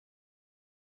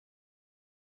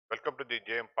Welcome to the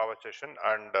JM Power session.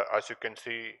 And as you can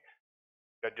see,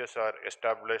 judges are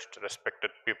established,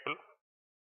 respected people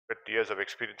with years of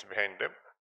experience behind them.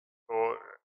 So,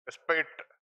 despite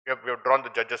we have drawn the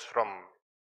judges from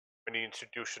many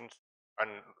institutions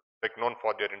and like known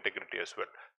for their integrity as well.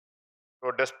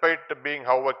 So, despite being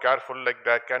however careful, like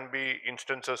there can be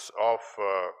instances of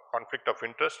conflict of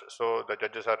interest. So, the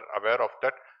judges are aware of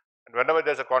that. And whenever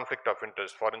there's a conflict of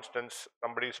interest, for instance,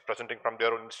 somebody is presenting from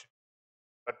their own institution,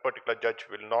 that particular judge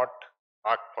will not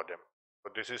act for them.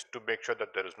 So this is to make sure that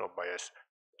there is no bias.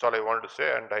 That's all I wanted to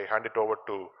say, and I hand it over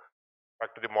to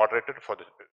back to the moderator for the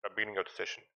beginning of the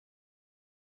session.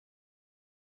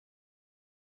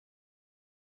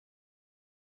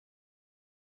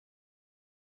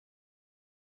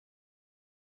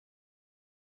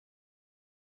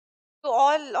 So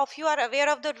all of you are aware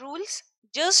of the rules.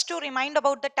 Just to remind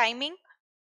about the timing,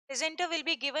 presenter will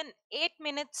be given 8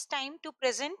 minutes time to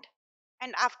present,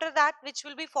 and after that, which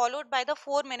will be followed by the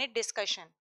 4-minute discussion.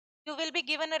 You will be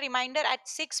given a reminder at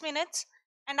 6 minutes,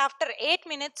 and after 8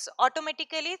 minutes,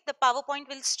 automatically the PowerPoint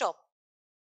will stop.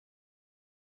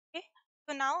 Okay.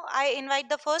 So now I invite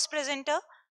the first presenter,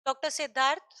 Dr.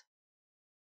 Siddharth.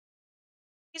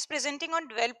 He is presenting on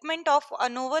development of a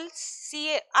novel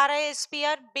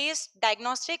CRISPR based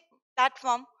diagnostic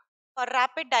platform for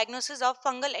rapid diagnosis of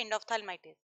fungal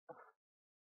endophthalmitis.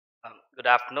 Good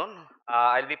afternoon.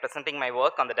 I'll be presenting my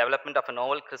work on the development of a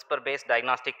novel CRISPR-based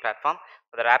diagnostic platform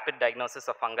for the rapid diagnosis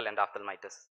of fungal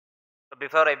endophthalmitis. So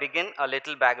before I begin, a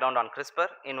little background on CRISPR.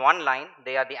 In one line,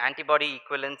 they are the antibody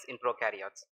equivalents in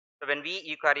prokaryotes. So when we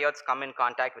eukaryotes come in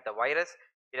contact with a virus,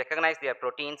 we recognize their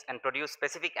proteins and produce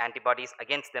specific antibodies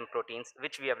against them proteins,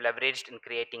 which we have leveraged in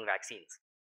creating vaccines.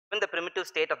 In the primitive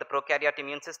state of the prokaryote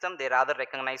immune system, they rather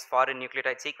recognize foreign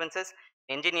nucleotide sequences,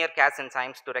 engineer Cas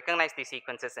enzymes to recognize these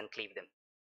sequences and cleave them.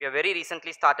 We have very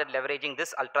recently started leveraging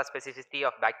this ultra specificity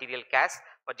of bacterial Cas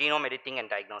for genome editing and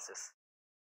diagnosis.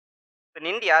 In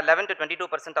India, 11 to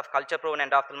 22% of culture-proven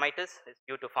endophthalmitis is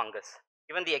due to fungus.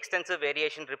 Given the extensive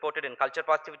variation reported in culture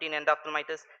positivity in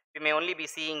endophthalmitis, we may only be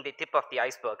seeing the tip of the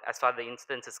iceberg as far as the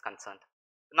incidence is concerned.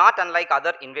 Not unlike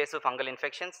other invasive fungal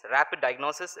infections, rapid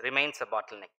diagnosis remains a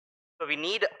bottleneck. So we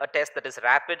need a test that is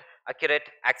rapid, accurate,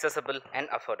 accessible, and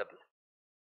affordable.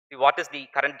 What is the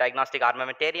current diagnostic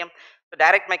armamentarium? So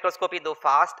direct microscopy, though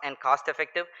fast and cost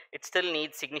effective, it still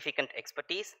needs significant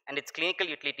expertise, and its clinical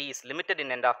utility is limited in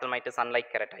endophthalmitis,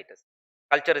 unlike keratitis.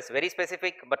 Culture is very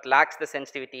specific but lacks the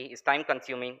sensitivity, is time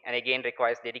consuming, and again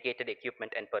requires dedicated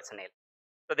equipment and personnel.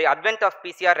 So the advent of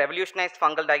PCR revolutionized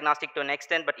fungal diagnostic to an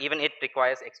extent, but even it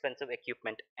requires expensive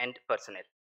equipment and personnel.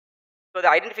 So the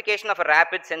identification of a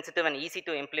rapid, sensitive, and easy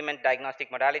to implement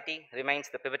diagnostic modality remains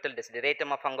the pivotal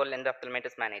desideratum of fungal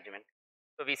endophthalmitis management.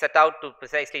 So we set out to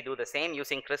precisely do the same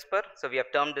using CRISPR. So we have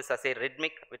termed this assay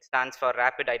RIDMIC, which stands for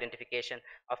rapid identification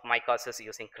of mycosis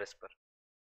using CRISPR.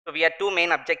 So we had two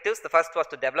main objectives. The first was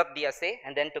to develop the assay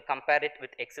and then to compare it with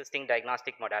existing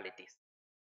diagnostic modalities.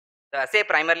 The assay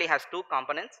primarily has two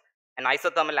components: an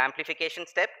isothermal amplification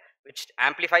step, which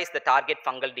amplifies the target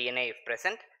fungal DNA if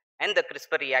present, and the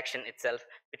CRISPR reaction itself,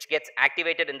 which gets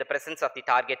activated in the presence of the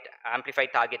amplified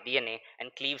target DNA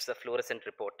and cleaves the fluorescent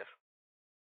reporter.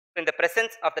 So in the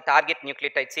presence of the target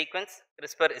nucleotide sequence,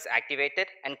 CRISPR is activated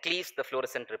and cleaves the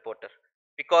fluorescent reporter.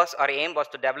 Because our aim was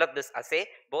to develop this assay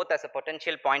both as a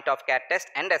potential point of care test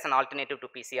and as an alternative to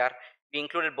PCR, we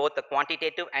included both the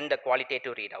quantitative and the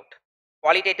qualitative readout.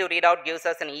 Qualitative readout gives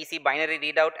us an easy binary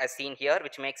readout as seen here,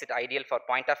 which makes it ideal for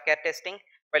point of care testing,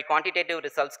 while quantitative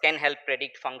results can help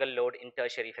predict fungal load in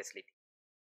tertiary facility.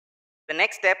 The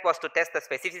next step was to test the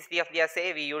specificity of the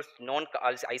assay. We used known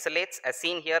isolates. As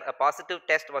seen here, a positive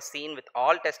test was seen with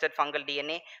all tested fungal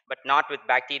DNA, but not with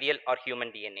bacterial or human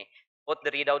DNA. Both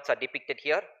the readouts are depicted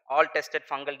here. All tested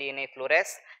fungal DNA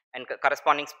fluoresce, and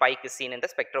corresponding spike is seen in the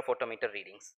spectrophotometer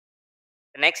readings.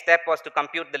 The next step was to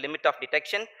compute the limit of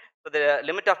detection. So the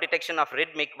limit of detection of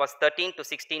RIDMIC was 13 to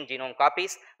 16 genome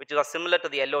copies, which was similar to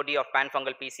the LOD of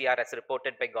panfungal PCR as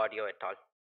reported by Gaudio et al.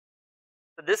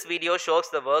 So this video shows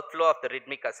the workflow of the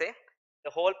RIDMIC assay.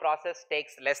 The whole process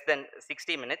takes less than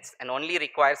 60 minutes and only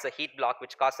requires a heat block,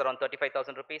 which costs around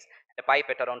 35,000 rupees, and a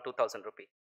pipette around 2,000 rupees.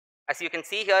 As you can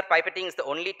see here, pipetting is the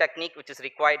only technique which is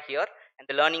required here, and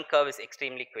the learning curve is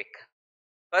extremely quick.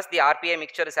 First, the RPI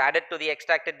mixture is added to the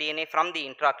extracted DNA from the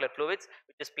intraocular fluids,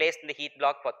 which is placed in the heat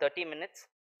block for 30 minutes,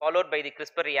 followed by the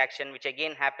CRISPR reaction, which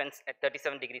again happens at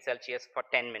 37 degrees Celsius for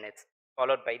 10 minutes,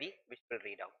 followed by the visual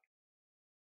readout.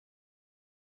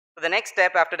 So the next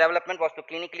step after development was to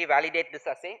clinically validate this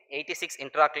assay. 86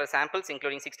 intraocular samples,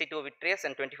 including 62 vitreous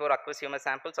and 24 aqueous humor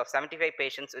samples of 75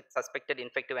 patients with suspected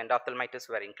infective endophthalmitis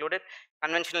were included.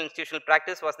 Conventional institutional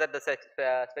practice was that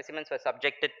the specimens were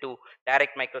subjected to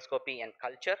direct microscopy and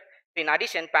culture. In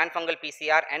addition, panfungal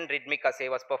PCR and rhythmic assay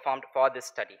was performed for this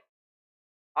study.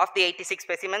 Of the 86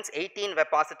 specimens, 18 were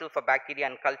positive for bacteria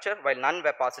and culture, while none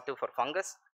were positive for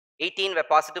fungus. 18 were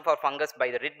positive for fungus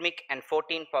by the rhythmic and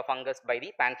 14 for fungus by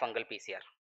the panfungal PCR.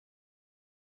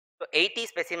 So 80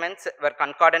 specimens were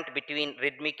concordant between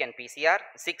rhythmic and PCR,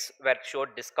 6 were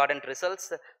showed discordant results.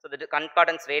 So the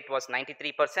concordance rate was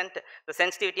 93%. The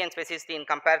sensitivity and specificity in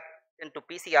comparison to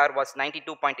PCR was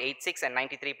 92.86 and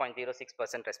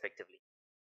 93.06% respectively.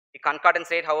 The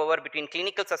concordance rate, however, between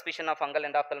clinical suspicion of fungal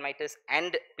endophthalmitis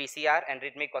and PCR and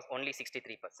rhythmic was only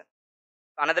 63%.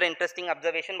 Another interesting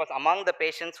observation was among the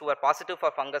patients who were positive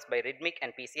for fungus by rhythmic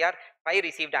and PCR, 5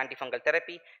 received antifungal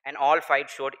therapy and all 5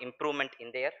 showed improvement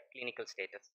in their clinical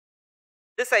status.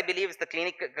 This, I believe, is the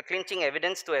clinching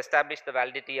evidence to establish the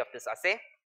validity of this assay.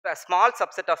 So a small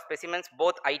subset of specimens,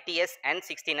 both ITS and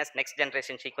 16S next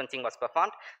generation sequencing was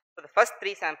performed. So the first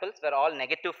 3 samples were all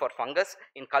negative for fungus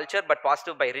in culture but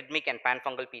positive by rhythmic and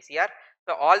panfungal PCR.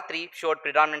 So all 3 showed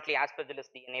predominantly aspergillus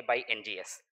DNA by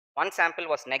NGS. One sample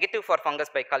was negative for fungus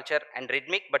by culture and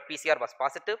rhythmic, but PCR was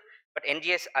positive, but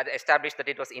NGS established that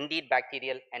it was indeed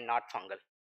bacterial and not fungal.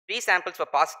 3 samples were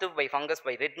positive by fungus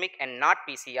by rhythmic and not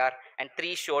PCR, and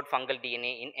 3 showed fungal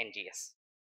DNA in NGS.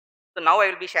 So now I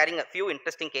will be sharing a few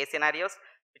interesting case scenarios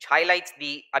which highlights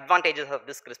the advantages of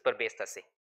this CRISPR based assay.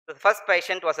 So the first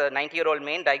patient was a 90-year-old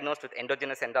man diagnosed with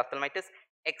endogenous endophthalmitis.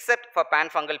 Except for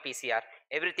panfungal PCR,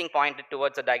 everything pointed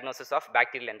towards a diagnosis of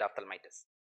bacterial endophthalmitis.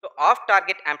 So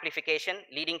off-target amplification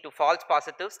leading to false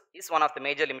positives is one of the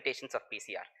major limitations of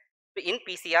PCR. So in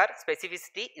PCR,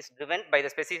 specificity is driven by the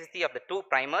specificity of the 2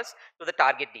 primers to the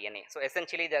target DNA. So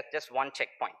essentially there's just one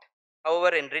checkpoint.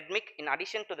 However, in rhythmic, in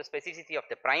addition to the specificity of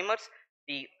the primers,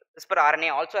 the CRISPR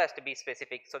RNA also has to be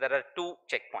specific. So there are 2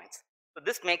 checkpoints. So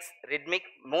this makes rhythmic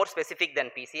more specific than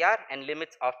PCR and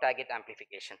limits off-target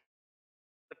amplification.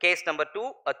 So case number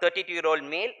 2, a 32-year-old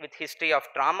male with history of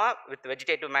trauma with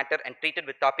vegetative matter and treated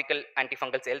with topical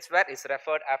antifungals elsewhere is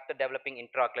referred after developing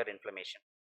intraocular inflammation.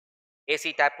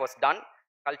 AC tap was done,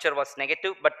 culture was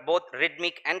negative, but both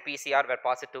rhythmic and PCR were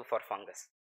positive for fungus.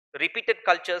 The repeated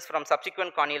cultures from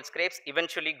subsequent corneal scrapes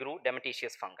eventually grew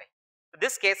dementitious fungi.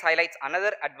 This case highlights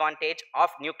another advantage of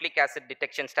nucleic acid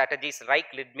detection strategies like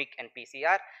rhythmic and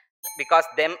PCR, because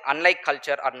them, unlike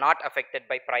culture, are not affected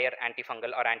by prior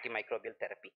antifungal or antimicrobial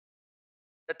therapy.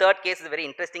 The third case is a very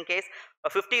interesting case. A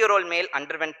 50-year-old male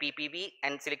underwent PPV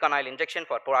and silicone oil injection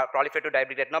for proliferative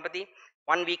diabetic retinopathy.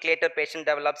 1 week later, patient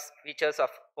develops features of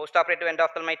postoperative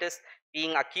endophthalmitis,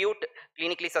 being acute,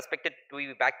 clinically suspected to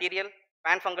be bacterial.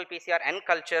 Panfungal PCR and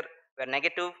culture were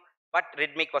negative, but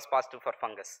rhythmic was positive for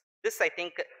fungus. This, I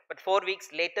think, but 4 weeks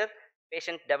later,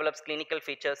 patient develops clinical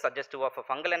features suggestive of a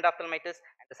fungal endophthalmitis,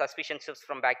 and the suspicion shifts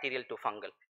from bacterial to fungal.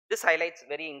 This highlights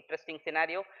very interesting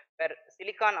scenario where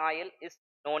silicon oil is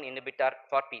known inhibitor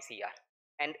for PCR,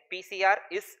 and PCR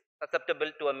is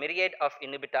susceptible to a myriad of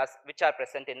inhibitors which are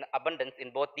present in abundance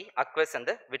in both the aqueous and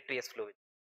the vitreous fluid.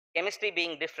 Chemistry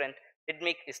being different,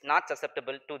 rhythmic is not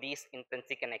susceptible to these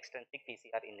intrinsic and extrinsic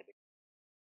PCR inhibitors.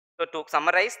 So to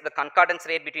summarize, the concordance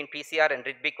rate between PCR and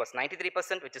rhythmic was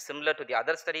 93%, which is similar to the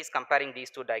other studies comparing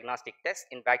these 2 diagnostic tests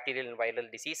in bacterial and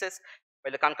viral diseases.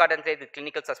 While the concordance rate with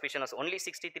clinical suspicion was only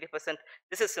 63%,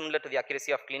 this is similar to the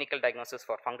accuracy of clinical diagnosis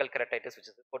for fungal keratitis, which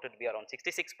is reported to be around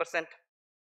 66%.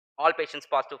 All patients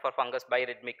positive for fungus by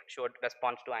rhythmic showed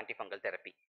response to antifungal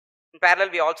therapy. In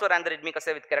parallel, we also ran the rhythmic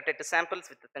assay with keratitis samples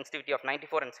with the sensitivity of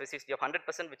 94 and specificity of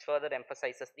 100%, which further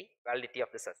emphasizes the validity of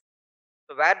this assay.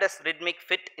 So where does rhythmic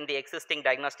fit in the existing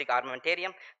diagnostic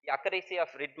armamentarium? The accuracy of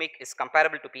rhythmic is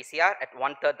comparable to PCR at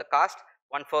 1/3 the cost,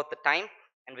 1/4 the time,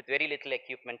 and with very little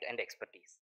equipment and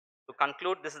expertise. To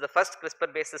conclude, this is the first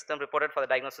CRISPR-based system reported for the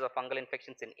diagnosis of fungal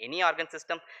infections in any organ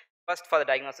system, first for the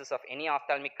diagnosis of any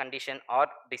ophthalmic condition or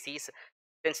disease.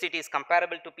 Sensitivity is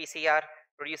comparable to PCR,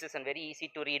 produces a very easy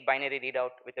to read binary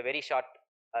readout with a very short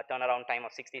turnaround time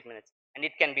of 60 minutes, and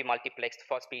it can be multiplexed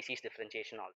for species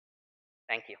differentiation also.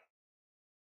 Thank you.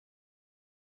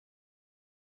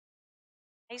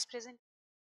 Nice present,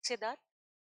 Siddharth.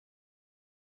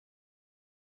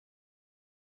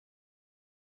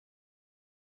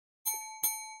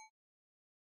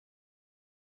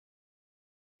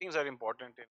 Things are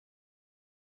important in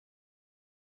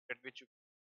at which you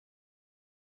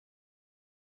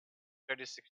that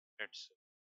is 60 minutes.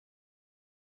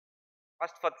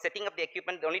 Cost for setting up the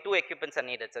equipment, only 2 equipments are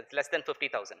needed, so it's less than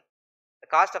 50,000. The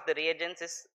cost of the reagents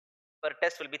is per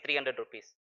test will be 300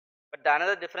 rupees. But the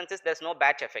another difference is there's no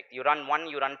batch effect. You run 1,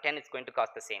 you run 10, it's going to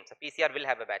cost the same. So PCR will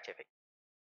have a batch effect.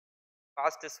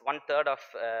 Cost is 1/3 of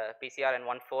PCR and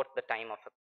 1/4 the time of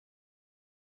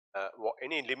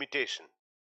Any limitation?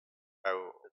 I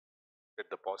will get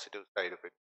the positive side of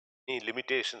it. Any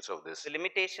limitations of this? The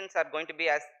limitations are going to be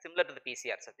as similar to the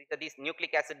PCR. So these are these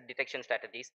nucleic acid detection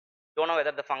strategies. Don't know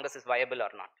whether the fungus is viable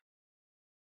or not.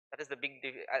 That is the big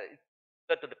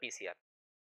similar to the PCR.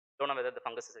 Don't know whether the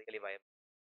fungus is really viable.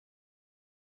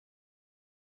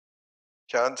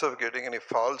 Chance of getting any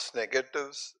false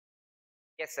negatives?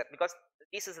 Yes, sir. Because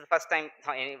this is the first time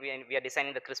we are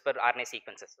designing the CRISPR RNA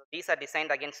sequences. So these are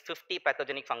designed against 50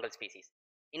 pathogenic fungal species.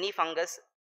 Any fungus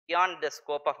beyond the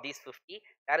scope of these 50,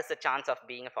 there is a chance of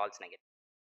being a false negative.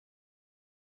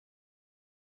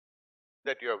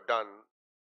 That you have done,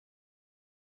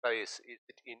 is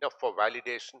it enough for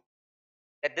validation?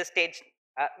 At this stage,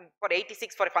 for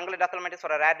 86 for a fungal endophthalmitis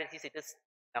for a rare disease, it is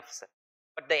enough, sir.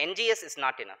 But the NGS is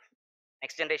not enough.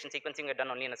 Next generation sequencing we have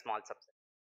done only in a small subset.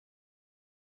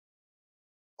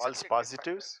 False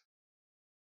positives?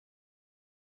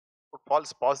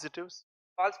 False positives?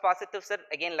 False positives, sir,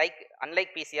 again,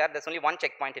 unlike PCR, there's only one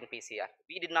checkpoint in PCR.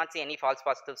 We did not see any false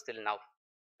positives till now.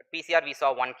 But PCR, we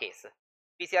saw one case.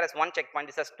 PCR has one checkpoint,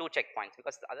 this has two checkpoints,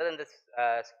 because other than this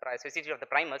specificity of the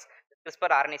primers, the CRISPR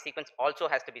RNA sequence also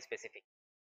has to be specific.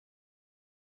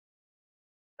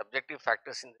 Subjective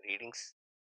factors in the readings.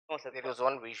 No, sir. There was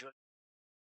one visual.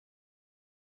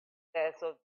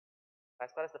 So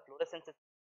as far as the fluorescence is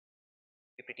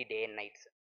pretty day and night, sir.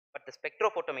 But the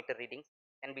spectrophotometer readings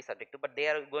can be subjective, but they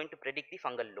are going to predict the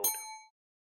fungal load.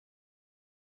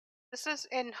 This is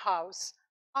in-house.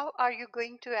 How are you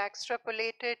going to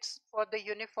extrapolate it for the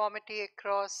uniformity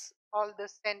across all the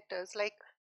centers? Like,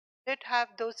 did have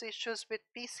those issues with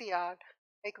PCR.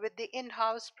 Like with the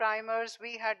in-house primers,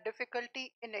 we had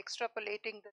difficulty in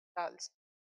extrapolating the results.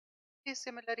 Is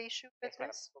similar issue with Yes,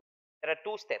 this? there are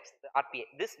two steps. The RPA,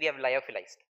 this we have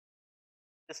lyophilized.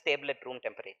 This stable at room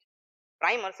temperature.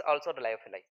 Primers also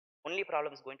lyophilized. Only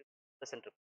problem is going to be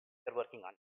the they're working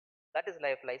on. That is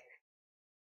lyophilized.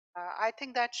 I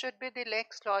think that should be the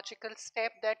next logical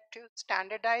step, that to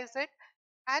standardize it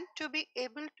and to be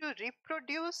able to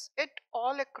reproduce it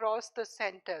all across the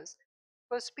centers.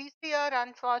 Because PCR,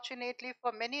 unfortunately,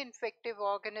 for many infective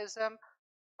organisms,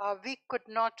 we could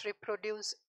not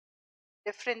reproduce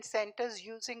different centers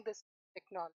using this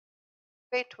technology.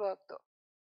 Great work, though.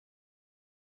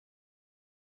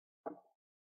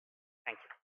 Thank you.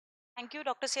 Thank you,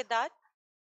 Dr. Siddharth.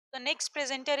 The next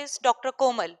presenter is Dr.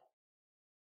 Komal.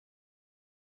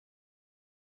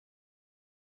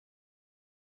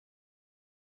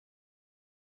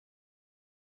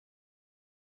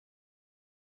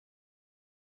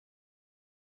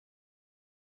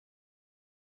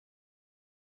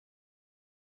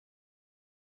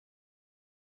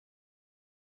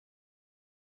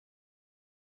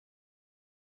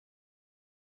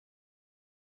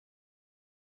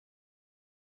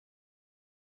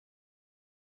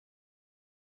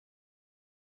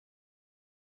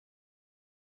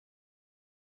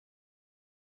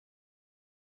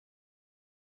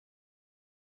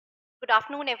 Good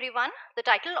afternoon, everyone. The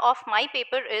title of my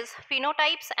paper is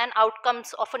Phenotypes and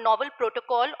Outcomes of a Novel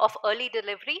Protocol of Early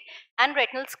Delivery and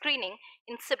Retinal Screening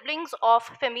in Siblings of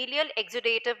Familial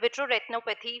Exudative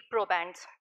Vitreoretinopathy Probands.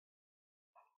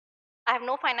 I have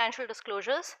no financial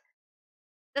disclosures.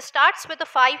 This starts with a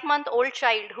 5-month-old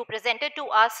child who presented to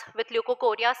us with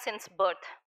leukocoria since birth.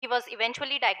 He was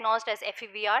eventually diagnosed as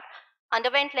FEVR,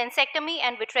 underwent lensectomy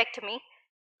and vitrectomy,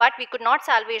 but we could not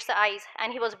salvage the eyes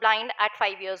and he was blind at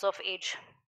 5 years of age.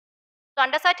 So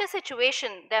under such a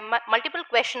situation, there are multiple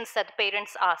questions that the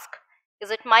parents ask.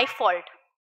 Is it my fault?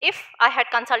 If I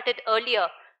had consulted earlier,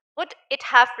 would it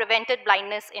have prevented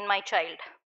blindness in my child?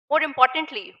 More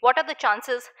importantly, what are the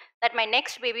chances that my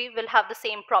next baby will have the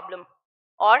same problem?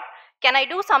 Or can I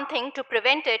do something to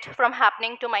prevent it from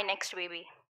happening to my next baby?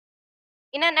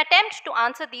 In an attempt to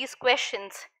answer these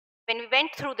questions, when we went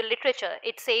through the literature,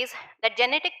 it says that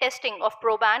genetic testing of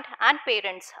proband and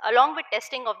parents, along with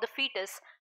testing of the fetus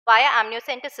via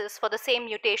amniocentesis for the same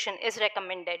mutation, is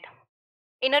recommended.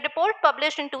 In a report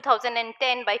published in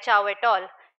 2010 by Chow et al.,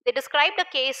 they described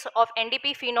a case of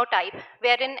NDP phenotype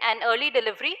wherein an early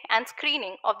delivery and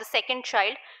screening of the second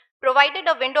child provided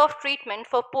a window of treatment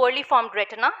for poorly formed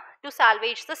retina to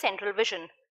salvage the central vision.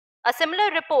 A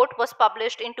similar report was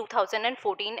published in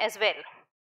 2014 as well.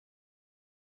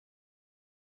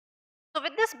 So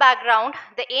with this background,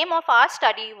 the aim of our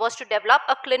study was to develop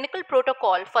a clinical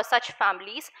protocol for such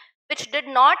families which did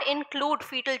not include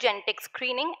fetal genetic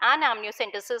screening and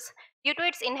amniocentesis due to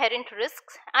its inherent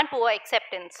risks and poor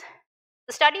acceptance.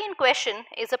 The study in question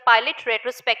is a pilot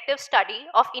retrospective study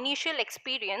of initial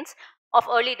experience of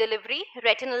early delivery,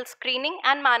 retinal screening,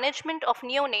 and management of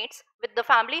neonates with the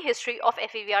family history of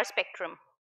FEVR spectrum.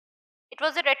 It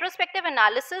was a retrospective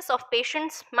analysis of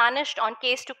patients managed on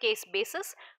case-to-case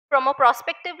basis from a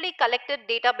prospectively collected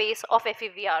database of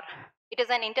FEVR. It is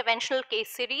an interventional case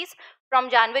series from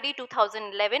January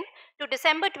 2011 to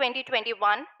December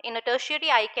 2021 in a tertiary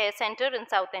eye care center in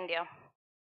South India.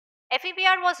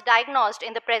 FEVR was diagnosed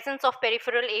in the presence of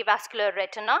peripheral avascular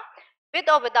retina with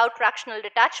or without fractional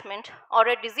detachment or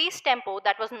a disease tempo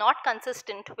that was not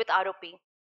consistent with ROP.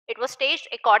 It was staged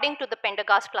according to the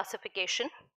Pendergast classification.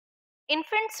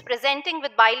 Infants presenting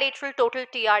with bilateral total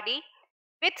TRD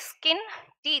with skin,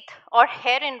 teeth, or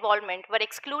hair involvement were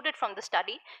excluded from the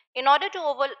study in order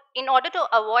to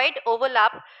avoid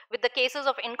overlap with the cases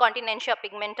of incontinentia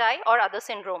pigmenti or other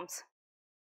syndromes.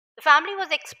 The family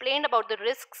was explained about the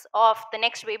risks of the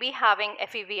next baby having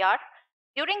FEVR.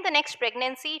 During the next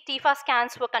pregnancy, TIFA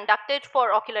scans were conducted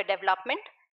for ocular development.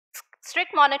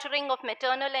 Strict monitoring of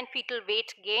maternal and fetal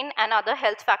weight gain and other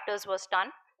health factors was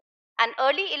done. An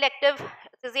early elective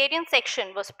cesarean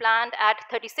section was planned at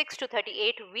 36 to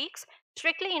 38 weeks,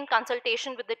 strictly in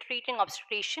consultation with the treating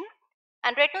obstetrician,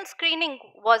 and retinal screening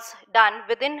was done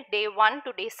within day 1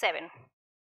 to day 7.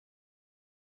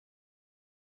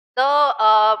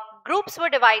 The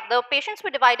patients were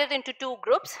divided into two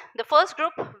groups. The first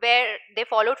group where they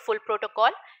followed full protocol,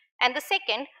 and the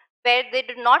second where they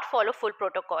did not follow full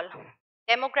protocol.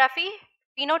 Demography,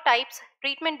 phenotypes,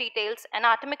 treatment details,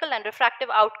 anatomical and refractive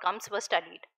outcomes were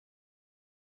studied.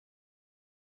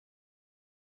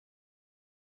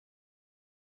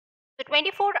 The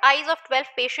 24 eyes of 12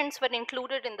 patients were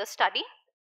included in the study.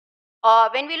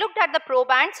 When we looked at the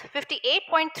probands,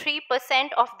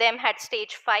 58.3% of them had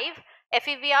stage 5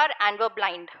 FEVR and were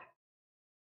blind.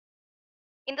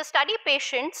 In the study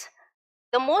patients,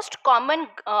 the most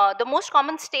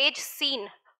common stage seen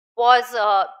was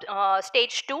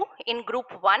stage 2 in group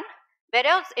 1,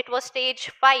 whereas it was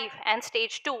stage 5 and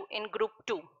stage 2 in group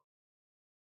 2.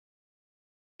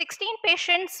 16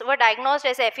 patients were diagnosed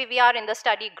as FEVR in the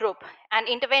study group, and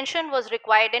intervention was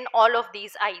required in all of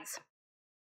these eyes.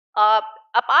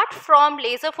 Apart from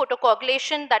laser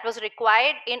photocoagulation that was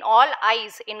required in all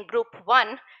eyes in group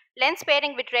 1, lens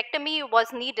sparing vitrectomy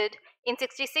was needed in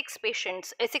 66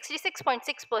 patients,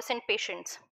 66.6%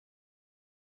 patients.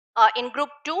 In group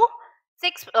 2,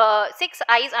 six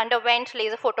eyes underwent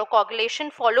laser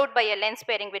photocoagulation followed by a lens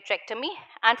sparing vitrectomy,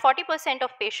 and 40%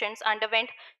 of patients underwent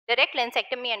direct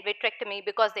lensectomy and vitrectomy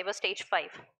because they were stage 5.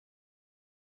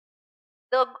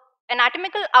 The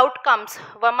anatomical outcomes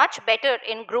were much better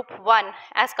in group 1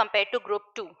 as compared to group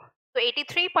 2. So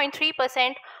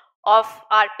 83.3% of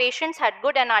our patients had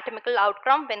good anatomical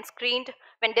outcome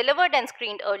when delivered and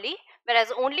screened early,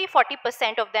 whereas only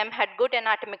 40% of them had good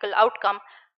anatomical outcome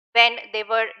when they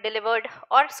were delivered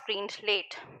or screened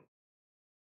late.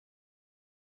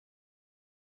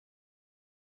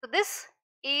 So this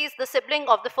is the sibling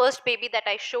of the first baby that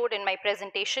I showed in my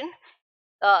presentation.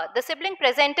 The sibling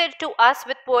presented to us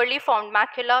with poorly formed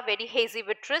macula, very hazy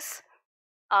vitreous.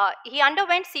 He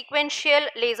underwent sequential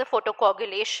laser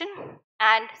photocoagulation,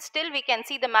 and still we can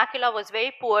see the macula was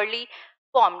very poorly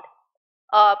formed.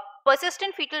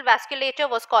 Persistent fetal vasculature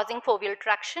was causing foveal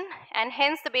traction, and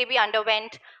hence the baby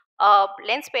underwent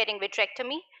lens sparing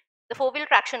vitrectomy. The foveal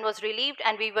traction was relieved,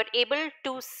 and we were able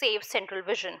to save central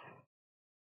vision.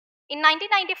 In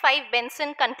 1995,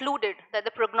 Benson concluded that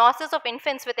the prognosis of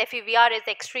infants with FEVR is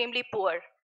extremely poor.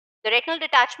 The retinal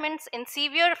detachments in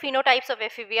severe phenotypes of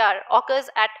FEVR occurs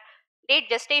at late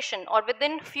gestation or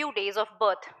within few days of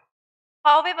birth.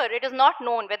 However, it is not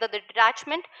known whether the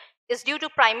detachment is due to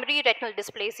primary retinal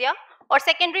dysplasia or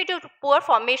secondary to poor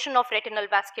formation of retinal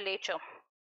vasculature.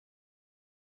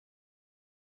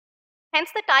 Hence,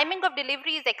 the timing of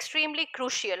delivery is extremely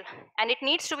crucial, and it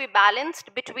needs to be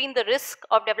balanced between the risk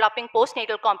of developing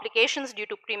postnatal complications due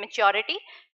to prematurity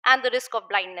and the risk of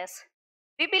blindness.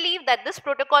 We believe that this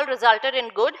protocol resulted in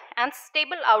good and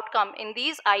stable outcome in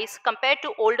these eyes compared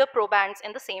to older probands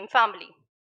in the same family.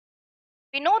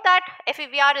 We know that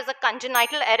FEVR is a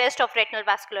congenital arrest of retinal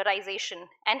vascularization,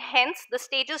 and hence the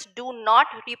stages do not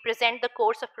represent the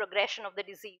course of progression of the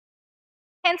disease.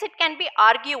 Hence, it can be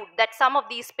argued that some of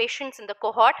these patients in the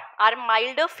cohort are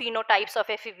milder phenotypes of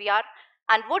FEVR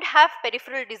and would have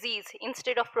peripheral disease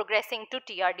instead of progressing to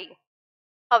TRD.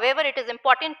 However, it is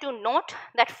important to note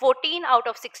that 14 out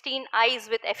of 16 eyes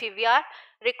with FEVR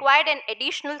required an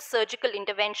additional surgical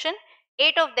intervention,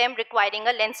 8 of them requiring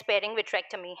a lens sparing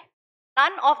vitrectomy.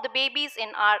 None of the babies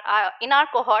in our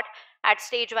cohort had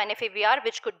stage 1 FAVR,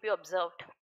 which could be observed.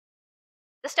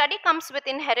 The study comes with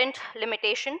inherent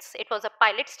limitations. It was a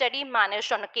pilot study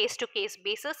managed on a case-to-case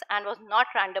basis and was not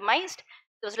randomized.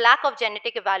 There was lack of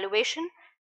genetic evaluation,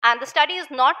 and the study is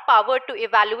not powered to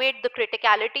evaluate the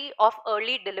criticality of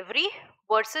early delivery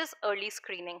versus early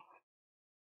screening.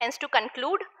 Hence, to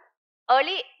conclude,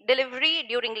 early delivery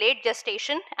during late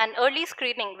gestation and early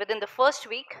screening within the first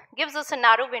week gives us a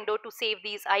narrow window to save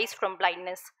these eyes from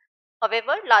blindness.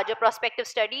 However, larger prospective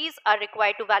studies are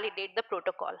required to validate the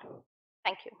protocol.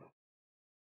 Thank you.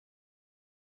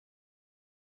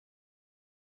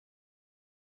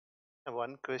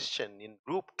 One question. In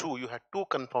group 2, you had two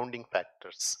confounding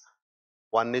factors.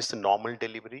 One is the normal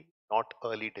delivery, not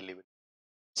early delivery.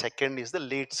 Second is the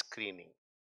late screening.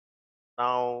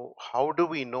 Now, how do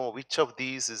we know which of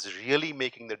these is really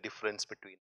making the difference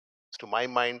between? To my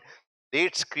mind,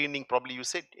 late screening, probably you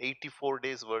said 84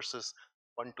 days versus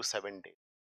 1 to 7 days.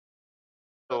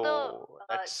 So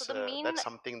So the mean that's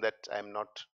something that I'm not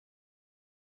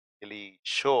really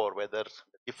sure whether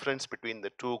the difference between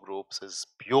the two groups is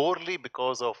purely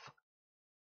because of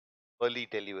early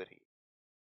delivery.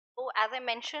 So as I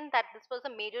mentioned that this was a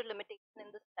major limitation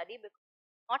in the study because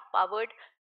it's not powered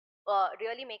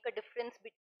really make a difference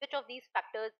between which of these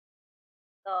factors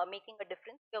making a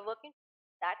difference. We are working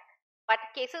on that. But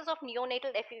cases of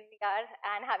neonatal FEVR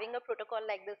and having a protocol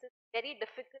like this is very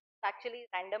difficult to actually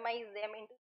randomize them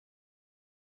into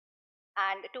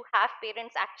and to have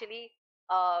parents actually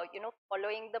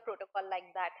following the protocol like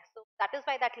that. So that is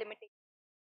why that limitation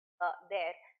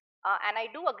there. And I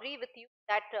do agree with you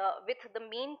that with the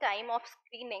mean time of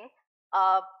screening,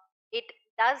 uh, it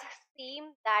does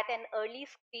seem that an early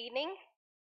screening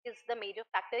is the major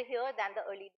factor here than the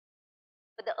early.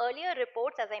 But the earlier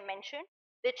reports, as I mentioned,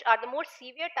 which are the more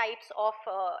severe types of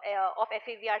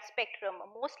FEVR spectrum,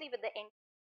 mostly with the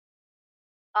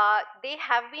they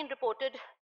have been reported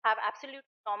have absolute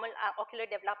normal ocular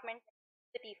development,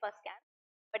 the TIFA scan,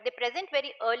 but they present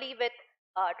very early with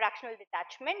tractional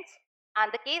detachments.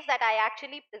 And the case that I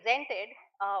actually presented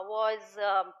was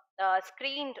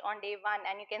screened on day 1,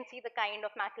 and you can see the kind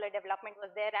of macular development was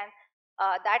there, and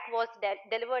that was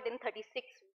delivered in 36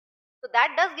 weeks. So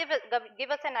that does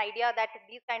give us an idea that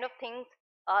these kind of things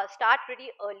start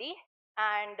pretty early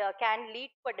and can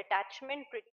lead to a detachment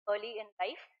pretty early in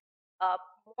life, uh,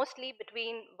 mostly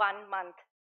between 1 month.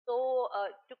 So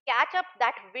to catch up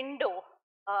that window,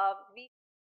 we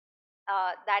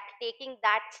that taking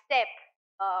that step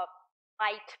uh,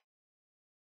 might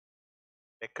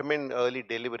Recommend early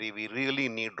delivery, we really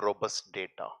need robust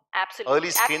data. absolutely. Early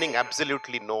screening,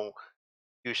 absolutely no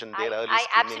fusion there. Early I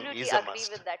screening absolutely is a agree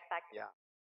must. with that fact. Yeah.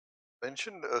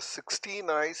 Mentioned 16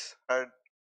 eyes had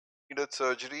needed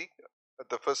surgery at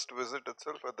the first visit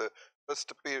itself, at the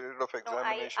first period of No,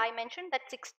 examination. I mentioned that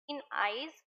 16 eyes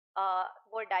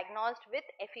were diagnosed with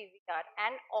FEVR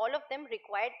and all of them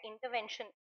required intervention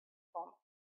form,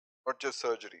 Not just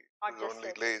surgery, not it was just only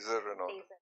surgery, laser and all.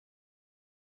 laser.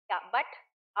 Yeah, but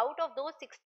out of those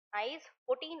 16 eyes,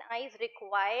 14 eyes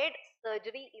required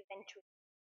surgery eventually.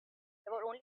 There were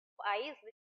only 2 eyes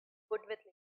which were good with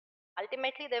laser.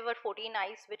 Ultimately, there were 14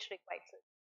 eyes which required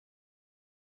surgery.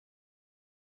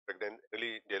 But then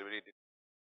early delivery did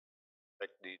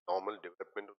affect the normal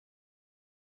development of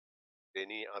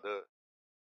any other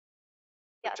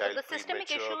the Yeah, so child the systemic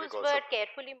premature issues because were of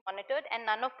carefully monitored and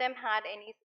none of them had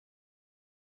any.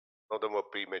 none of them were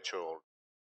premature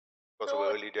because of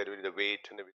So, early delivery, the weight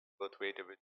and everything, birth weight,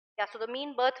 everything. yeah, so the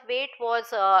mean birth weight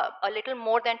was a little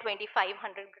more than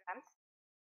 2,500 grams.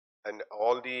 And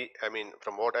all the, I mean,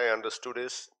 from what I understood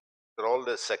is they're all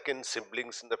the second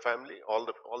siblings in the family, all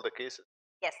the cases.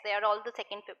 Yes, they are all the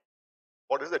second.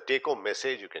 What is the take-home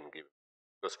message you can give?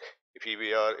 Because if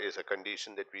EVR is a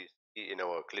condition that we see in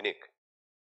our clinic,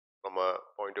 from a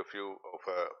point of view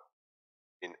of a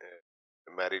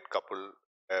married couple,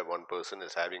 one person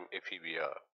is having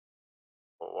FEVR.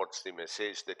 What's the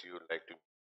message that you would like to?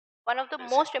 One of the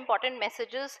most important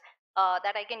messages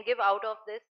that I can give out of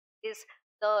this is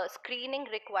the screening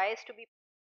requires to be,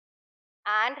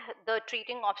 and the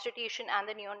treating obstetrician and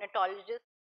the neonatologist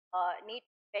need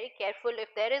to be very careful if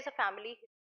there is a family,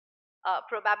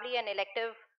 probably an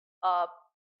elective,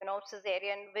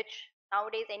 cesarean, which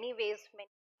nowadays anyways many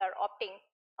are opting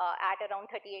at around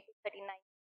 38 to 39,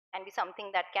 can be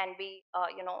something that can be,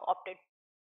 opted.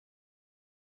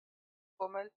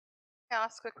 Komal, I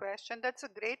ask a question. That's a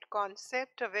great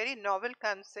concept, a very novel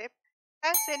concept.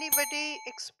 Has anybody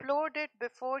explored it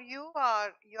before you,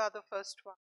 or you are the first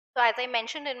one? So as I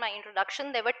mentioned in my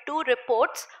introduction, there were two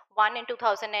reports, one in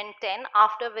 2010,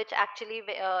 after which actually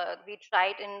we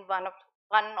tried in one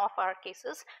of our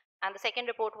cases, and the second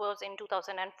report was in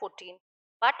 2014.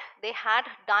 But they had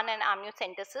done an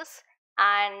amniocentesis,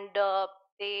 and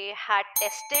they had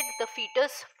tested the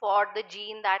fetus for the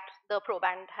gene that the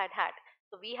proband had had.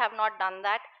 So we have not done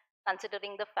that,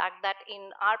 considering the fact that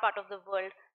in our part of the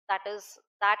world, that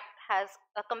has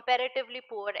a comparatively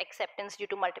poor acceptance due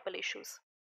to multiple issues.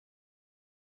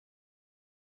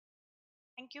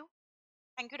 Thank you.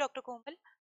 Thank you, Dr. Komal.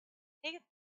 Okay,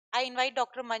 I invite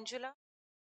Dr. Manjula.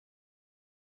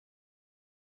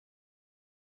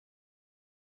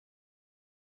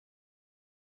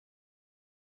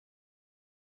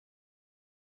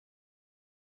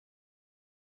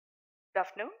 Good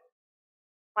afternoon.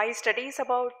 My study is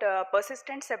about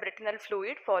persistent subretinal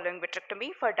fluid following vitrectomy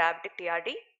for diabetic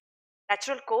TRD,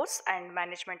 natural course and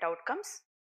management outcomes.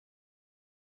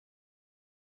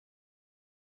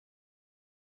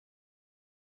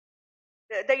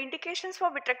 The indications for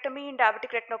vitrectomy in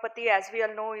diabetic retinopathy, as we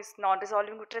all know, is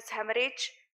non-resolving vitreous hemorrhage,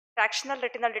 tractional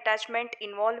retinal detachment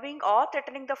involving or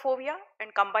threatening the fovea,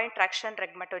 and combined traction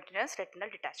rhegmatogenous retinal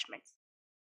detachments.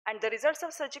 And the results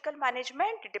of surgical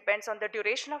management, it depends on the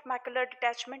duration of macular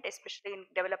detachment, especially in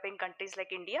developing countries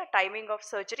like India, timing of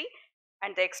surgery,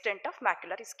 and the extent of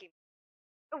macular ischemia.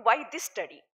 So why this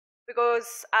study?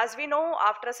 Because as we know,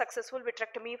 after a successful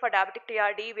vitrectomy for diabetic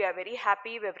TRD, we are very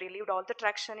happy. We have relieved all the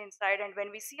traction inside. And when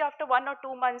we see after 1 or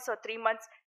 2 months or 3 months,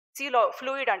 see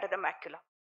fluid under the macula.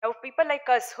 Now, people like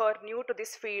us who are new to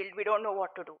this field, we don't know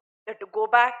what to do. That to go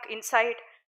back inside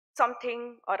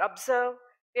something or observe,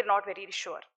 we're not very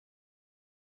sure.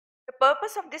 The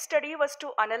purpose of this study was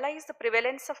to analyze the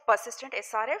prevalence of persistent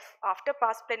SRF after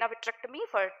pars plana vitrectomy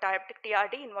for diabetic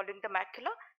TRD involving the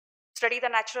macula, study the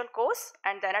natural course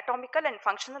and the anatomical and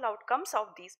functional outcomes of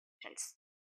these patients.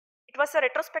 It was a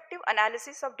retrospective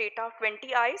analysis of data of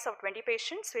 20 eyes of 20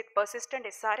 patients with persistent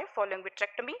SRF following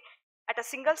vitrectomy at a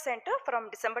single center from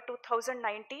December 2019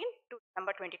 to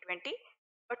December 2020.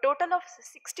 A total of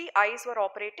 60 eyes were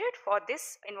operated for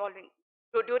this involving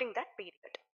during that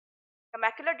period. The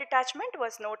macular detachment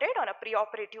was noted on a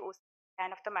preoperative OCT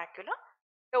scan of the macula.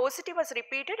 The OCT was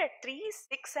repeated at 3,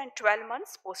 6 and 12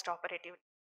 months postoperatively.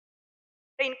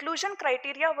 The inclusion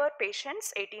criteria were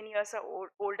patients 18 years old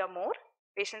or more,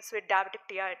 patients with diabetic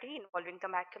TRD involving the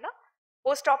macula,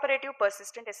 postoperative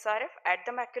persistent SRF at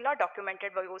the macula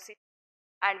documented by OCT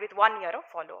and with 1 year of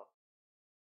follow-up.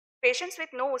 Patients with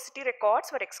no OCT records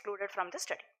were excluded from the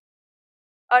study.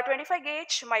 A 25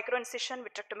 gauge microincision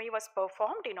vitrectomy was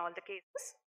performed in all the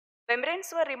cases.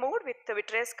 Membranes were removed with the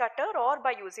vitreous cutter or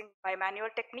by using bimanual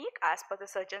technique as per the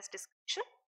surgeon's discretion.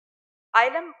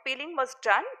 ILM peeling was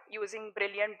done using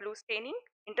brilliant blue staining.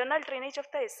 Internal drainage of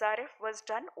the SRF was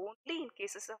done only in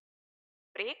cases of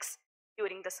breaks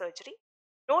during the surgery.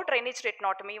 No drainage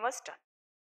retinotomy was done.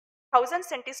 1000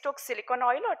 centistokes silicone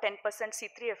oil or 10%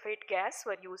 C3F8 gas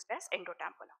were used as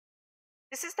endotampona.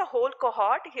 This is the whole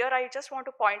cohort. Here I just want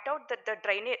to point out that the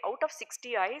drainage, out of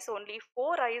 60 eyes, only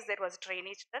 4 eyes there was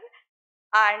drainage done,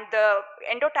 and the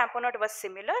endotamponade was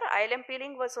similar. ILM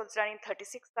peeling was also done in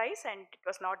 36 eyes and it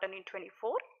was not done in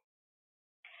 24.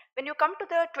 When you come to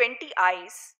the 20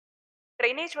 eyes,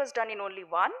 drainage was done in only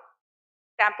 1.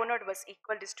 Tamponade was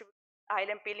equal distribution.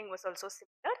 ILM peeling was also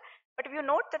similar. But if you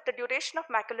note that the duration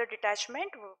of macular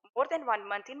detachment was more than 1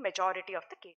 month in majority of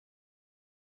the cases.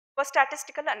 For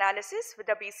statistical analysis, with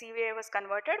the BCVA was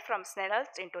converted from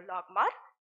Snell's into logMAR.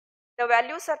 The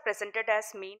values are presented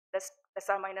as mean plus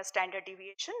or minus standard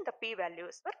deviation. The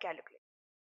p-values were calculated.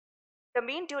 The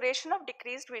mean duration of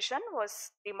decreased vision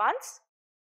was 3 months.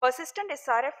 Persistent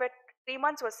SRF at 3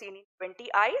 months was seen in 20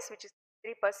 eyes, which is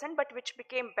 3%, but which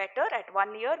became better at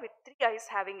 1 year with 3 eyes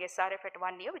having SRF at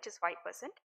 1 year, which is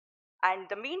 5%. And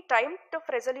the mean time of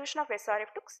resolution of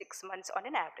SRF took 6 months on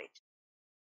an average.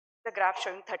 The graph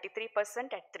showing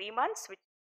 33% at 3 months, which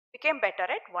became better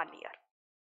at 1 year.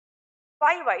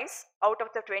 5 eyes out of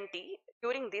the 20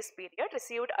 during this period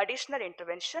received additional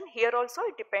intervention. Here also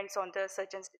it depends on the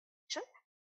surgeon's decision.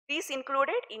 These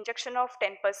included injection of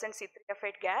 10%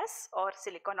 C3F8 gas or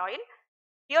silicone oil.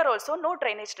 Here also no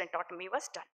drainage retinotomy was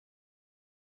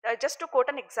done. Just to quote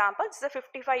an example, this is a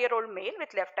 55-year-old male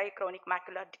with left eye chronic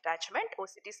macular detachment.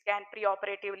 OCT scan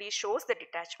preoperatively shows the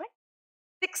detachment.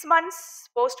 6 months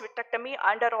post vitrectomy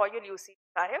under oil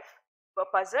UCRF were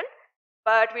puzzled,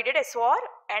 but we did SOR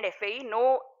and FAE,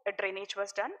 no drainage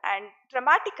was done, and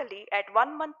dramatically at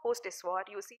 1 month post SOR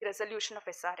you see resolution of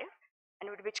SRF, and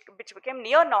which became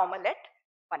near normal at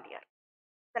 1 year.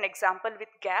 An example with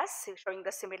gas showing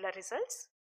the similar results.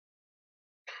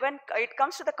 When it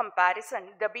comes to the comparison,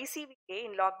 the BCVA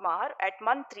in logMAR at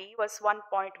month 3 was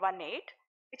 1.18,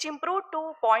 which improved to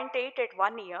zero point 0.8 at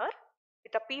 1 year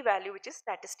with a p-value which is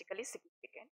statistically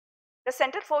significant. The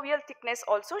central foveal thickness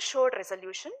also showed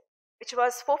resolution, which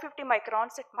was 450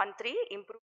 microns at month 3,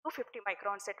 improved to 250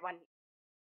 microns at 1 year.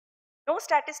 No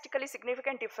statistically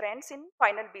significant difference in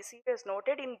final BCVA is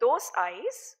noted in those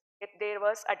eyes if there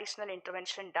was additional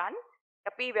intervention done.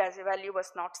 The p-value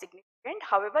was not significant.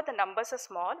 However, the numbers are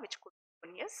small, which could be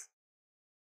erroneous.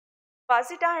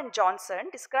 Fazida and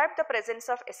Johnson described the presence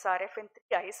of SRF in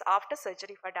 3 eyes after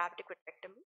surgery for diabetic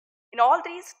vitrectomy. In all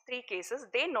these 3 cases,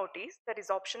 they noticed the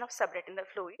resorption of subretinal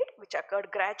fluid, which occurred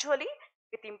gradually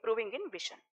with improving in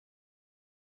vision.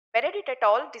 Meredith et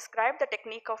al. Described the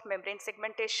technique of membrane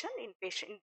segmentation in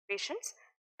patients,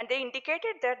 and they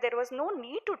indicated that there was no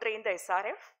need to drain the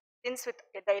SRF, since with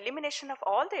the elimination of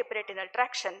all the epiretinal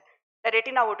traction, the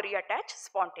retina would reattach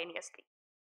spontaneously.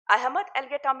 Ahmad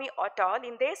Al-Ghatami et al.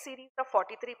 In their series of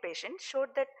 43 patients showed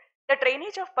that the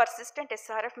drainage of persistent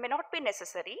SRF may not be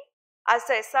necessary, as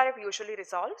the SRF usually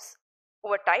resolves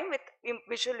over time with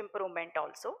visual improvement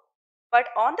also. But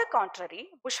on the contrary,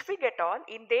 Bushvig et al.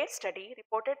 In their study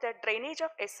reported that drainage of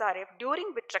SRF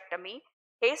during vitrectomy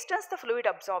hastens the fluid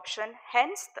absorption,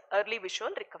 hence the early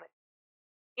visual recovery.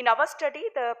 In our study,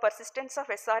 the persistence of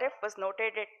SRF was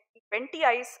noted at 20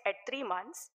 eyes at 3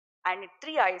 months and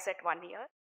 3 eyes at 1 year.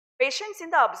 Patients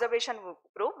in the observation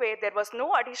group where there was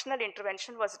no additional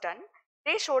intervention was done,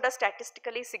 they showed a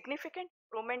statistically significant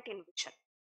improvement in vision.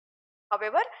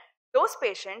 However, those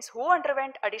patients who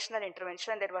underwent additional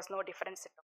intervention, there was no difference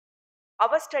at all.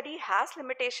 Our study has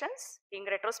limitations, being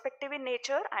retrospective in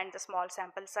nature and the small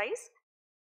sample size.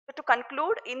 So to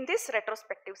conclude, in this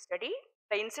retrospective study,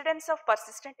 the incidence of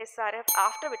persistent SRF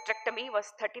after vitrectomy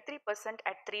was 33%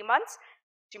 at 3 months,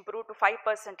 which improved to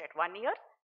 5% at 1 year.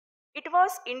 It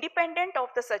was independent of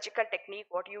the surgical technique,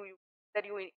 what you use, whether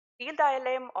you seal the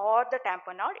ILM or the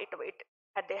tamponade,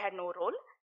 they had no role.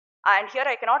 And here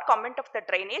I cannot comment of the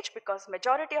drainage because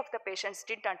majority of the patients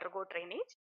didn't undergo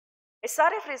drainage.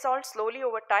 SRF resolved slowly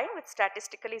over time with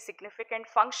statistically significant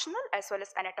functional as well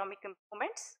as anatomic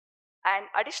improvements, and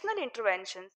additional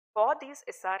interventions for these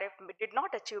SRF did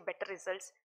not achieve better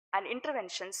results, and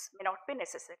interventions may not be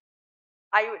necessary.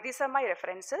 These are my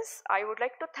references. I would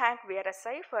like to thank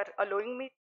VRSI for allowing me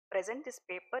to present this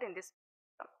paper in this.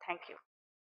 Thank you.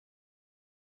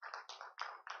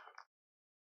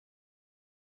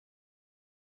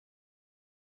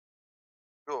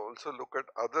 You also look at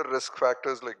other risk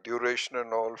factors like duration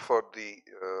and all for the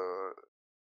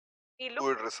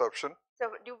fluid resorption. So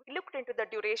we looked into the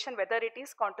duration, whether it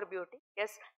is contributing.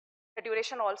 Yes, the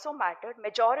duration also mattered.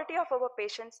 Majority of our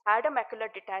patients had a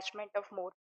macular detachment of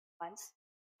more months.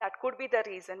 That could be the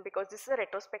reason, because this is a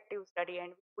retrospective study and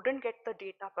we couldn't get the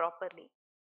data properly.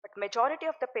 But majority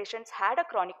of the patients had a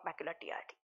chronic macular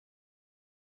TRD.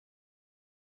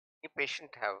 A patient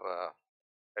have a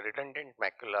redundant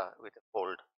macula with a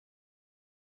fold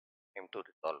came to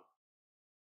resolve.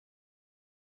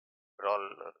 They're all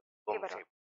dome shaped.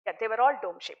 Yeah, they were all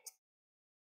dome shapes.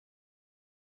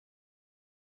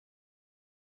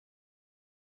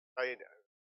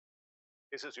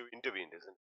 Cases you intervened,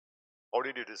 isn't it? How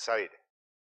did you decide?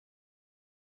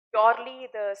 Purely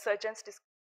the surgeon's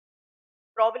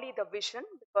probably the vision,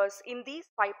 because in these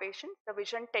 5 patients, the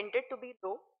vision tended to be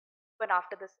low even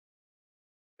after the.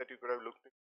 That you could have looked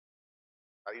at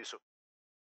size of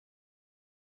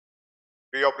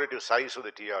preoperative size of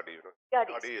the TRD. You know,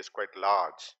 TRD is quite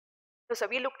large. So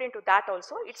we looked into that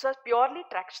also. It was purely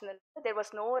tractional. There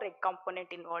was no reg component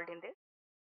involved in this.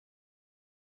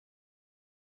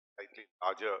 Slightly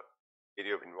larger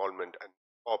area of involvement, and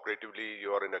operatively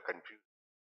you are in a confusion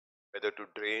whether to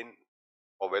drain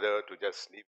or whether to just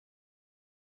sleep.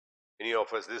 Many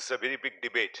of us, this is a very big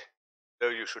debate,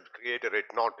 whether you should create a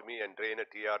retinotomy and drain a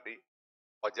TRD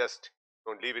or just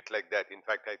don't leave it like that. In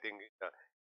fact, I think in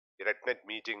the RetNet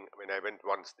meeting, when I went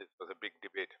once, this was a big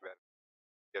debate where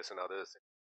yes and others,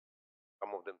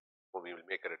 some of them, oh, we will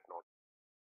make a retinotomy.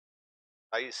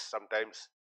 Size sometimes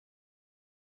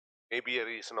may be a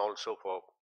reason also for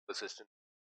persistent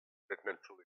retinal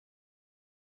fluid.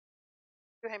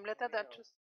 Hemlata, that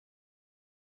was.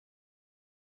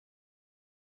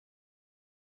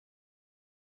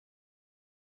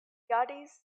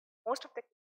 TRDs, most of the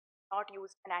not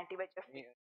used an anti-VEGF. Yeah.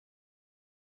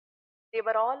 They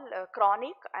were all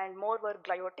chronic and more were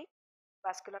gliotic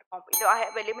vascular component. I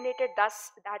have eliminated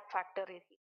thus that factor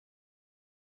really.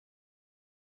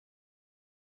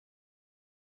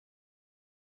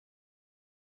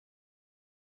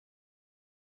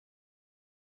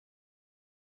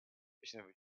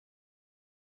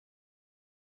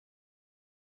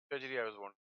 Surgery I was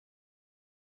wondering.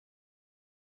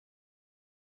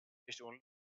 Just only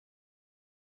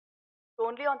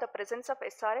Only on the presence of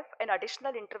SRF and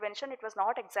additional intervention, it was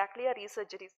not exactly a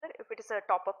resurgery, sir. If it is a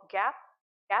top up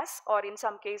gas, or in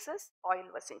some cases, oil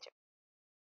was injected.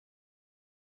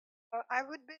 I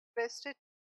would be interested.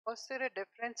 Was there a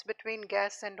difference between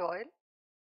gas and oil?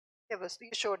 There was. You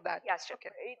showed that. Yes, sure. Okay.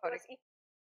 It Sorry. was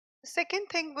The second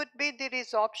thing would be the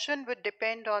resorption would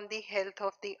depend on the health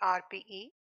of the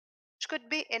RPE, which could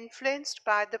be influenced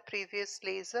by the previous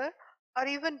laser or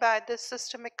even by the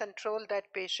systemic control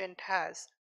that patient has.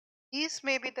 These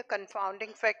may be the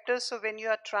confounding factors. So when you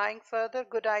are trying further,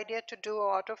 good idea to do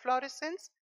autofluorescence,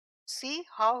 see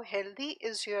how healthy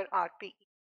is your RPE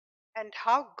and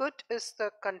how good is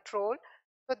the control,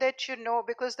 so that you know,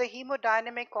 because the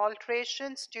hemodynamic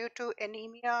alterations due to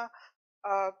anemia,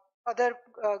 uh, other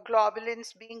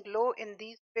globulins being low in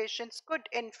these patients could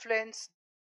influence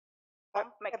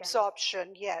pump mechanism.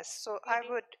 absorption. Yes, so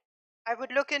I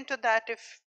would look into that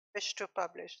if wish to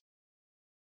publish.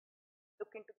 Look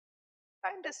into I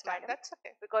factors, understand. madam, That's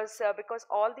okay. because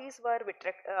all these were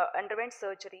underwent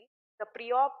surgery. The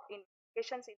pre-op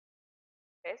investigations in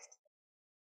tests,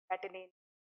 creatinine,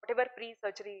 whatever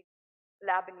pre-surgery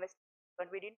lab investigation,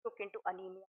 but we didn't look into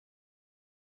anemia.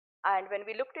 And when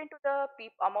we looked into the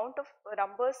amount of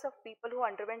numbers of people who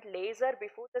underwent laser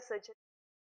before the surgery,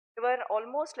 they were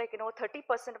almost like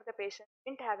 30% of the patients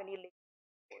didn't have any laser.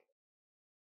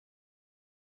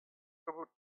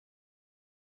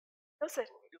 No, sir.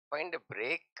 You find a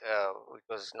break which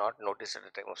was not noticed at the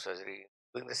time of surgery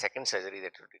during the second surgery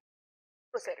that you did.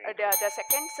 No, sir. The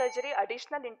second surgery,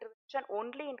 additional intervention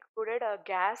only included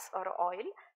gas or oil.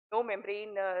 No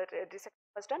membrane resection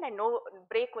was done, and no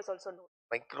break was also noted.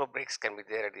 Micro breaks can be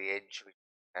there at the edge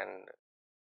and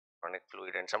chronic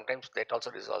fluid, and sometimes that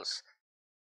also resolves.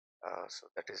 So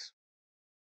that is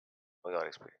your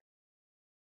experience.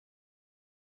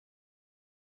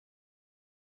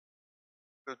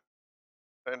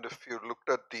 And if you looked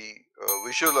at the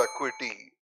visual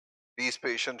acuity, these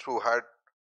patients who had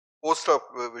post-op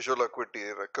visual acuity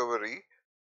recovery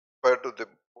compared to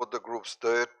both the groups,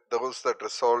 those that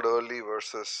resolved early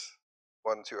versus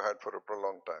ones you had for a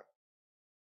prolonged time.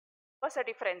 What's the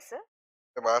difference, sir?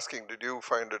 I'm asking, did you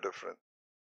find a difference?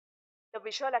 The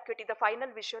visual acuity, the final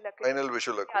visual acuity. Final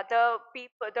visual acuity. Yeah, the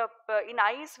people, in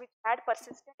eyes which had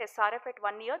persistent SRF at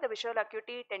 1 year, the visual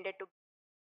acuity tended to.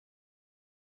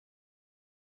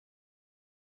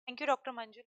 Thank you, Dr.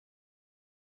 Manjul.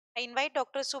 I invite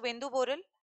Dr. Subendu Boral.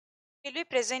 He'll be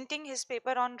presenting his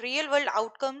paper on real-world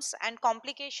outcomes and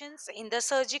complications in the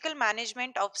surgical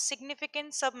management of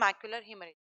significant submacular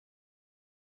hemorrhage.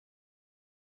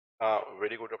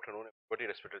 Very good afternoon, everybody,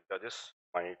 respected judges.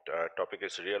 My topic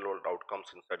is real-world outcomes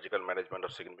in surgical management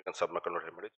of significant submacular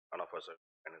hemorrhage. None of us are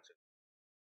financing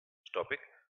this topic.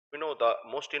 We know the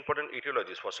most important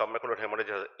etiologies for submacular hemorrhage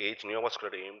are age,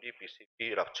 neovascular AMD,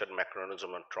 PCP, ruptured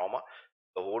macroaneurysm, and trauma.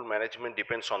 The whole management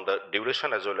depends on the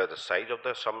duration as well as the size of the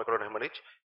submacular hemorrhage,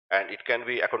 and it can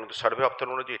be, according to survey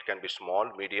ophthalmology, it can be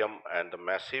small, medium, and the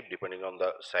massive, depending on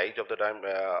the size of the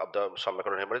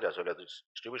submacular hemorrhage as well as its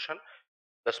distribution.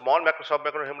 The small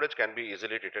submacular hemorrhage can be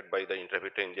easily treated by the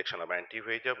intravitreal injection of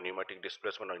anti-VEGF, pneumatic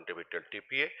displacement, or intravitreal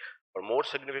TPA. For more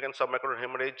significant submacular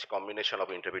hemorrhage, combination of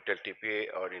intravitreal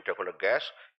TPA or intraocular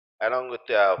gas, along with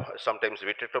sometimes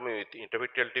vitrectomy with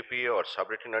intravitreal TPA or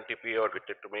subretinal TPA, or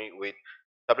vitrectomy with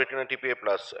subretinal TPA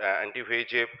plus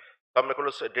anti-VEGF,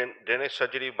 submacular drainage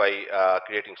surgery by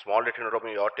creating small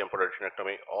retinotomy or temporal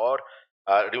retinectomy, or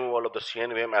removal of the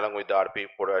CNVM along with the RP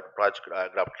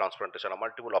graft transplantation.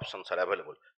 Multiple options are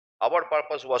available. Our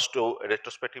purpose was to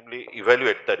retrospectively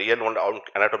evaluate the real world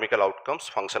anatomical outcomes,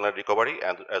 functional recovery,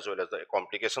 and as well as the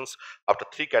complications after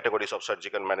 3 categories of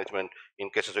surgical management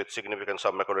in cases with significant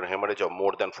submacular hemorrhage of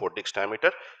more than 4 dix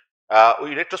diameter.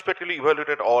 We retrospectively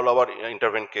evaluated all our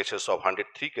intervened cases of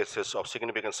 103 cases of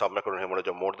significant submacular hemorrhage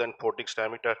of more than 4 dix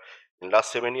diameter in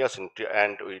last 7 years,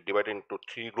 and we divided into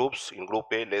 3 groups. In group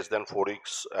A, less than 4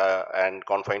 weeks and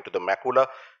confined to the macula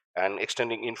and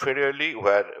extending inferiorly,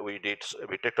 where we did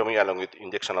vitrectomy along with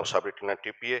injection of subretinal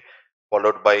TPA,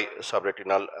 followed by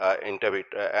subretinal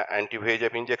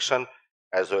anti-VEGF injection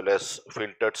as well as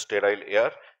filtered sterile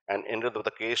air, and ended of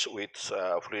the case with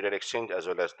fluid exchange as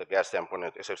well as the gas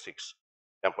tamponade SF6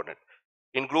 tamponade.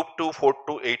 In group 2, 4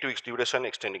 to 8 weeks duration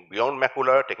extending beyond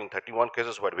macula, taking 31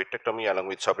 cases where vitrectomy along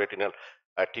with subretinal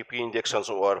TP injections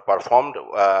were performed,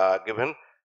 given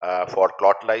for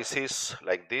clot lysis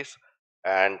like this.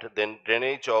 and then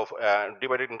drainage of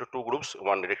divided into two groups.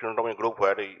 One retinotomy group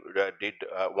where we did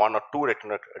one or two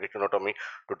retinotomy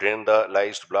to drain the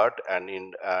lysed blood, and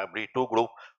in B2 group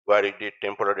where we did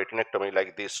temporal retinectomy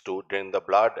like this to drain the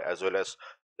blood, as well as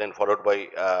then followed by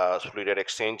fluid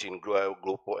exchange in group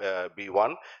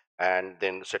B1, and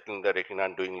then settling the retina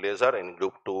and doing laser. In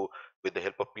group 2, with the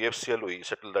help of PFCL, we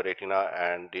settled the retina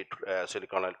and did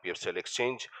silicon PFCL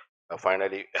exchange.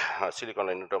 Finally, silicon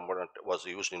inotomy was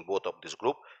used in both of this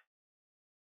group.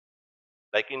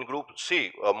 Like in group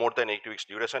C, more than 8 weeks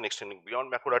duration extending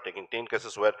beyond macula, taking 10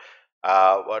 cases where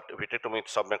what vitrectomy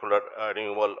submacular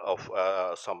removal of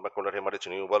submacular hemorrhage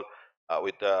removal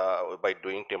by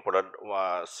doing temporal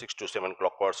 6 to 7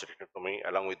 clockwork vitrectomy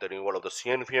along with the removal of the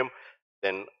CNVM,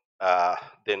 then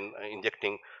then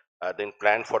injecting then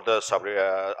plan for the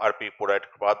RP provide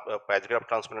patch graft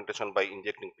transplantation by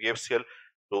injecting PFCL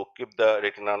to keep the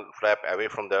retinal flap away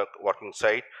from the working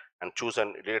site and choose a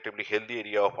relatively healthy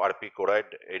area of RP choroid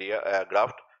area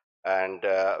graft. And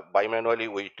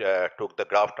bimanually, we took the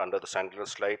graft under the sentinel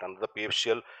slide under the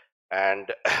PFCL,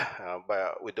 and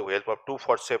with the help of two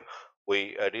forceps,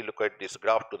 we relocate this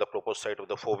graft to the proposed site of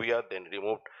the fovea. Then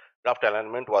removed graft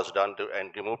alignment was done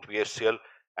and removed PFCL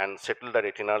and settled the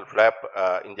retinal flap,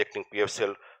 injecting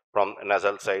PFCL from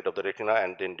nasal side of the retina,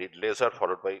 and then did laser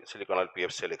followed by siliconal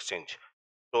PFCL exchange.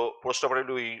 So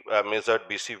postoperatively, we measured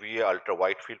BCVA, ultra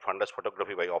wide field fundus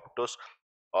photography by Optos,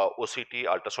 OCT,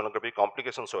 ultrasonography.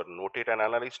 Complications were noted and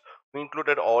analyzed. We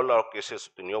included all our cases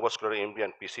with neovascular AMD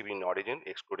and PCV in origin,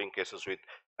 excluding cases with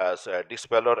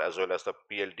dyspallor as well as the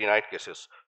PL denied cases.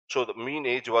 So the mean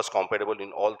age was comparable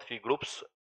in all three groups.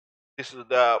 This is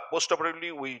the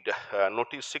postoperatively we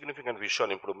noticed significant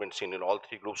visual improvements seen in all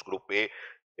three groups. Group A,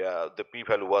 the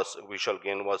p-value was visual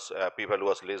gain was p-value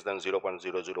was less than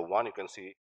 0.001. You can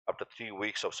see after 3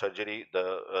 weeks of surgery,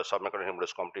 the submacular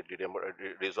hemorrhage completely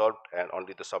resolved, and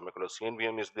only the submacular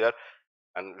CNVM is there,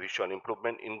 and visual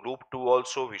improvement. In group 2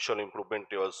 also, visual improvement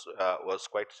was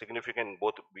quite significant in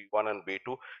both B1 and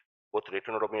B2, both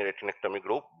retinotomy and retinectomy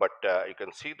group, but you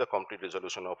can see the complete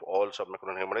resolution of all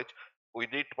submacular hemorrhage. We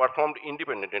did performed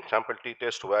independent sample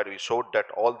t-test where we showed that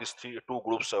all these two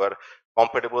groups were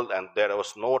compatible, and there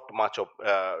was not much of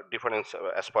difference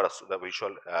as far as the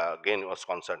visual gain was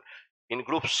concerned. In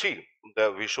group C,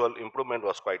 the visual improvement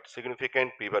was quite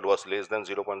significant. P-value was less than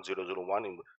 0.001.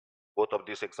 In both of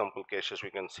these example cases,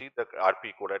 we can see the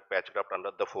RP coded patch graft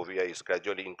under the fovea is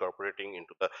gradually incorporating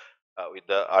into the with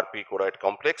the RP choroid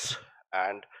complex.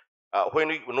 And when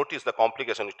we notice the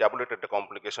complication, we tabulated the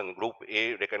complication. Group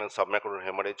A, recurrent submacular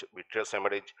hemorrhage, vitreous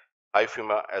hemorrhage,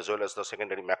 hyphema, as well as the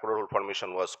secondary macular hole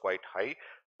formation was quite high.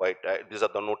 But these are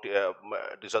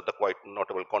the quite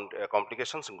notable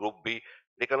complications. In Group B,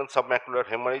 recurrent submacular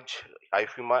hemorrhage,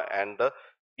 hyphema, and the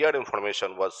ear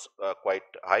information was quite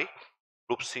high.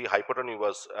 Group C, hypertony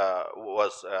was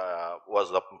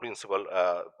the principal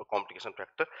complication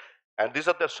factor. And these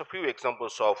are just a few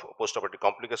examples of postoperative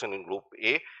complication in Group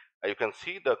A. You can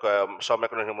see the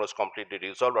submacular hemorrhage completely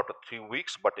resolved after 3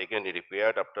 weeks, but again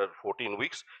repaired after 14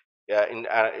 weeks.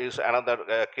 Is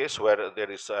another case where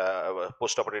there is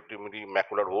postoperatively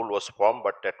macular hole was formed,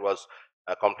 but that was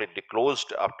completely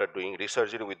closed after doing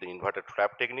resurgery with the inverted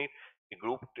flap technique. In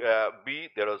Group B,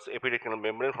 there was epiretinal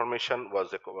membrane formation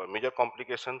was a major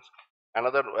complications.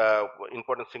 Another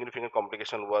important significant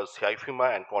complication was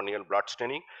hyphema and corneal blood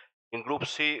staining. In Group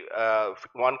C,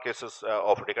 one cases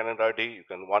of recurrent RD,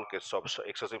 one case of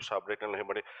excessive subretinal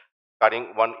hemorrhage,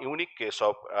 carrying one unique case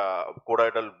of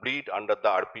choroidal bleed under the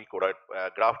RP choroid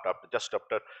graft just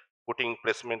after putting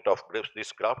placement of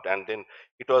this graft, and then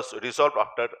it was resolved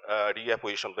after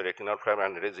reapposition of the retinal flap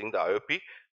and raising the IOP.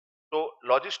 So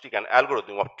logistic and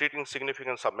algorithm of treating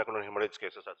significant submacular hemorrhage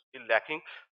cases are still lacking.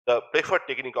 The preferred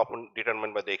technique often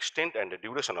determined by the extent and the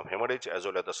duration of hemorrhage as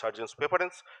well as the surgeon's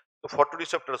preference. The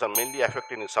photoreceptors are mainly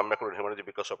affected in submacular hemorrhage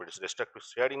because of its destructive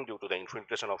shearing due to the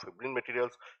infiltration of fibrin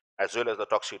materials as well as the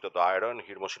toxicity of the iron,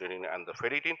 hemocysteine, and the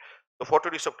ferritin. The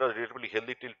photoreceptor is relatively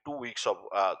healthy till 2 weeks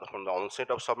from the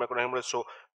onset of submacular hemorrhage. So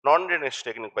non-drainage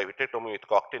technique by vitrectomy with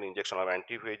cocktail injection of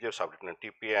anti-VEGF, subretinal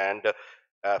TPA, and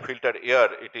filtered air,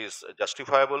 it is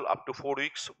justifiable up to 4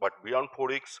 weeks, but beyond 4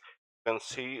 weeks, you can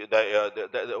see you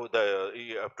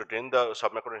have to drain the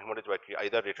submacular hemorrhage by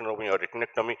either retinotomy or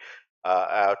retinectomy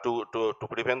to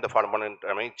prevent the permanent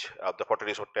damage of the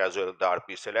photoreceptor as well as the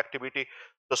RP cell activity.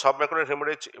 So submacular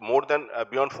hemorrhage more than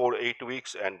beyond 8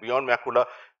 weeks and beyond macula,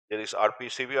 there is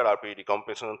RP severe RP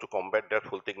decomposition. To combat that,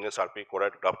 full thickness RP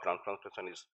choroid graft transplantation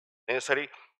is necessary.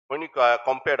 When you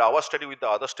compared our study with the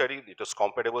other study, it was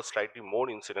comparable, slightly more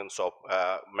incidence of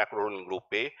macular hole in Group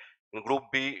A. In Group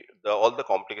B, all the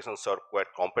complications are quite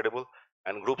comparable.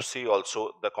 and group C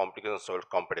also the complications are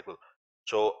compatible.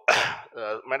 So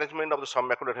management of the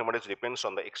submacular hemorrhage depends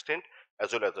on the extent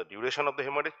as well as the duration of the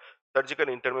hemorrhage. Surgical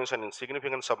intervention in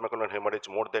significant submacular hemorrhage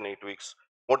more than 8 weeks,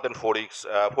 more than 4 weeks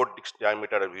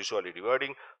diameter are usually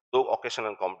rewarding, though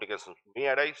occasional complications may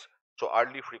arise. So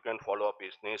early frequent follow-up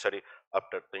is necessary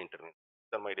after the intervention.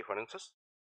 These are my references.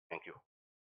 Thank you.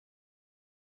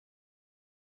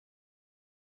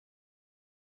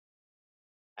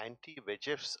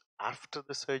 Anti-VEGFs after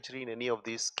the surgery in any of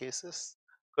these cases?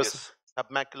 Because Yes,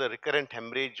 submacular recurrent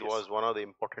hemorrhage yes, was one of the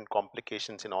important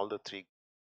complications in all the three.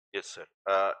 yes, sir.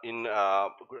 In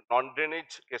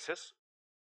non-drainage cases,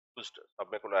 used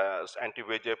submacular as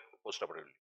anti-VEGF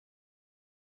postoperatively.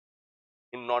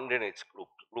 In non-drainage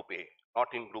group A,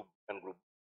 not in group and group,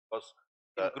 because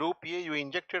In the group A, you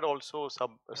injected also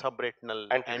subretinal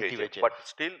anti-VEGF, anti-VEGF. but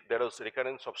still there is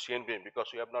recurrence of CNVM because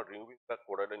we have not removed the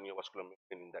choroidal neovascular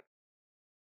membrane in that.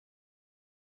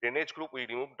 Drainage group, we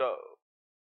removed the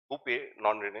group A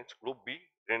non-drainage, group B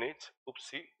drainage, group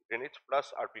C drainage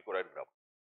plus RP choroid graft.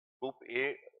 Group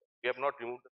A, we have not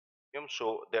removed the CNVM,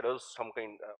 so there is some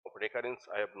kind of recurrence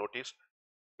I have noticed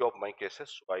few of my cases.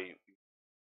 So I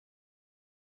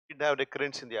Did have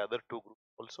recurrence in the other two groups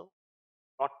also?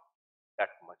 not that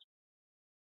much.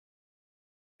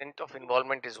 Extent of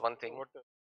involvement is one thing.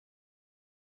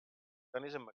 One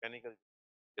is a mechanical.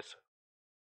 Yes, sir.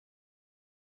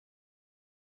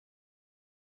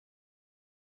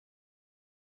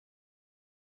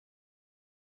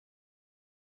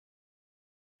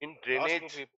 In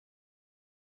drainage,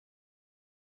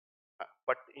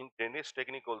 but in drainage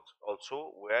technique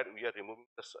also where we are removing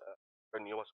the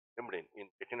neovascular membrane in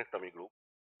retinectomy group,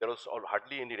 there was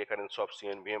hardly any recurrence of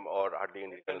CNVM or hardly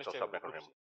any recurrence of submacular hemorrhage.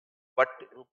 But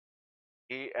group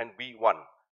A and B1,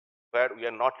 where we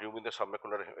are not removing the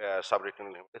submacular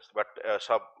subretinal hemorrhage, but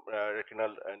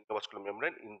subretinal neovascular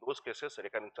membrane, in those cases,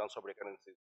 recurrence chance of recurrence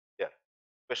is there.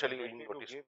 Especially in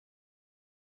notice.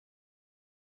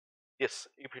 Yes,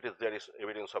 if it is there is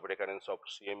evidence of recurrence of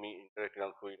CME,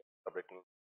 intraretinal fluid, subretinal.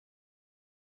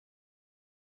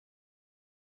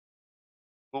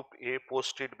 Group A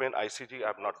post-treatment ICG I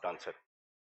have not done, sir.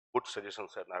 Good suggestion,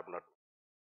 sir. I have not.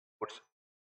 Good.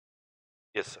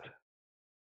 Yes, sir.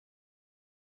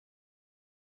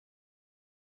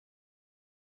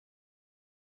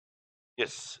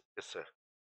 Yes, yes, sir.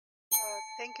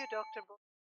 Thank you, Dr. Bo.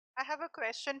 I have a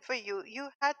question for you. You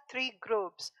had three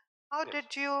groups. How Yes.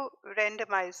 did you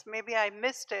randomize? Maybe I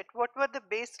missed it. What were the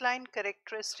baseline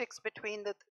characteristics between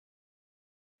the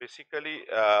Basically,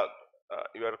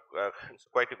 you are it's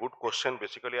quite a good question.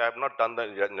 Basically, I have not done the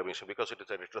randomization because it is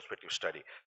a retrospective study.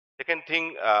 Second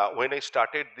thing, when I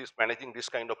started this managing this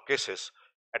kind of cases,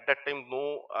 at that time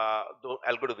no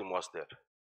algorithm was there.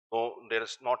 No, there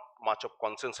is not much of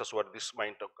consensus what this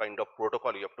kind of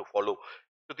protocol you have to follow.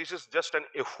 So this is just an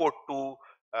effort to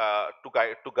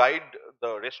guide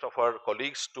the rest of our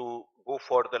colleagues to go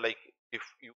for the, like, if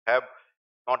you have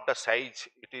not the size,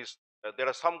 it is there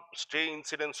are some stray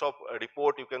incidents of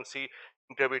report you can see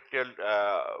intravitreal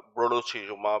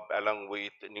brodocizumab along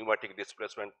with pneumatic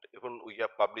displacement. Even we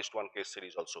have published one case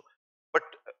series also,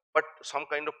 but some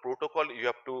kind of protocol you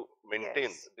have to maintain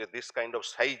Yes. this kind of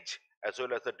size as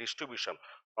well as the distribution,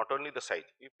 not only the size.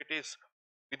 If it is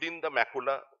within the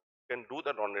macula, you can do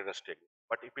the non-renous technique,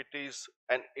 but if it is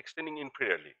an extending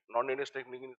inferiorly, non-renous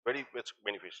technique is very much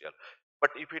beneficial. But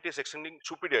if it is extending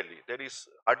superiorly, there is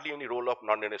hardly any role of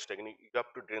non-renous technique. You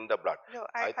have to drain the blood. No,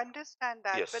 I understand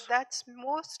that, but Yes, that's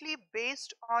mostly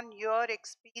based on your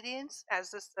experience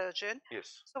as a surgeon.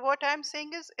 yes, So, what I'm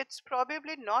saying is, it's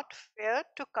probably not fair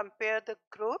to compare the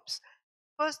groups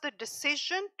because the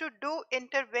decision to do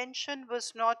intervention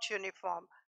was not uniform.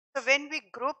 So, when we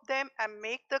group them and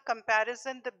make the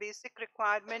comparison, the basic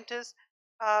requirement is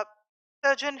uh,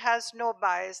 surgeon has no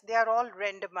bias, they are all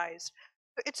randomized.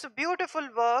 So, it's a beautiful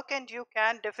work, and you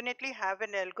can definitely have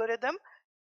an algorithm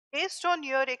based on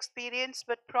your experience,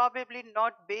 but probably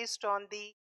not based on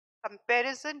the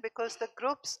comparison because the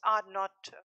groups are not,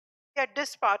 they are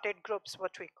disparted groups,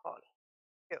 what we call.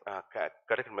 You.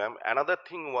 correct, ma'am. Another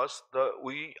thing was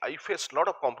I faced a lot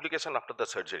of complication after the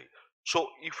surgery. So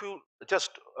if you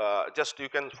just you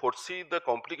can foresee the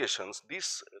complications,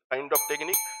 this kind of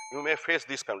technique you may face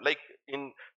this kind, like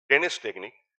in tennis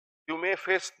technique, you may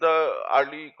face the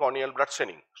early corneal blood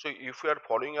staining. So if you are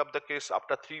following up the case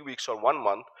after 3 weeks or 1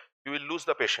 month, you will lose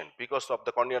the patient because of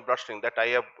the corneal blood staining. That I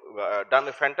have done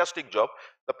a fantastic job.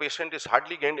 The patient is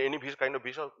hardly gained any kind of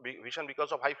vision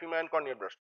because of hyphema and corneal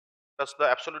blood staining. That's the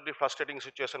absolutely frustrating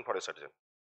situation for a surgeon.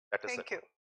 That is it. Thank you.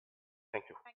 Thank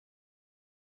you.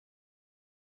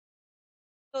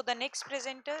 So the next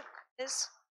presenter is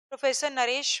Professor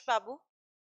Naresh Babu.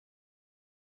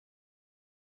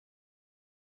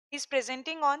 He's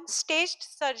presenting on staged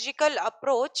surgical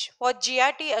approach for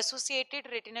GRT associated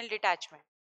retinal detachment.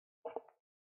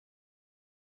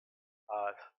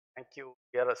 Thank you,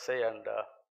 VRSI, and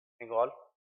thank all.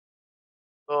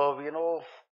 So we know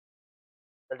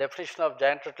the definition of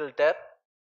giant retinal tear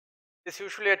is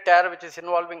usually a tear which is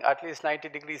involving at least 90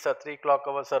 degrees or 3 clock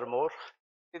hours or more.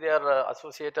 They are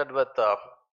associated with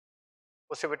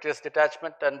posterior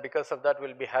detachment, and because of that,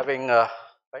 we'll be having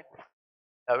right.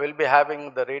 We'll be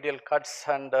having the radial cuts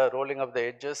and rolling of the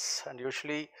edges, and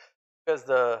usually because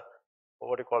the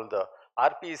what do you call the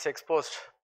RP is exposed,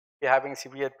 we're having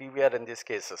severe PVR in these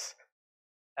cases.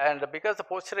 And because the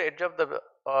posterior edge of the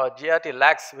GRT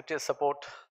lacks vitreous support,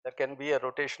 there can be a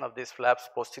rotation of these flaps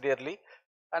posteriorly.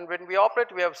 And when we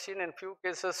operate, we have seen in few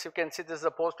cases, you can see this is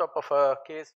a post-op of a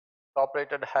case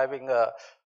operated having a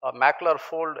macular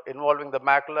fold involving the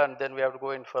macula, and then we have to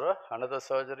go in for another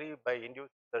surgery by inducing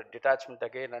the detachment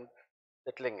again and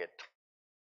settling it.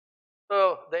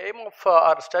 So the aim of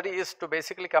our study is to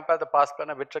basically compare the pars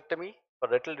plana vitrectomy for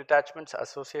retinal detachments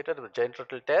associated with giant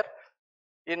retinal tear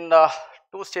in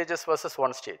 2 stages versus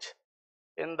 1 stage.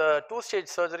 In the 2-stage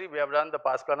surgery, we have done the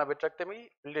pars plana vitrectomy,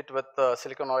 filled it with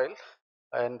silicone oil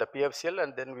and the PFCL,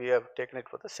 and then we have taken it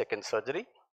for the second surgery.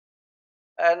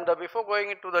 And before going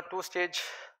into the 2-stage,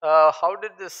 how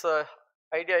did this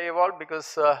idea evolve?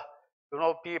 Because you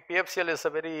know, PFCL is a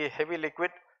very heavy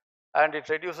liquid, and it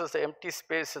reduces the empty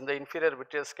space in the inferior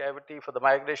vitreous cavity for the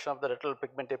migration of the retinal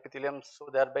pigment epithelium, so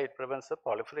thereby it prevents the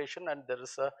proliferation, and there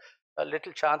is a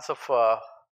little chance of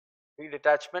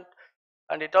redetachment,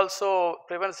 and it also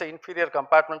prevents the inferior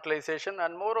compartmentalization.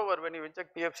 And moreover, when you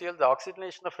inject PFCL, the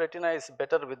oxygenation of retina is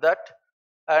better with that,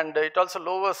 and it also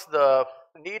lowers the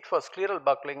need for scleral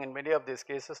buckling in many of these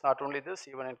cases. Not only this,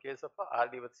 even in case of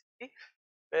RD with CT,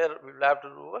 where we will have to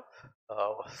do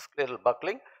a scleral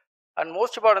buckling. And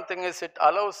most important thing is it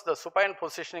allows the supine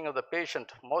positioning of the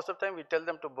patient. Most of the time we tell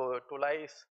them to lie,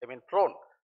 prone.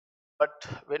 But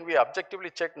when we objectively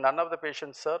check, none of the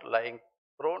patients are lying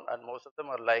prone, and most of them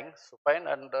are lying supine,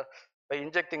 and by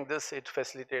injecting this, it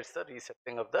facilitates the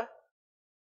resetting of the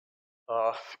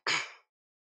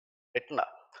retina.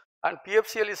 And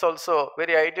PFCL is also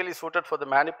very ideally suited for the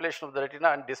manipulation of the retina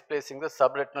and displacing the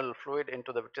subretinal fluid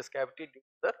into the vitreous cavity due to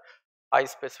the high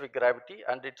specific gravity,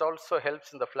 and it also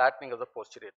helps in the flattening of the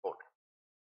posterior pole.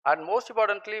 And most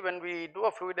importantly, when we do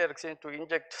a fluid exchange to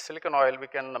inject silicone oil, we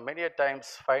can many a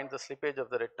times find the slippage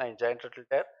of the retina in giant retinal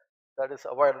tear that is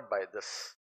avoided by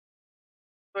this.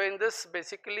 So in this,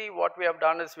 basically what we have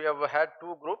done is we have had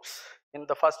 2 groups. In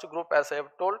the first group, as I have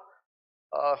told,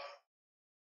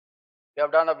 we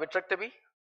have done a vitrectomy,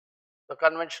 the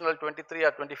conventional 23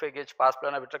 or 25 gauge pars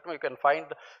plana vitrectomy. You can find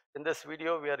in this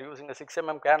video we are using a 6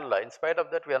 mm cannula. In spite of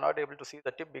that, we are not able to see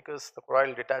the tip because the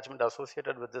choroidal detachment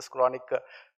associated with this chronic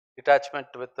detachment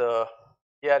with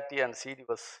ERT and CD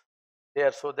was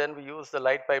there. So then we use the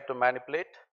light pipe to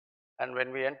manipulate, and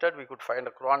when we entered, we could find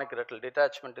a chronic retinal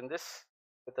detachment in this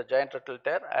with a giant retinal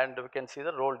tear, and we can see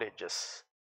the rolled edges.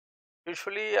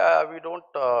 Usually we don't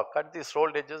cut these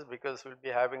rolled edges because we'll be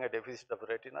having a deficit of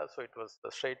retina, so it was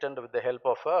straightened with the help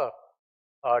of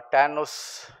a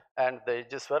tannus, and the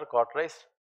edges were cauterized.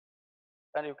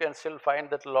 And you can still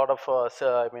find that a lot of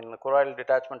choroidal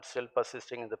detachment still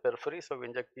persisting in the periphery, so we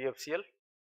inject PFCL,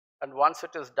 and once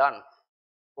it is done,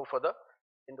 go for the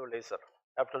endo laser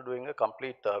after doing a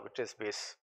complete vitreous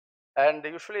base. And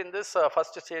usually in this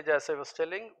first stage, as I was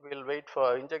telling, we will wait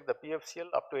for inject the PFCL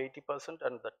up to 80%,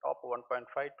 and the top 1.5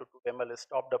 to 2 ml is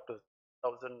topped up to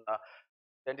 1000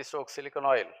 centistoke silicone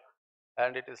oil,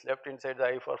 and it is left inside the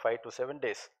eye for 5 to 7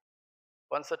 days.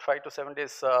 Once at 5 to 7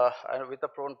 days and with a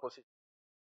prone position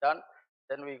done,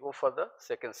 then we go for the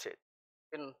second stage.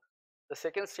 In the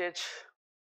second stage,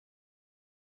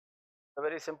 a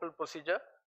very simple procedure,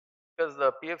 because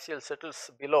the PFCL settles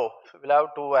below, we'll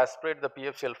have to aspirate the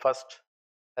PFCL first,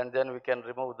 and then we can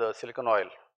remove the silicone oil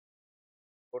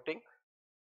coating.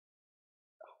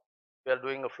 We are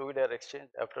doing a fluid air exchange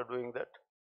after doing that,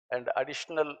 and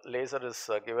additional laser is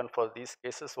given for these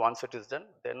cases. Once it is done,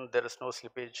 then there is no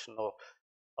slippage, no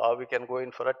we can go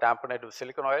in for a tamponade with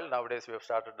silicone oil. Nowadays we have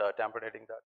started tamponating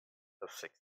that.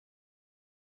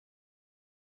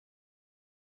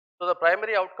 So the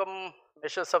primary outcome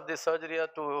measures of this surgery are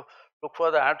to look for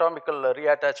the anatomical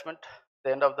reattachment at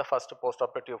the end of the first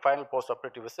final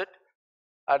post-operative visit,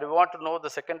 and we want to know the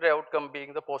secondary outcome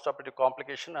being the post-operative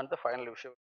complication and the final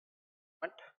visual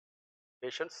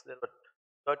patients. There were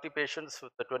 30 patients,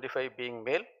 with the 25 being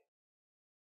male,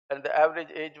 and the average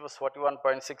age was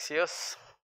 41.6 years,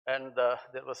 and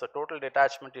there was a total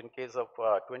detachment in case of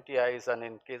 20 eyes, and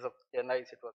in case of 10 eyes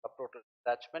it was subtotal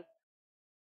detachment.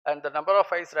 And the number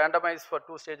of eyes randomized for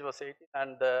 2-stage was 18,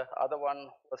 and the other one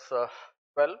was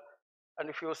 12. And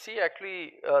if you see, actually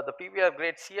the PVR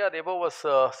grade CR above was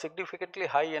significantly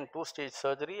high in 2-stage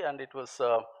surgery, and it was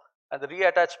and the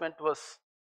reattachment was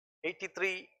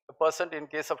 83% in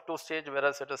case of 2-stage,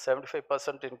 whereas it is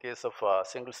 75% in case of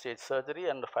single-stage surgery,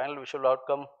 and the final visual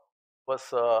outcome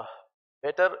was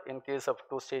better in case of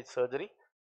 2-stage surgery,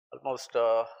 almost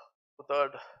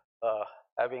two-third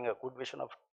having a good vision of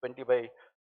 20/200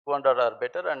 or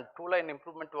better, and two-line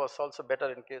improvement was also better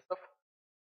in case of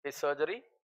surgery.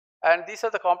 And these are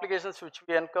the complications which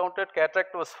we encountered.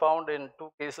 Cataract was found in 2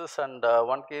 cases, and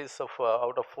 1 case of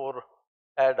out of 4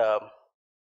 had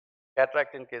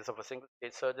cataract in case of a single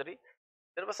stage surgery.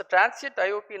 There was a transient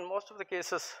IOP in most of the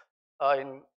cases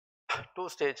in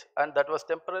 2-stage, and that was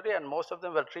temporary, and most of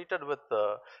them were treated with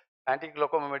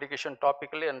anti-glaucoma medication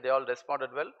topically, and they all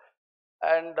responded well.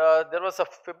 And there was a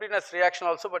fibrinous reaction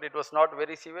also, but it was not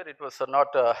very severe. It was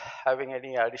not having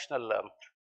any additional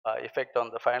effect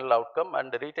on the final outcome,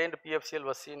 and the retained PFCL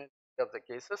was seen in many of the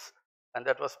cases, and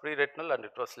that was pre-retinal, and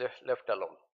it was left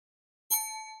alone.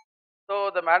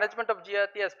 So the management of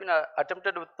GRT has been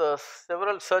attempted with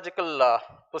several surgical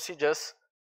procedures,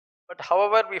 but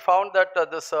however we found that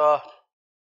this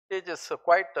stage is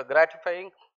quite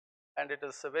gratifying, and it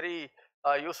is very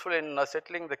useful in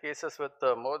settling the cases with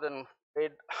more than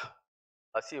grade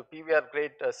PVR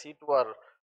grade C2 or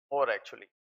more actually.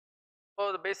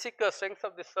 So the basic strengths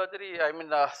of this surgery, I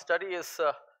mean study is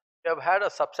we have had a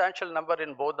substantial number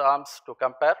in both the arms to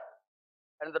compare.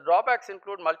 And the drawbacks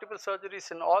include multiple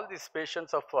surgeries in all these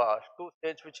patients of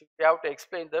 2-stage, which we have to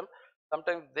explain them.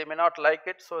 Sometimes they may not like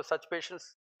it, so such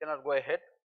patients cannot go ahead.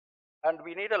 And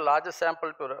we need a larger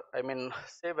sample to, I mean,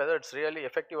 say whether it's really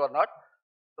effective or not.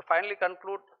 To finally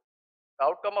conclude, the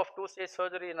outcome of 2-stage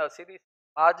surgery in a series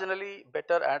marginally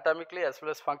better anatomically as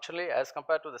well as functionally as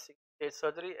compared to the single-stage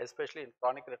surgery, especially in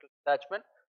chronic retinal detachment.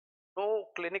 No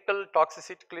clinical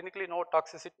toxicity, clinically no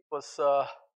toxicity was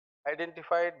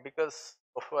identified because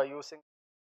of using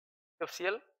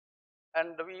FCL,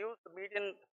 and we used the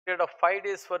median period of 5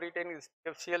 days for retaining this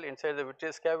FCL inside the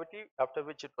vitreous cavity, after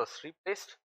which it was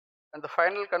replaced. And the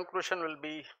final conclusion will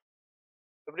be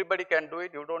everybody can do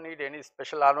it, you don't need any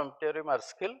special armamentarium or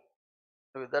skill.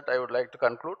 With that I would like to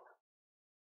conclude.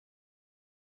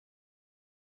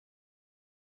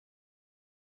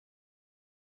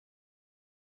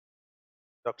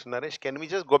 Dr. Naresh, can we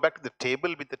just go back to the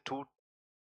table with the two?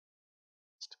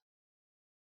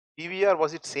 PVR,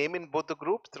 was it same in both the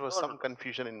groups? There was some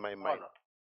confusion in my mind.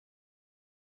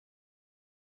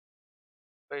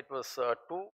 So it was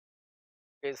 2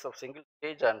 cases of single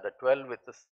stage and 12 with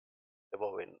this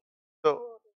above in.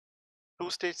 So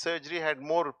 2-stage surgery had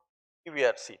more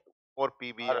PVR C2. More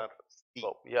PVR C.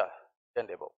 Oh, yeah, and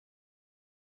above.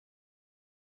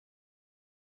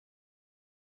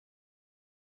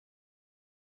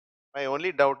 My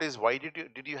only doubt is why did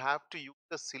you have to use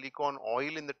the silicone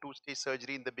oil in the 2-stage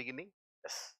surgery in the beginning?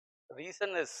 Yes. The reason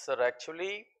is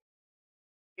actually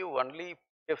you only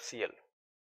PFCL,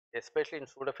 especially in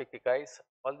pseudophakic eyes.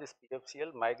 All these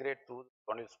PFCL migrate through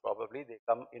the corneas probably, they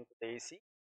come into the AC.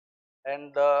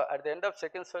 And at the end of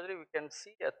second surgery, we can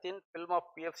see a thin film of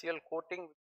PFCL coating,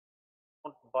 which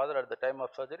don't bother at the time of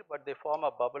surgery, but they form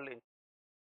a bubble in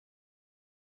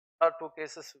 1 or 2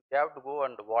 cases. We have to go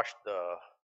and wash the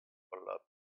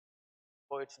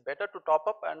so it's better to top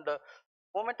up, and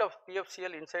movement of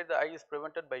PFCL inside the eye is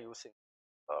prevented by using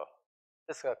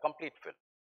this complete fill.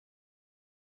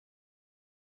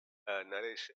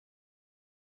 Naresh,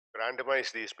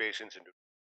 randomize these patients into,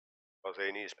 was there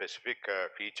any specific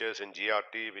features in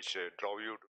GRT which drove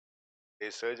you to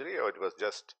this surgery, or it was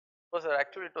just?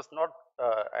 Actually it was not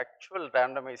actual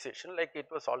randomization, like it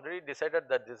was already decided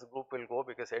that this group will go,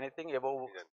 because anything above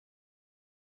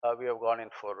we have gone in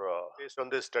for. Based on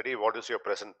this study, what is your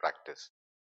present practice?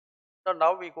 So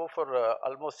now we go for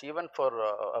almost even for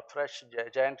a fresh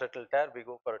giant retinal tear, we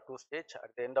go for a 2-stage. At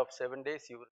the end of 7 days,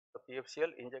 you will the PFCL,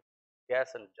 inject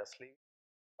gas and just leave.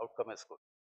 Outcome is good.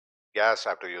 Gas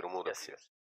after you remove the yes, yes.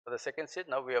 For the second stage,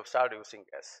 now we have started using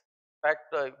gas. In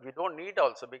fact, we don't need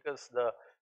also, because the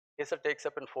laser takes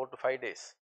up in 4 to 5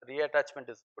 days. Reattachment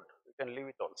is good. You can leave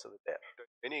it also with there.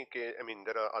 Any case, I mean,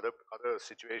 there are other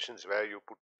situations where you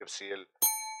put FCL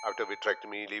after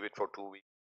vitrectomy, leave it for 2 weeks,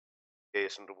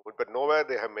 days and remove it, but nowhere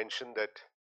they have mentioned that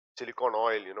silicone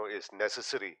oil, is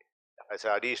necessary as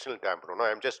an additional dampener. No,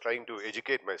 I'm just trying to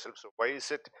educate myself. So why is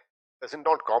it? Does it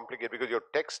not complicate? Because your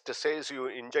text says you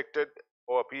injected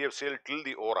or PFCL till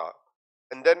the aura,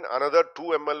 and then another 2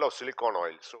 ml of silicone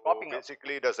oil. So Topping up.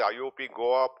 basically, does the IOP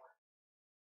go up?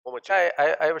 How much?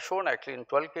 I have shown actually in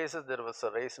 12 cases there was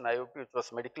a raise in IOP which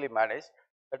was medically managed.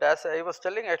 But as I was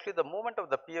telling, actually the movement of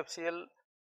the PFCL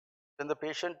when the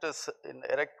patient is in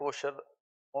erect posture,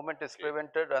 movement is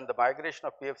prevented and the migration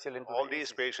of PFCL into all the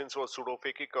these AC. patients were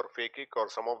pseudophakic or phakic, or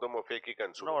some of them are phakic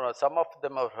and pseudo? No, some of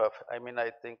them are, I mean,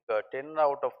 I think 10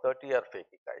 out of 30 are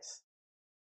phakic guys.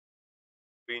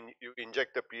 You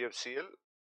inject the PFCL,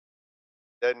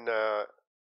 then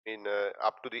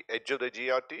up to the edge of the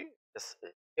GRT? Yes,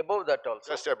 above that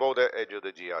also. Just above the edge of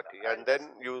the GRT, and then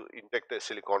you inject the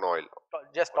silicone oil.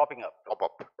 Just topping up. Top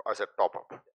up, as a top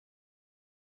up.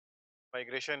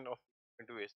 Migration of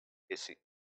into AC.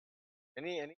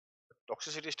 any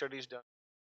toxicity studies done?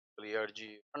 ERG.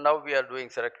 And now we are doing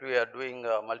we are doing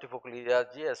multifocal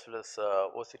ERG as well as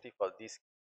OCT for these,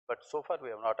 but so far we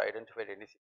have not identified any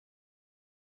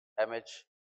damage,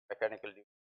 mechanical damage.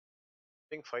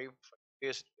 I think 5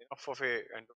 days enough of a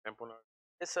tamponade.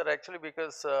 Yes, sir. Actually,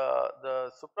 because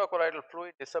the suprachoroidal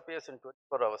fluid disappears in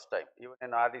 24 hours time. Even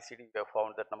in RDCD, we have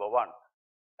found that number one.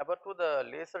 Number two, the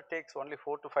laser takes only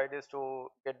 4 to 5 days to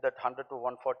get that 100 to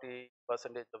 140%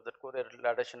 of that courier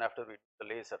radiation after we do the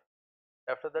laser.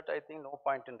 After that, I think no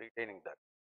point in retaining that.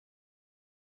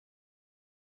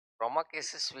 Trauma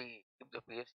cases, we keep the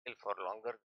PFCL for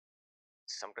longer.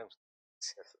 Sometimes,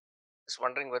 yes. Just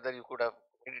wondering whether you could have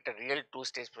made it a real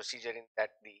two-stage procedure in that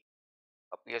the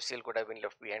PFCL could have been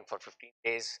left behind for 15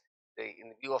 days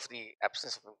in view of the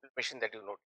absence of inflammation that you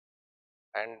note,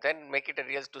 and then make it a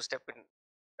real two-step in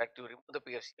that you remove the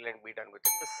PFCL and be done with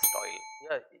it. Oil.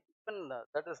 Yeah, even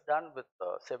that is done with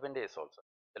 7 days also.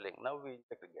 Now we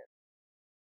inject again.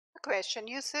 Question,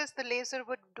 you says the laser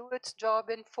would do its job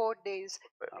in 4 days,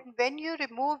 and when you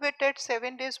remove it at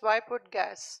 7 days, why put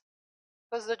gas?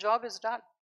 Because the job is done.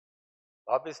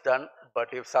 Job is done,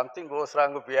 but if something goes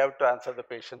wrong, we have to answer the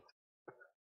patient.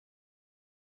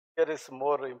 Here is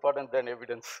more important than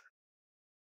evidence.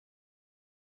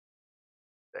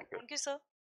 Thank you. Thank you, sir.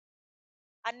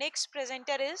 Our next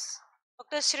presenter is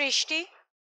Dr. Srishti.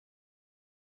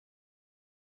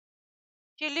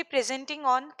 She will be presenting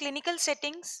on clinical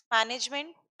settings, management,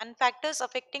 and factors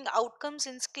affecting outcomes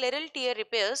in scleral tear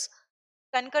repairs,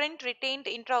 concurrent retained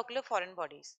intraocular foreign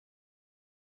bodies.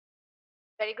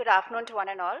 Very good afternoon to one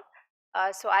and all.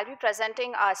 So I'll be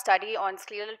presenting our study on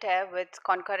scleral tear with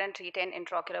concurrent retained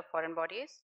intraocular foreign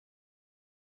bodies.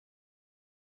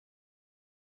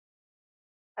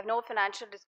 I have no financial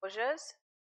disclosures,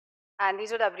 and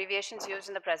these are the abbreviations used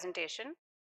in the presentation.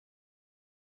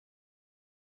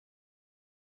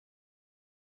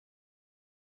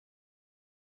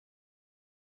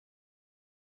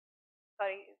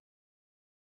 Sorry.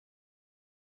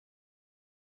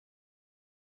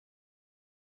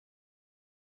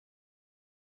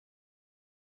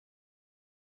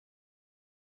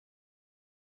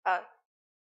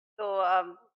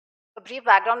 A brief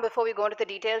background before we go into the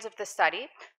details of the study.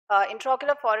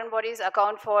 Intraocular foreign bodies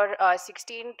account for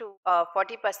 16 to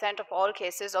 40% of all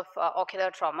cases of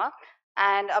ocular trauma,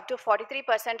 and up to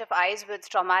 43% of eyes with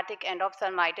traumatic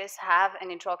endophthalmitis have an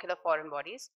intraocular foreign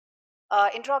bodies.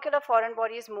 Intraocular foreign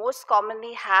bodies most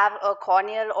commonly have a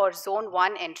corneal or zone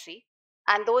 1 entry,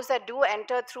 and those that do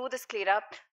enter through the sclera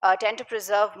tend to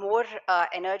preserve more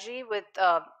energy with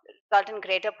result in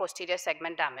greater posterior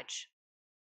segment damage.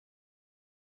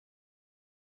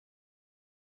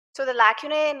 So the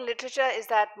lacunae in literature is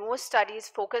that most studies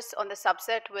focus on the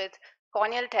subset with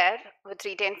corneal tear with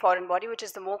retained foreign body, which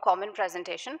is the more common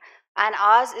presentation, and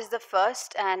ours is the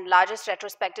first and largest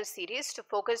retrospective series to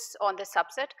focus on the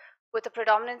subset with a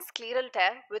predominant scleral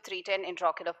tear with retained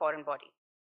intraocular foreign body.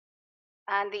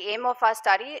 And the aim of our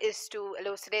study is to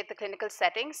elucidate the clinical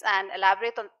settings and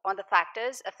elaborate on the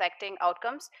factors affecting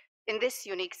outcomes in this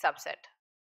unique subset.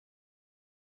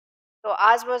 So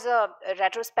ours was a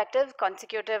retrospective,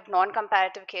 consecutive,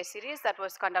 non-comparative case series that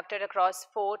was conducted across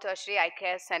 4 tertiary eye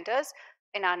care centers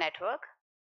in our network.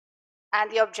 And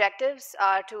the objectives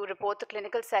are to report the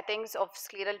clinical settings of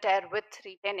scleral tear with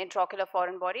retained intraocular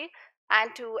foreign body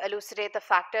and to elucidate the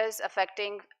factors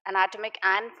affecting anatomic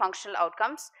and functional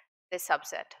outcomes this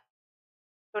subset.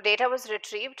 So data was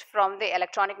retrieved from the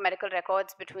electronic medical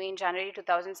records between January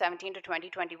 2017 to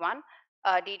 2021.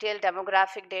 Detailed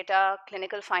demographic data,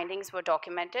 clinical findings were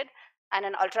documented, and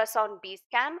an ultrasound B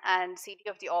scan and CT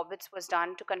of the orbits was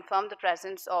done to confirm the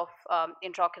presence of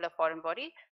intraocular foreign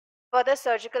body. Further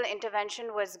surgical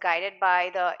intervention was guided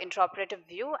by the intraoperative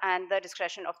view and the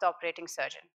discretion of the operating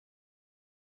surgeon.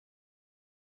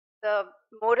 The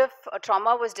mode of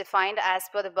trauma was defined as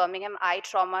per the Birmingham eye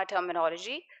trauma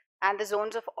terminology, and the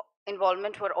zones of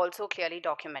involvement were also clearly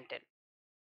documented.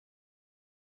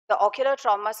 The ocular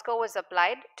trauma score was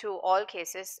applied to all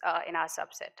cases in our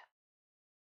subset.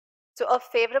 So a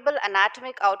favorable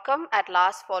anatomic outcome at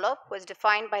last follow-up was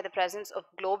defined by the presence of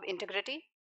globe integrity,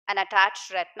 an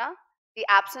attached retina, the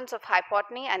absence of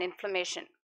hypotony and inflammation.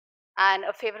 And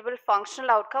a favorable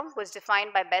functional outcome was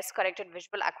defined by best corrected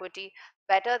visual acuity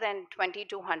better than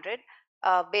 2200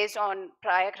 based on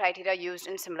prior criteria used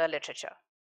in similar literature.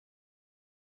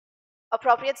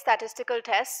 Appropriate statistical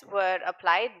tests were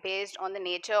applied based on the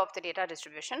nature of the data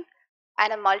distribution,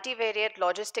 and a multivariate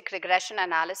logistic regression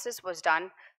analysis was done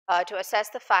to assess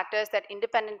the factors that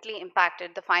independently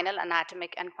impacted the final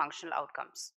anatomic and functional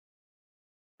outcomes.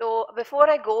 So before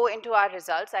I go into our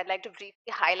results, I'd like to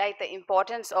briefly highlight the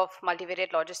importance of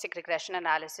multivariate logistic regression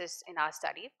analysis in our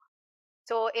study.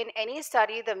 So in any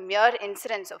study, the mere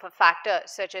incidence of a factor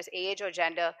such as age or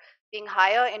gender being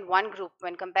higher in one group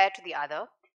when compared to the other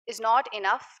is not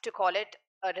enough to call it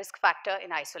a risk factor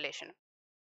in isolation.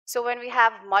 So when we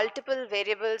have multiple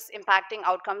variables impacting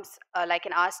outcomes like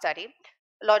in our study,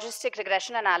 logistic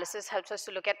regression analysis helps us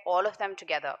to look at all of them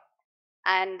together.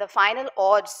 And the final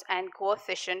odds and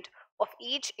coefficient of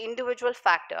each individual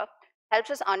factor helps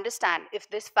us understand if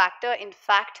this factor in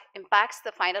fact impacts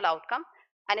the final outcome,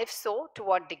 and if so, to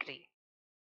what degree.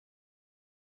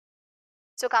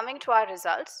 So coming to our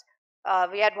results,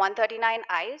 we had 139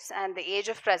 eyes and the age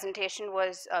of presentation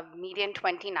was median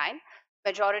 29,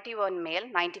 majority were male,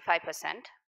 95%.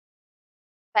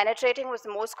 Penetrating was the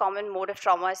most common mode of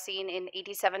trauma seen in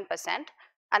 87%,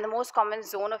 and the most common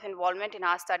zone of involvement in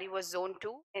our study was zone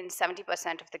 2 in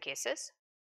 70% of the cases.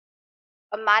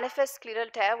 A manifest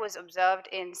scleral tear was observed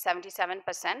in 77%,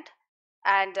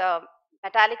 and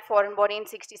metallic foreign body in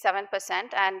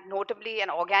 67%, and notably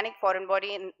an organic foreign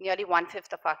body in nearly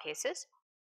 1/5 of our cases.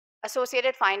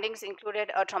 Associated findings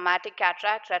included a traumatic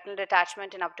cataract, retinal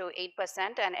detachment in up to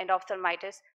 8%, and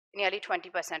endophthalmitis in nearly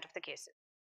 20% of the cases.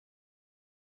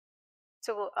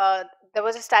 So there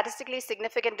was a statistically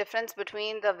significant difference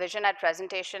between the vision at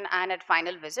presentation and at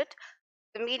final visit.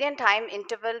 The median time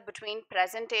interval between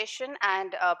presentation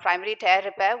and primary tear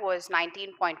repair was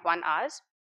 19.1 hours.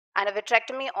 And a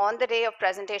vitrectomy on the day of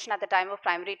presentation at the time of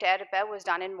primary tear repair was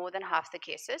done in more than half the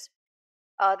cases.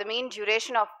 The mean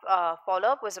duration of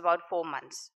follow-up was about 4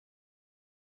 months.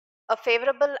 A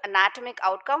favorable anatomic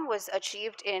outcome was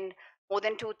achieved in more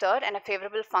than 2/3 and a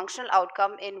favorable functional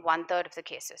outcome in 1/3 of the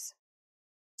cases.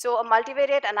 So a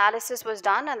multivariate analysis was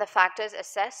done and the factors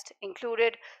assessed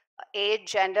included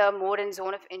age, gender, mode and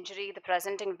zone of injury, the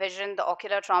presenting vision, the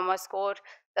ocular trauma score,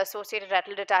 the associated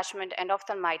retinal detachment,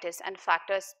 endophthalmitis, and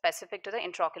factors specific to the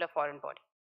intraocular foreign body.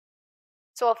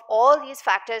 So of all these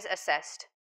factors assessed,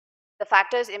 the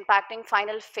factors impacting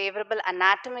final favorable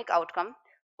anatomic outcome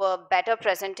were better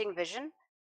presenting vision,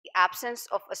 the absence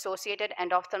of associated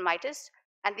endophthalmitis,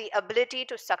 and the ability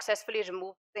to successfully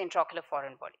remove the intraocular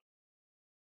foreign body.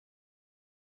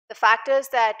 The factors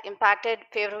that impacted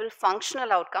favorable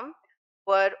functional outcome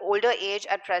were older age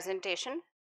at presentation,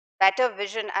 better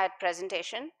vision at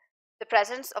presentation, the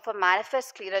presence of a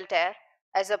manifest scleral tear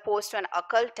as opposed to an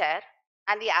occult tear,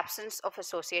 and the absence of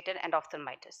associated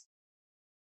endophthalmitis.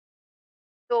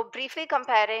 So briefly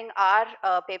comparing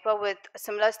our paper with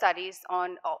similar studies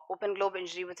on open globe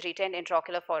injury with retained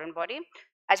intraocular foreign body,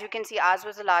 as you can see, ours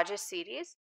was the largest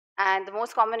series. And the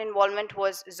most common involvement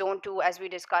was zone 2, as we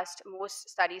discussed. Most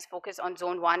studies focus on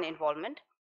zone 1 involvement.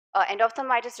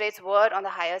 Endophthalmitis rates were on the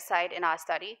higher side in our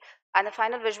study, and the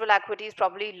final visual acuity is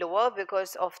probably lower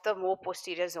because of the more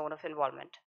posterior zone of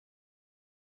involvement.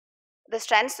 The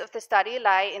strengths of the study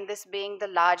lie in this being the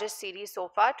largest series so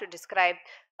far to describe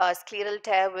scleral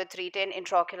tear with retained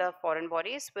intraocular foreign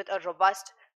bodies, with a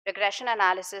robust regression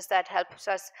analysis that helps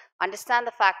us understand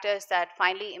the factors that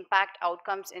finally impact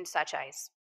outcomes in such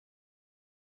eyes.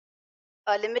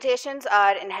 Limitations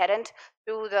are inherent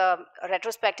to the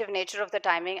retrospective nature of the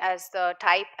timing, as the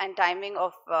type and timing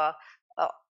of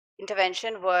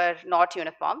intervention were not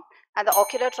uniform, and the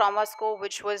ocular trauma score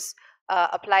which was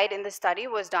applied in the study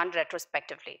was done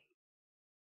retrospectively.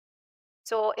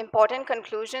 So important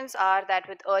conclusions are that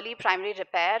with early primary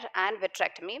repair and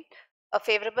vitrectomy, a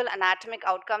favorable anatomic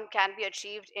outcome can be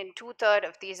achieved in 2/3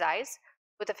 of these eyes,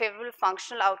 with a favorable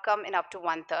functional outcome in up to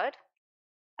 1/3.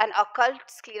 An occult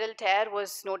scleral tear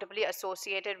was notably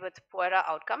associated with poorer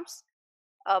outcomes.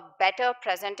 A better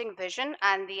presenting vision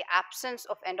and the absence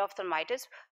of endophthalmitis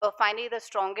were finally the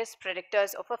strongest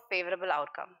predictors of a favorable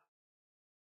outcome.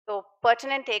 So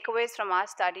pertinent takeaways from our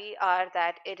study are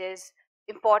that it is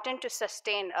important to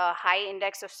sustain a high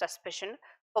index of suspicion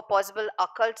for possible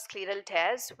occult scleral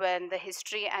tears when the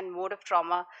history and mode of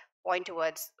trauma point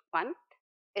towards one.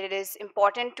 It is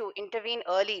important to intervene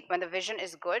early when the vision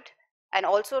is good, and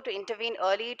also to intervene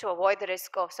early to avoid the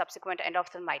risk of subsequent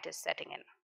endophthalmitis setting in.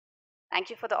 Thank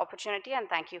you for the opportunity and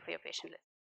thank you for your patient listening.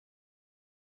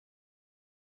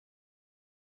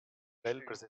 Well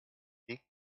presented.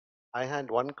 I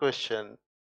had one question.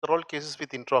 They're all cases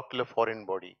with intraocular foreign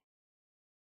body.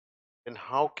 Then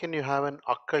how can you have an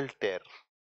occult tear?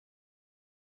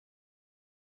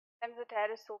 Sometimes the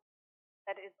tear is so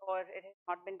that it or it has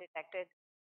not been detected.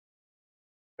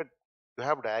 But you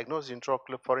have diagnosed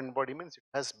intraocular foreign body means it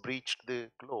has breached the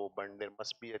globe and there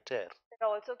must be a tear. There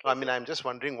are also I cases. mean, I'm just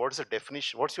wondering what's the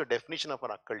definition? What's your definition of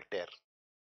an occult tear?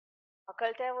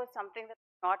 Occult tear was something that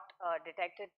was not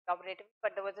detected operatively,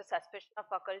 but there was a suspicion of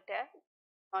occult tear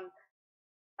on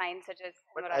signs such as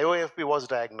But hemorrhagic. IOFP was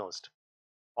diagnosed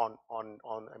on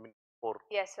I mean for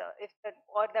Yes, sir. If the,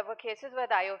 or there were cases where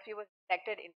the IOP was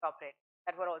detected intraoperative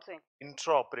that were also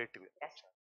intraoperative. yes.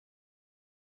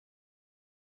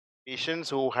 Patients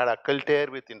who had occult tear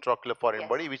with intraocular foreign Yes.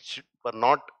 body which were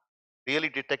not really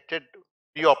detected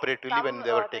preoperatively when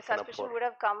they were The taken up suspicion for. would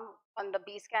have come on the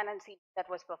B scan and CT that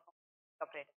was performed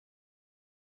operative.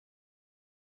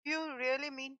 You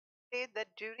really mean to say that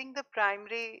during the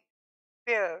primary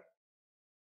repair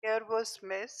was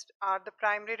missed or the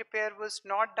primary repair was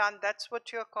not done? That's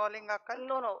what you're calling occult?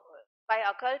 No. By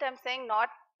occult, I'm saying not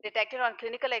detected on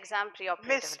clinical exam preoperatively.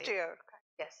 Missed tear.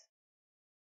 Yes.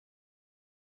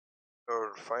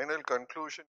 Your final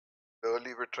conclusion,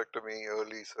 early vitrectomy,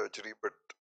 early surgery, but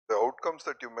the outcomes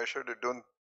that you measured, it don't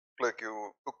look like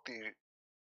you took the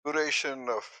duration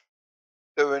of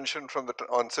intervention from the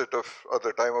onset of or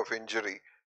the time of injury.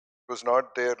 It was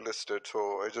not there listed,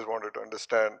 so I just wanted to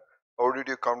understand how did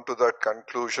you come to that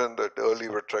conclusion that early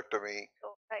vitrectomy?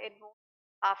 So in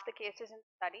half the cases in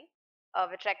the study,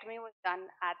 vitrectomy was done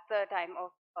at the time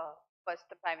of first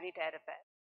the primary tear repair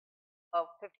of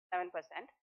 57%,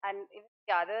 and even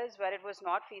the others where it was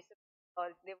not feasible,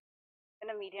 they were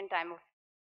in a median time of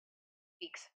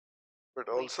weeks. But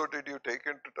also, did you take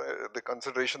into the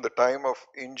consideration the time of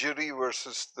injury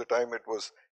versus the time it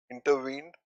was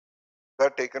intervened?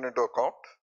 That taken into account?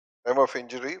 Time of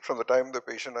injury from the time the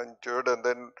patient injured and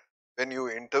then when you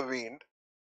intervened,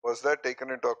 was that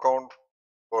taken into account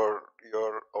for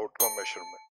your outcome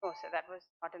measurement? No, sir, that was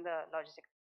not in the logistic.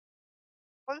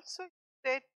 Also, you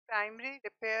said primary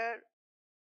repair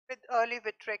with early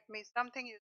vitrectomy, something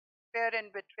you repair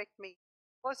and vitrectomy.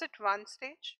 Was it one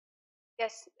stage?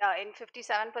 Yes, in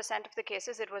 57% of the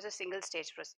cases, it was a single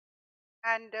stage procedure.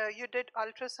 And you did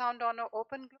ultrasound on an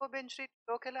open globe injury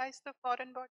to localize the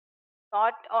foreign body?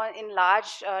 Not in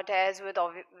large tears with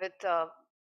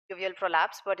uveal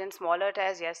prolapse, but in smaller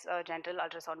tears, yes, a gentle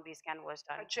ultrasound B scan was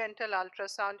done. A gentle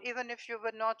ultrasound, even if you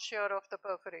were not sure of the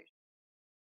perforation?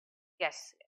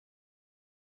 Yes.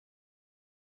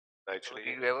 Actually,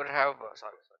 did you ever have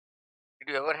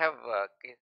did you ever have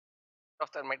case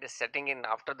ophthalmitis setting in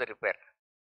after the repair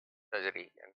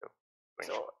surgery and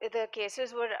So the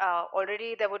cases were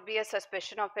already there would be a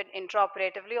suspicion of it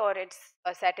intraoperatively or it's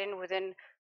set in within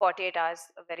 48 hours,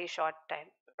 a very short time.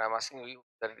 I'm asking you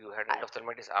that you had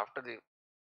endophthalmitis after the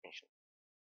operation.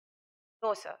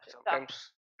 No, sir.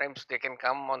 Sometimes they can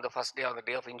come on the first day or the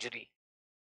day of injury.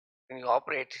 When you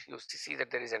operate, you see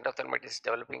that there is endophthalmitis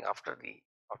developing after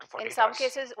 48 In some hours.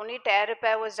 cases, only tear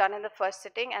repair was done in the first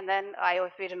sitting and then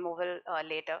IOP removal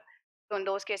later. So in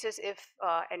those cases, if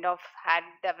endof had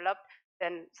developed,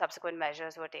 then subsequent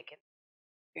measures were taken.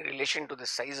 In relation to the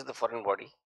size of the foreign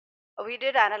body, We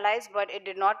did analyze, but it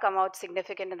did not come out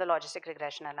significant in the logistic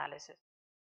regression analysis.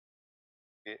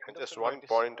 and just one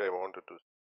point I wanted to,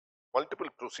 multiple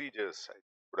procedures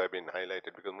would have been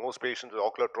highlighted because most patients with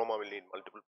ocular trauma will need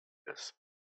multiple procedures.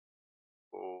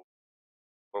 So,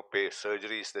 for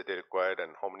surgeries that they required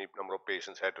and how many number of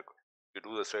patients had to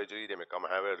do the surgery, they may come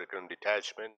have a recurrent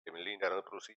detachment, they will need another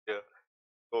procedure.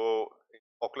 So, in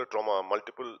ocular trauma,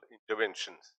 multiple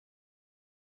interventions,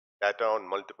 data on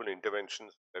multiple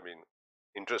interventions, I mean,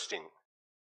 interesting.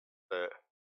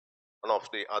 One of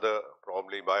the other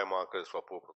probably biomarkers for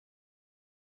poor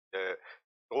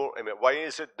so, I mean, why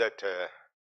is it that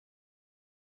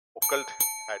occult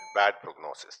had bad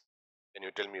prognosis? Can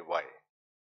you tell me why?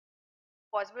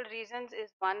 Possible reasons is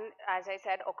one, as I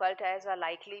said, occult tears are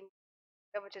likely,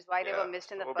 which is why they were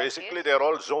missed in the So first basically, case. they are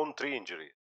all zone 3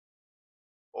 injuries.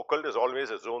 Occult is always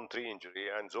a zone 3 injury,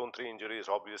 and zone 3 injury is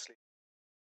obviously.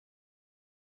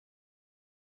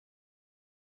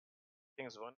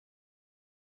 Things one.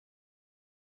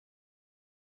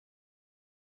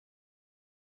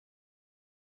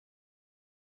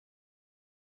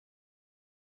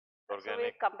 So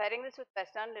we're comparing this with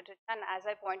Western literature, and as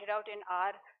I pointed out in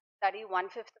our study,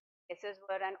 1/5 of cases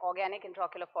were an organic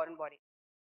intraocular foreign body,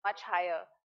 much higher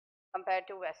compared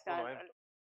to No, Western. no, I'm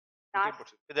NAS,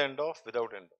 20% with end off,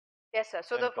 without end off. yes, sir.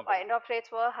 So I'm the comparing. end of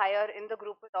rates were higher in the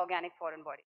group with organic foreign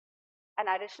body. And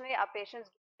additionally, our patients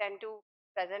tend to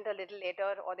present a little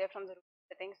later or they're from the routine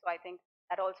setting. So I think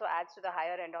that also adds to the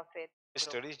higher end of rate. This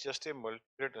study is just a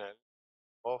multi-rate analysis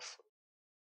of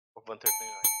 139.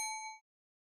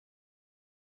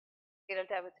 Serial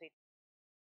tab with 3.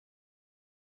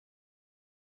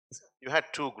 You had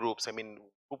two groups. I mean,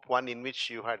 group one in which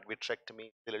you had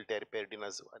vitrectomy, scleral tear repair done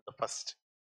as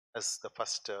the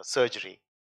first surgery.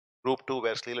 Group two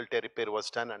where scleral tear repair was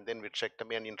done and then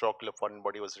vitrectomy and intraocular foreign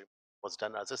body was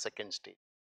done as a second stage.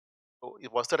 So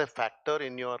was that a factor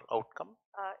in your outcome?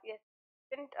 Yes,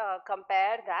 didn't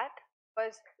compare that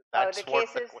because That's the what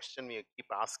the cases. question we keep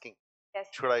asking. Yes.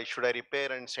 Should I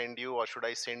repair and send you, or should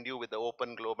I send you with the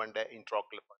open globe and the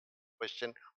intraocular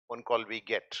question? One call we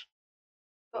get.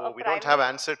 So we don't have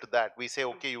answer to that. We say,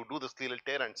 okay, you do the scleral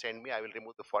tear and send me. I will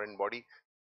remove the foreign body.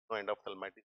 No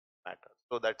endophthalmitis matter.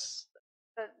 So that's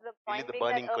The really point the being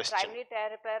that burning a question. primary tear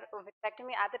repair,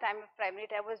 vitrectomy at the time of primary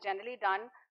tear was generally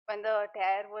done when the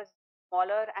tear was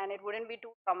smaller and it wouldn't be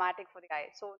too traumatic for the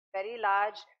eye. So very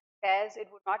large tears, it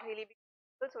would not really be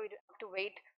useful. So we have to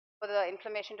wait for the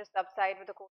inflammation to subside with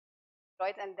the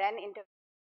corticosteroids and then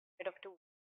intervene of two.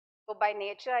 So by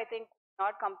nature, I think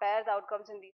not compare the outcomes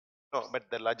in these. No, but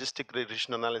the logistic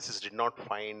regression analysis did not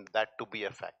find that to be a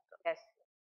factor. Yes.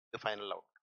 The final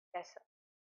outcome. Yes, sir.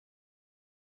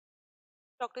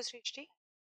 Dr. Srishti.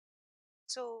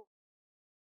 So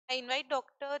I invite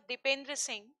Dr. Dipendra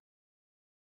Singh.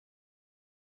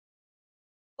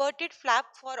 Inverted flap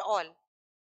for all.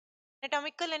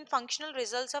 Anatomical and functional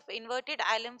results of inverted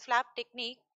ILM flap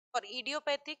technique for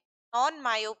idiopathic,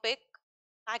 non-myopic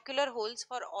macular holes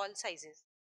for all sizes.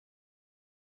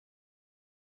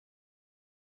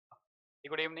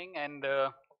 Good evening, and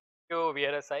thank you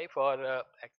VRSI for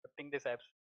accepting this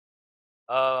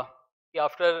abstract.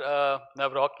 After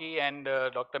Navrocki and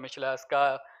Dr.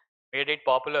 Michelaska made it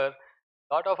popular,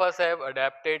 a lot of us have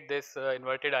adapted this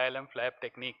inverted ILM flap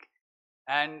technique,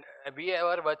 and we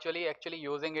are virtually actually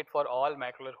using it for all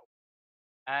macular holes.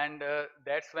 And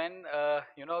that's when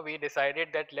we decided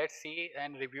that let's see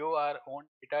and review our own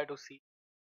data to see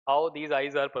how these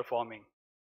eyes are performing.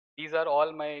 These are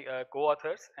all my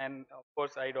co-authors, and of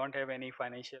course I don't have any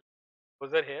financial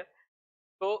exposure here.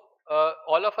 So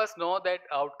all of us know that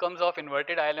outcomes of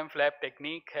inverted ILM flap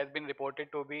technique has been reported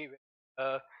to be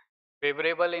uh,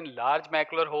 favorable in large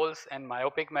macular holes and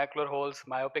myopic macular holes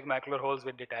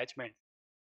with detachment.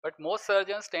 But most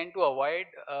surgeons tend to avoid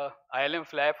ILM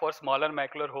flap for smaller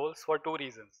macular holes for two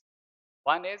reasons.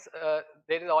 One is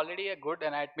there is already a good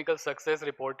anatomical success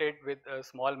reported with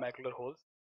small macular holes.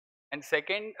 And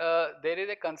second, there is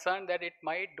a concern that it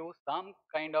might do some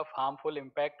kind of harmful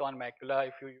impact on macula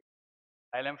if you use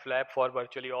ILM flap for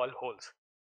virtually all holes.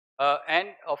 And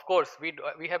of course,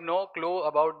 we have no clue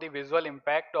about the visual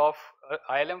impact of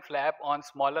ILM flap on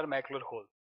smaller macular holes.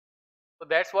 So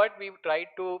that's what we tried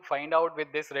to find out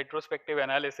with this retrospective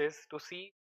analysis to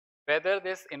see whether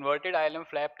this inverted ILM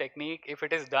flap technique, if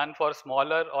it is done for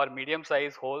smaller or medium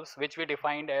size holes, which we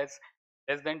defined as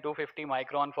less than 250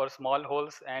 micron for small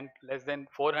holes and less than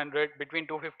 400, between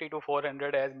 250 to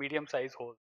 400 as medium size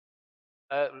holes.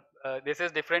 This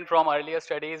is different from earlier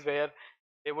studies where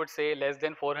they would say less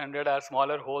than 400 are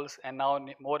smaller holes, and now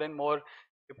more and more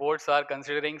reports are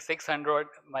considering 600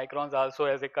 microns also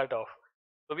as a cutoff.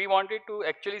 So we wanted to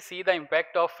actually see the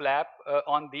impact of flap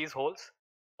on these holes.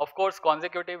 Of course,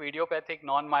 consecutive idiopathic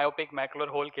non-myopic macular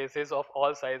hole cases of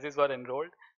all sizes were enrolled,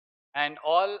 and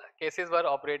all cases were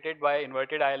operated by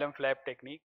inverted ILM flap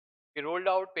technique. We ruled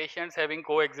out patients having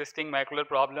coexisting macular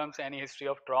problems, any history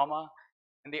of trauma,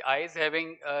 and the eyes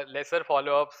having lesser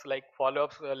follow-ups, like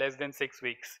follow-ups less than 6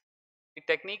 weeks. The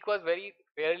technique was very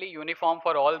fairly uniform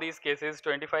for all these cases,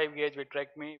 25 gauge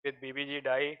vitrectomy with BBG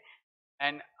dye,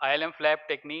 and ILM flap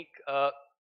technique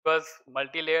was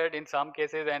multi-layered in some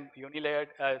cases and unilayered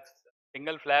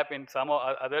single flap in some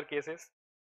other cases,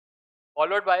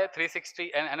 followed by a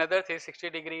 360 and another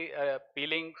 360-degree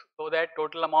peeling, so that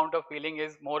total amount of peeling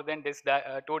is more than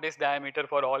 2 disc diameter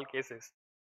for all cases.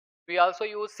 We also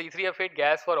use C3F8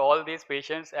 gas for all these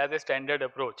patients as a standard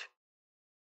approach.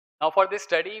 Now for this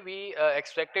study, we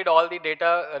extracted all the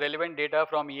data, relevant data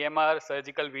from EMR,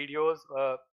 surgical videos,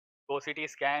 OCT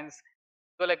scans,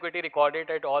 visual acuity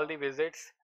recorded at all the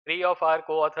visits. 3 of our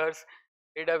co-authors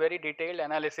did a very detailed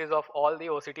analysis of all the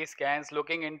OCT scans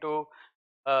looking into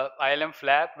ILM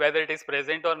flap, whether it is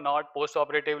present or not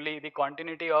post-operatively, the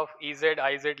continuity of EZ,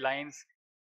 IZ lines,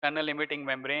 tunnel limiting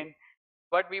membrane.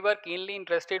 What we were keenly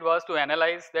interested was to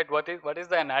analyze that what is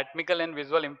the anatomical and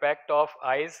visual impact of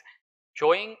eyes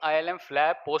showing ILM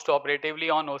flap post-operatively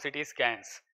on OCT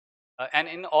scans and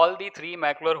in all the 3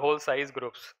 macular hole size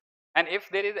groups. And if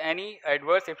there is any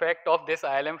adverse effect of this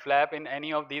ILM flap in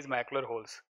any of these macular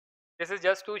holes. This is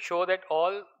just to show that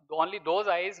only those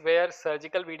eyes where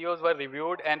surgical videos were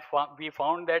reviewed and we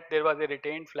found that there was a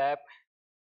retained flap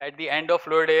at the end of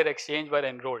fluid air exchange were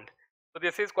enrolled. So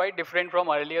this is quite different from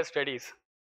earlier studies.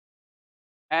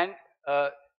 And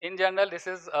in general, this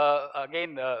is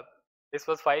again, this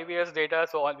was 5 years data,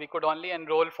 so we could only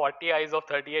enroll 40 eyes of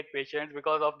 38 patients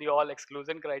because of the all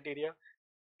exclusion criteria.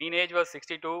 Mean age was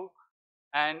 62,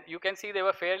 and you can see they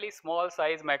were fairly small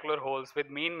size macular holes with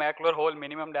mean macular hole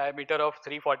minimum diameter of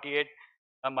 348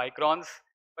 microns,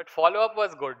 but follow-up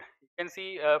was good. You can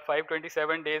see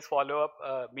 527 days follow-up,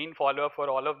 mean follow-up for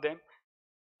all of them.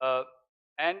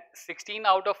 And 16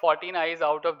 out of 14 eyes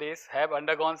out of this have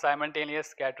undergone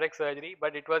simultaneous cataract surgery,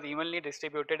 but it was evenly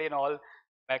distributed in all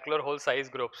macular hole size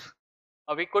groups.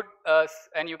 We could,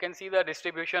 and you can see the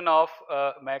distribution of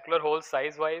macular holes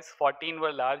size wise, 14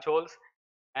 were large holes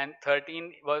and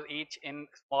 13 was each in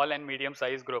small and medium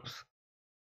size groups.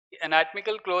 The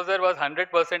anatomical closure was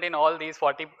 100% in all these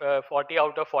 40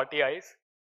 out of 40 eyes.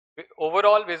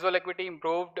 Overall visual acuity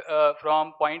improved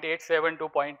from 0.87 to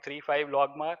 0.35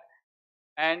 logmar.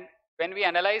 And when we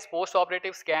analyze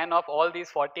post-operative scan of all these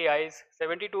 40 eyes,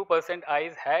 72%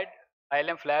 eyes had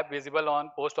ILM flap visible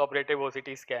on post-operative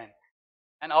OCT scan.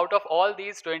 And out of all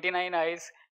these 29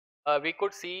 eyes, we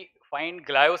could find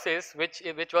gliosis,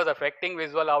 which was affecting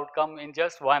visual outcome in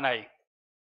just one eye,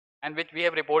 and which we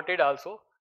have reported also.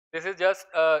 This is just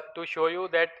to show you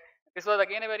that this was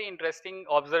again a very interesting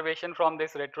observation from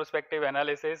this retrospective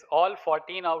analysis. All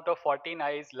 14 out of 14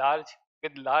 eyes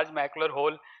with large macular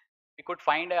hole, we could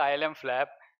find a ILM flap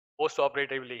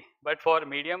post-operatively. But for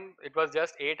medium, it was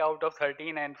just 8 out of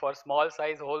 13, and for small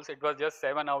size holes, it was just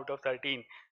 7 out of 13.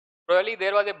 Probably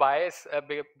there was a bias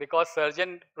because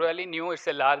surgeon probably knew it's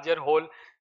a larger hole.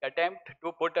 Attempt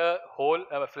to put a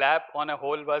flap on a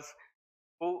hole was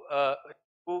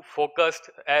too focused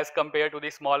as compared to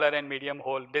the smaller and medium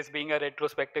hole. This being a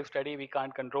retrospective study, we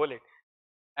can't control it.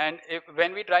 And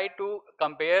when we try to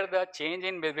compare the change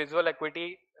in visual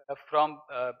acuity from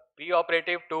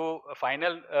pre-operative to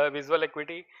final visual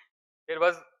acuity, there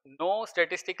was no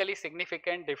statistically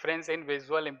significant difference in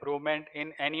visual improvement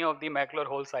in any of the macular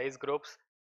hole size groups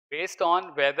based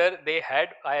on whether they had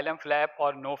ILM flap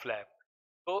or no flap.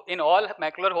 So in all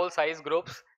macular hole size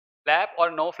groups, flap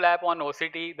or no flap on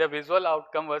OCT, the visual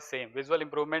outcome was same. Visual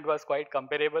improvement was quite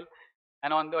comparable.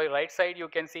 And on the right side, you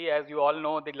can see, as you all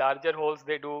know, the larger holes,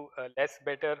 they do less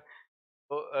better.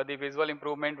 So the visual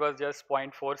improvement was just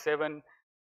 0.47,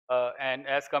 and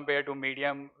as compared to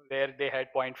medium, where they had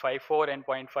 0.54 and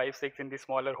 0.56 in the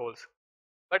smaller holes.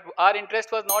 But our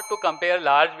interest was not to compare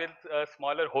large with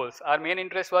smaller holes. Our main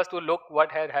interest was to look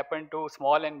what had happened to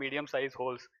small and medium size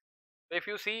holes. So if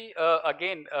you see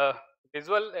again,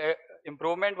 visual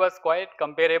improvement was quite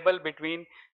comparable between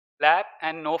flap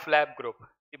and no flap group.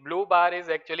 The blue bar is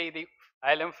actually the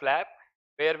ILM flap,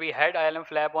 where we had ILM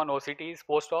flap on OCTs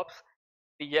post-ops.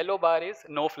 The yellow bar is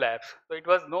no flaps. So it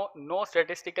was no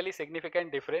statistically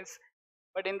significant difference.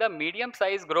 But in the medium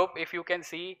size group, if you can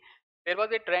see, there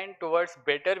was a trend towards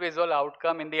better visual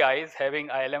outcome in the eyes having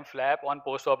ILM flap on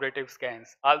post-operative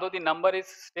scans. Although the number is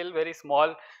still very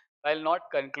small, I'll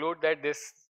not conclude that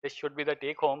this should be the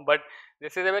take home, but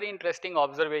this is a very interesting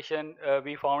observation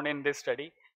we found in this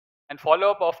study. And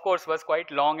follow-up, of course, was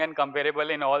quite long and comparable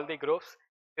in all the groups.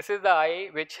 This is the eye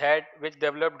which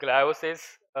developed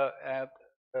gliosis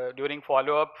during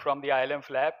follow-up from the ILM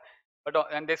flap.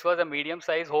 And this was a medium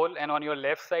size hole, and on your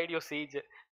left side you see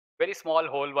very small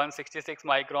hole, 166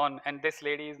 micron, and this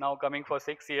lady is now coming for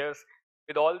 6 years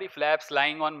with all the flaps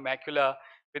lying on macula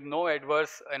with no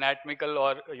adverse anatomical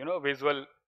or visual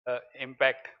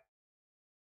impact.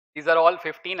 These are all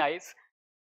 15 eyes.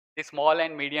 The small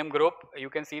and medium group, you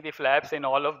can see the flaps in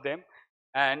all of them,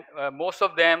 and most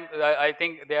of them, I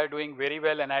think they are doing very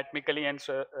well anatomically and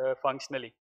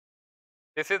functionally.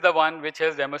 This is the one which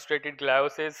has demonstrated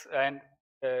gliosis and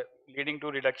leading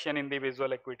to reduction in the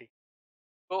visual acuity.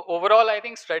 So overall, I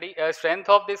think strength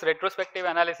of this retrospective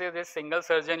analysis is single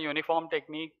surgeon uniform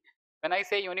technique. When I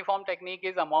say uniform technique,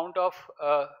 is amount of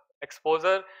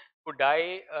exposure to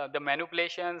dye, the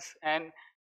manipulations, and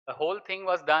the whole thing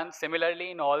was done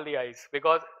similarly in all the eyes,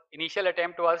 because initial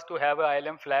attempt was to have a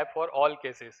ILM flap for all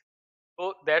cases.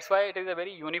 So that's why it is a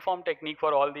very uniform technique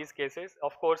for all these cases.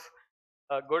 Of course,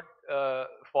 a good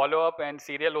follow-up and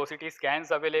serial OCT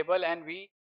scans available, and we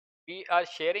are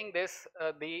sharing this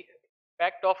the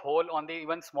impact of hole on the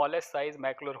even smallest size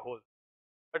macular hole.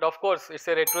 But of course, it's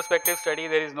a retrospective study.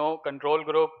 There is no control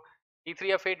group.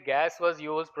 E3F8 gas was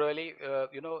used probably,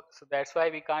 so that's why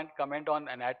we can't comment on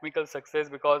anatomical success,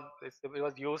 because it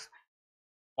was used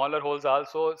smaller holes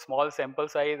also, small sample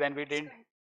size, and we didn't.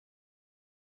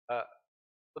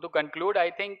 So to conclude, I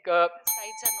think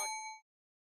Slides are not.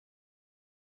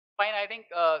 fine. I think,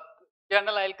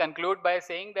 general, I'll conclude by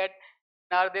saying that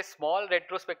in our this small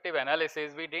retrospective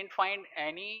analysis, we didn't find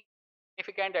any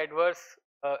significant adverse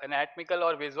anatomical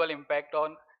or visual impact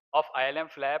of ILM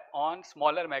flap on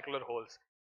smaller macular holes.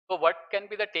 So what can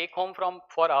be the take home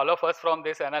for all of us from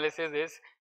this analysis is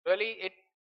really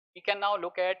we can now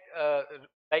look at,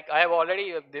 like I have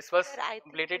already, this was Sir, I think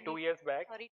completed you 2 need. years back.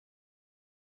 Sorry.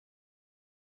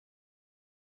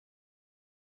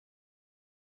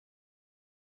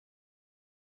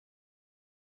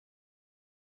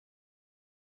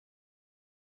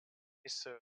 This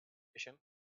patient,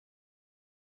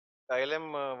 the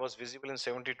ILM was visible in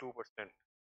 72%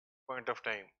 point of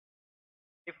time.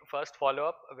 If first follow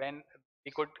up when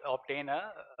we could obtain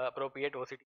a appropriate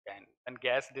OCT scan and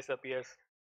gas disappears.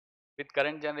 With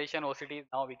current generation OCTs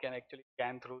now we can actually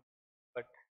scan through, but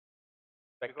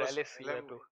Because spectralis you have ILM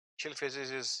to. initial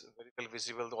phases is very well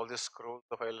visible, all the scrolls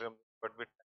of ILM, but with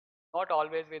Not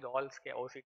always with all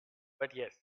OCT, but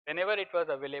yes, whenever it was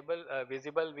available,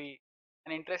 visible,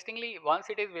 and interestingly,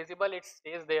 once it is visible, it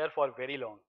stays there for very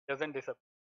long, doesn't disappear.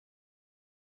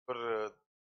 for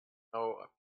now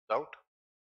doubt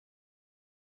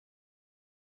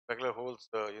regular holes,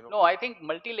 No, I think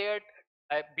multi-layered,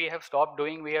 we have stopped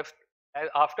doing.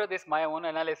 After this, my own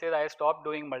analysis, I stopped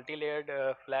doing multi-layered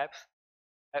flaps,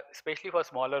 especially for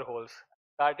smaller holes.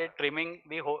 Started trimming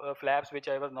the flaps, which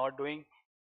I was not doing,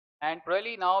 and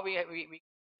probably now we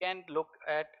can look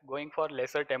at going for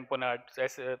lesser tamponades.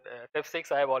 As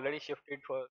F6, I have already shifted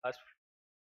for last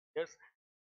few years.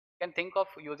 Can think of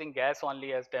using gas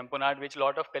only as tamponade, which a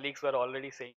lot of colleagues were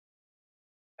already saying.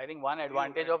 I think one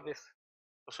advantage of this.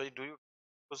 So do you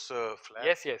use flap?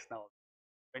 Yes, now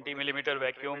 20 millimeter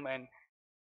vacuum and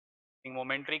in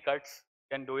momentary cuts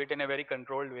can do it in a very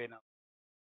controlled way now.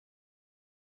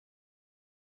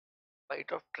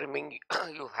 Spite of trimming,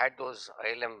 you had those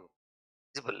ILM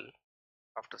visible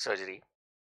after surgery.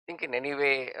 Think in any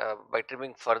way by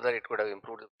trimming further it could have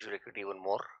improved the visual acuity even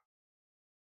more.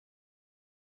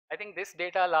 I think this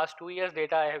data, last 2 years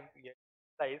data I have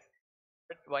size.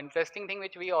 But one interesting thing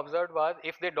which we observed was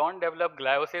if they don't develop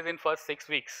gliosis in first 6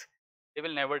 weeks, they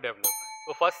will never develop.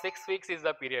 So first 6 weeks is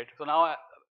the period. So now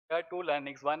there are two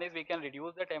learnings. One is we can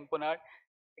reduce the tamponade.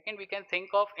 Second, we can think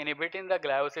of inhibiting the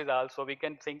gliosis also. We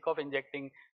can think of injecting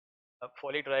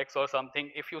Folitrax or something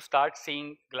if you start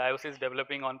seeing gliosis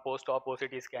developing on post-op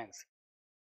OCT scans.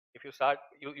 If you start,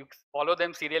 you follow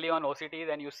them serially on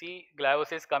OCTs and you see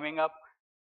gliosis coming up,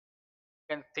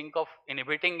 you can think of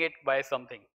inhibiting it by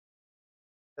something.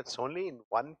 That's only in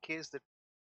one case that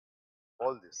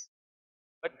all this.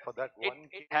 But for that it one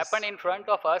case, happened in front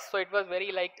of us, so it was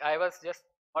very like I was just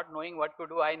not knowing what to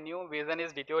do. I knew vision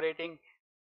is deteriorating,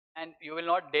 and you will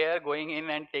not dare going in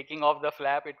and taking off the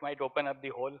flap. It might open up the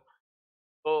hole.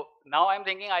 So now I'm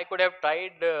thinking I could have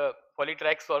tried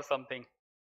Polytrax or something.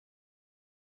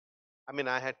 I mean,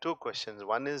 I had two questions.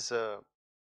 One is the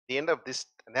end of this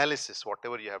analysis,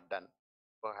 whatever you have done,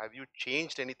 or have you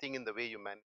changed anything in the way you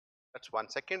manage? That's one.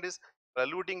 Second is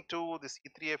alluding to this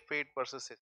E3F8 versus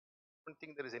I don't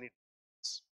think there is any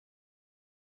difference.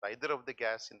 Either of the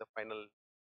gas in the final. Is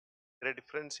there a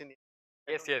difference in?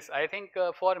 Yes. I think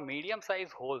for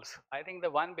medium-sized holes, I think the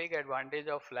one big advantage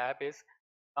of flap is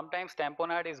sometimes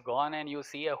tamponade is gone and you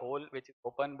see a hole which is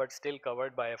open but still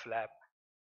covered by a flap,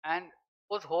 and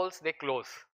those holes they close,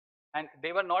 and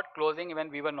they were not closing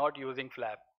when we were not using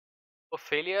flap. So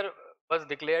failure was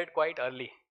declared quite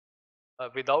early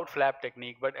without flap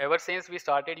technique. But ever since we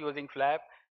started using flap,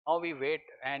 now we wait,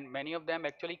 and many of them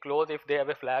actually close if they have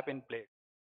a flap in place.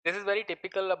 This is very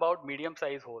typical about medium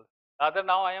size holes. Rather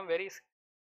now I am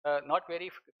not very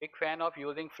big fan of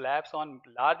using flaps on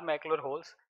large macular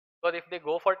holes, because if they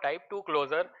go for type 2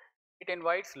 closure, it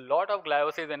invites lot of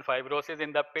gliosis and fibrosis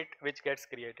in the pit which gets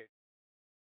created.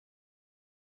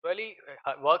 Really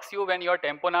works you when your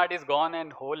tamponade is gone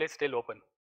and hole is still open.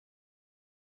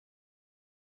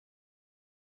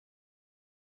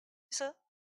 Sir.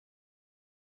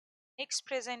 Next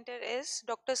presenter is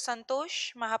Dr.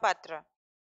 Santosh Mahapatra.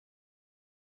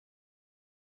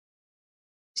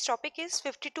 His topic is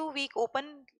 52-week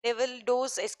open level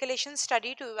dose escalation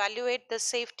study to evaluate the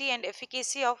safety and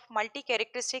efficacy of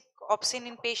multi-characteristic opsin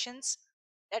in patients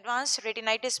with advanced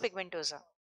retinitis pigmentosa.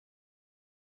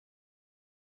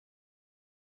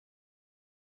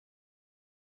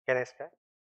 Can I start?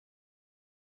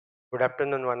 Good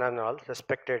afternoon, one and all.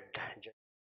 Respected judge.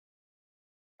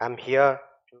 I'm here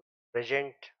to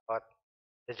present our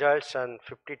results on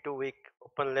 52-week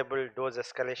open-label dose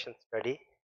escalation study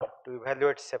to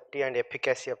evaluate safety and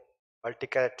efficacy of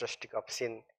multi-characteristic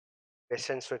opsin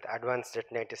patients with advanced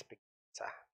retinitis pigmentosa.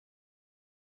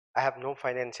 I have no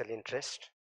financial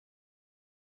interest.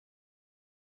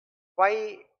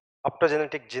 Why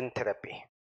optogenetic gene therapy?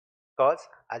 Because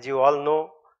as you all know,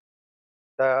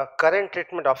 the current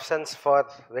treatment options for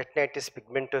retinitis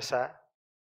pigmentosa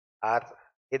are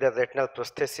either retinal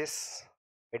prosthesis,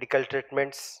 medical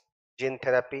treatments, gene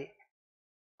therapy,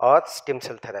 or stem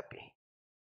cell therapy.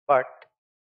 But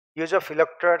use of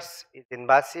electrodes is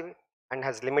invasive and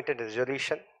has limited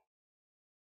resolution.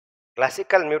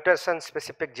 Classical mutation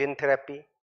specific gene therapy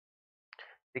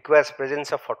requires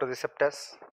presence of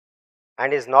photoreceptors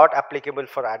and is not applicable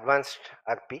for advanced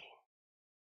RP.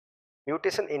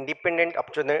 Mutation independent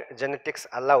optogenetics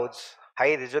allows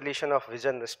high resolution of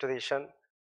vision restoration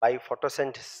by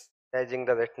photosynthesizing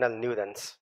the retinal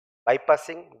neurons,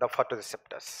 bypassing the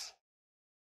photoreceptors.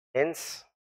 Hence,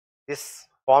 this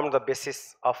formed the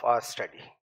basis of our study.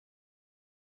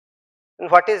 And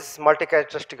what is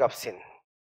multi-characteristic opsin?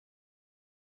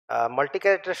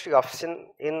 Multi-characteristic opsin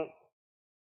in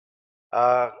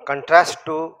contrast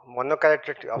to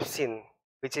monocharacteristic opsin,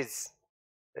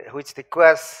 which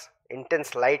requires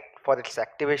intense light for its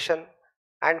activation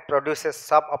and produces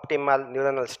suboptimal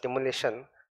neuronal stimulation,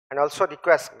 and also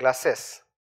requires glasses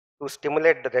to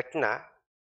stimulate the retina.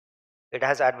 It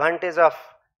has advantage of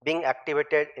being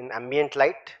activated in ambient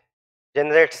light,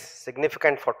 generates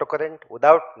significant photocurrent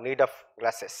without need of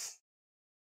glasses,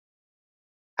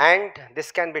 and this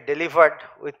can be delivered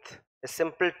with a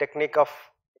simple technique of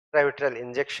intravitreal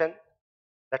injection,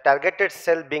 the targeted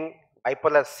cell being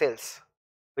bipolar cells,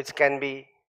 which can be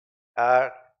uh,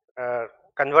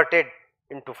 converted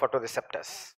into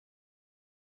photoreceptors.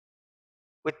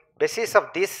 With basis of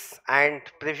this and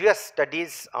previous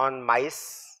studies on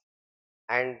mice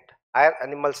and higher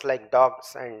animals like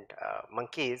dogs and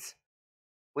monkeys,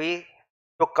 we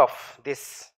took off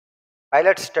this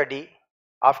pilot study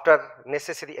after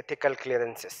necessary ethical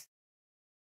clearances.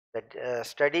 The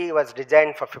study was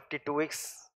designed for 52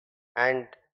 weeks, and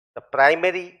the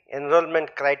primary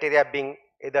enrollment criteria being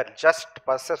either just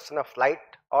perception of light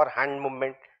or hand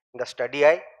movement in the study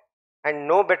eye, and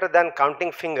no better than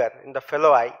counting finger in the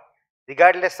fellow eye,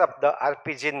 regardless of the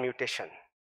RP gene mutation.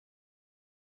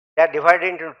 They are divided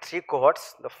into 3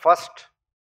 cohorts. The first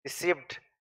received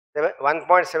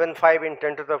 1.75 in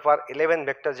 10 to the power 11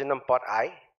 vector genome per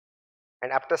eye,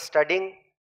 and after studying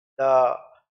the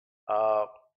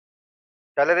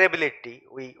tolerability,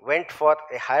 we went for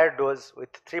a higher dose with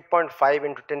 3.5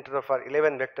 into 10 to the power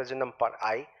 11 vector genome per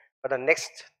eye for the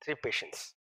next 3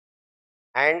 patients.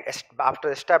 And after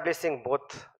establishing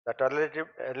both the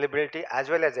tolerability as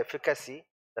well as efficacy,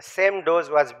 the same dose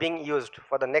was being used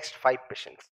for the next 5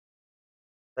 patients.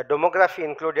 The demography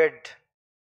included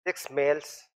 6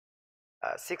 males,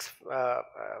 6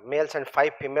 males and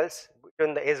 5 females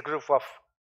between the age group of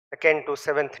 2nd to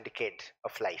 7th decade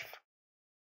of life.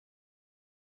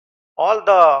 All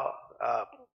the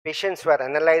patients were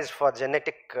analyzed for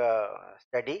genetic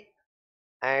study,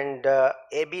 and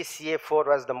ABCA4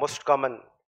 was the most common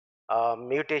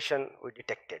mutation we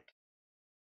detected.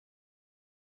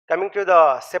 Coming to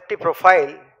the safety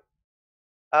profile,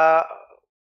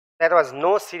 there was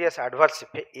no serious adverse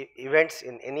events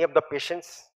in any of the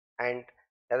patients, and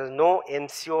there is no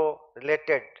NCO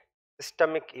related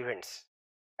systemic events.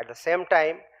 At the same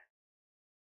time,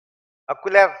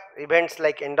 ocular events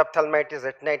like endophthalmitis,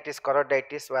 retinitis,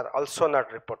 choroiditis were also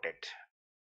not reported,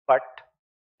 but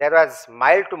there was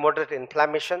mild to moderate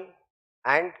inflammation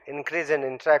and increase in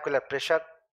intraocular pressure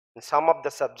in some of the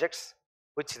subjects,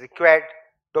 which required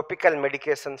topical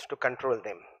medications to control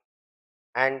them,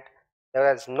 and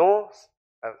there was no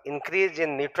increase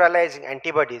in neutralizing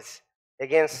antibodies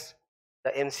against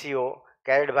the NCO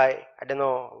carried by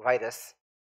adenovirus,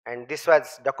 and this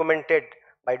was documented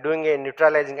by doing a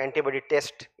neutralizing antibody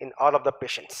test in all of the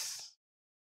patients.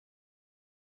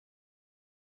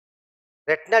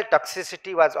 Retinal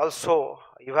toxicity was also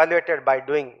evaluated by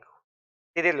doing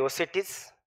serial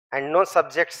OCTs, and no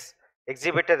subjects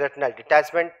exhibited retinal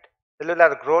detachment,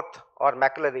 cellular growth or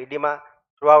macular edema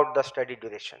throughout the study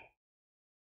duration.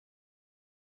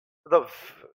 The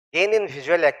gain in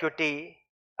visual acuity,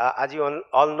 as you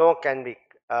all know, can be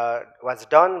was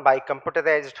done by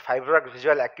computerized fiber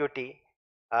visual acuity,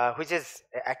 which is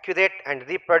accurate and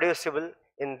reproducible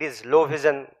in these low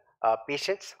vision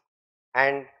patients,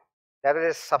 and there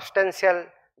is a substantial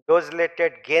dose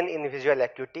related gain in visual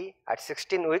acuity at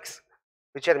 16 weeks,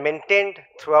 which are maintained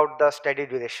throughout the study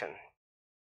duration.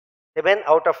 7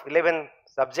 out of 11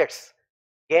 subjects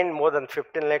gained more than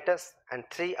 15 letters and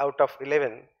 3 out of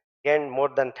 11 gained more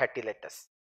than 30 letters.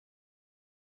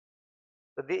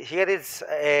 So here is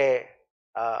a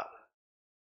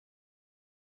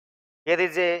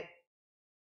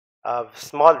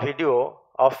small video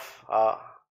of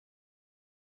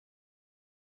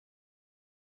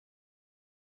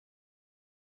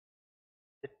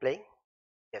it playing?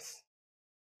 Yes.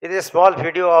 It is a small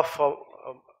video of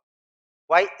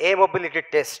why a mobility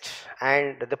test,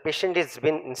 and the patient is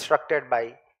been instructed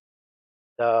by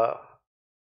the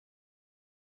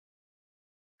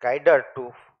guider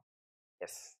to,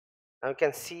 yes. Now you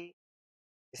can see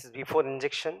this is before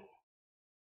injection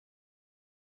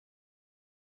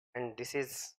and this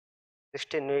is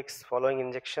 16 weeks following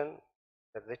injection,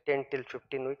 the 10 till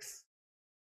 15 weeks.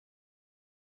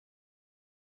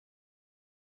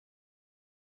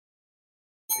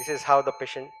 This is how the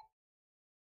patient.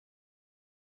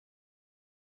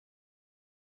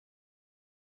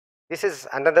 This is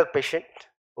another patient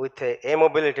with a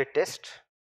mobility test.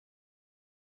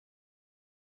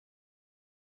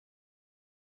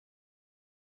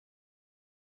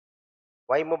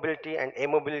 Y mobility and A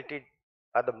mobility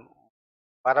are the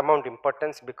paramount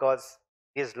importance because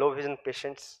these low vision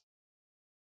patients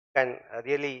can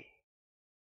really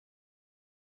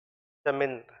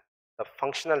determine the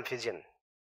functional vision.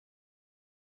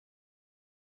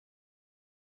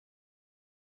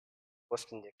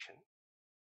 Post injection.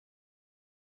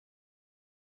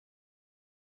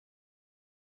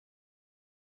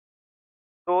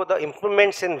 So the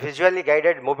improvements in visually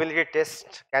guided mobility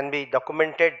test can be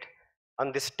documented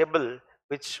on this table,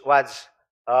 which was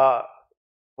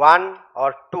 1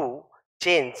 or 2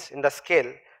 change in the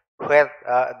scale, where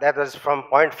that was from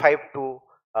 0.5 to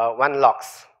 1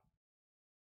 logs.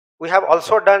 We have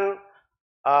also done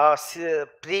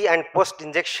pre and post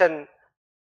injection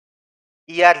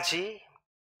ERG,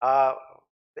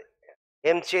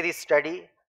 M-cherry study,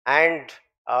 and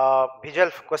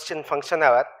visual question function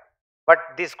hour, but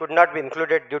this could not be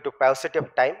included due to paucity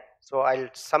of time. So I'll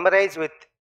summarize with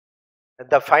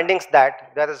the findings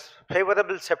that there is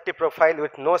favorable safety profile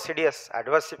with no serious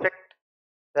adverse effect.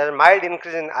 There is mild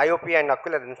increase in IOP and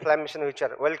ocular inflammation, which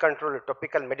are well controlled with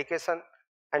topical medication,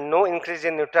 and no increase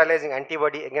in neutralizing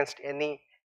antibody against any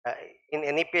in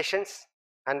any patients.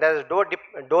 And there is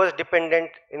dose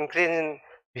dependent increase in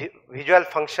visual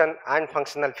function and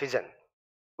functional vision.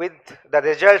 With the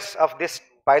results of this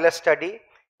pilot study,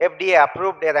 FDA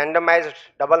approved a randomized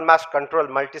double mask control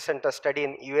multi-center study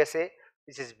in USA,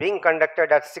 which is being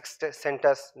conducted at 6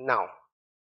 centers now.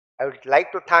 I would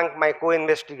like to thank my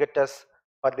co-investigators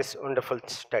for this wonderful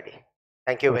study.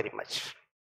 Thank you very much.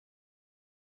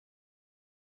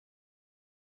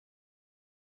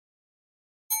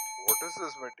 What is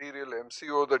this material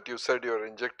MCO that you said you're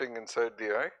injecting inside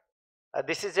the eye?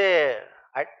 This is a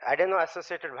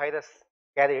adeno-associated virus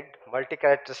carried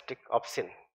multi-characteristic opsin,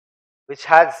 which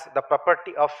has the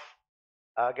property of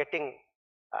getting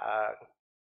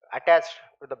attached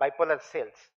to the bipolar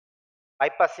cells,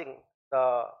 bypassing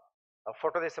the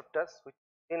photoreceptors, which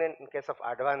is seen in case of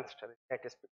advanced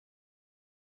retinitis pigmentosa.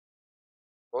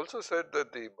 Also said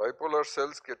that the bipolar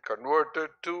cells get converted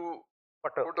to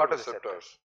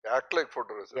photoreceptors. They act like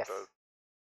photoreceptors. Yes.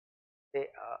 They,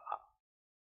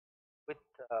 with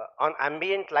on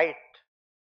ambient light,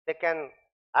 they can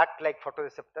act like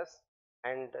photoreceptors,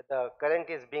 and the current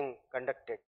is being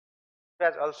conducted. It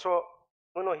was also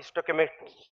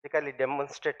immunohistochemically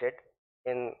demonstrated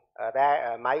in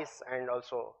mice and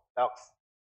also dogs,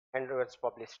 and it was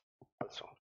published also.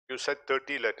 You said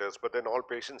 30 letters, but then all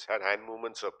patients had hand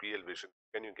movements or PL vision.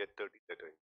 Can you get 30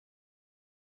 letters?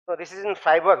 So this is in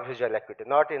fiber visual acuity,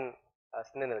 not in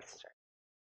Snell's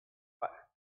chart.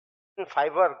 In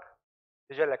fiber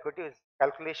visual acuity,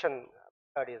 calculation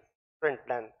method is different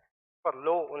than for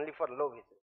low, only for low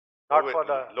vision, not for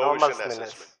the low normal vision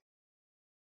Snell's.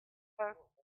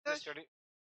 assessment.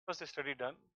 Was the study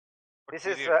done? This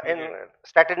is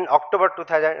started in October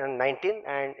 2019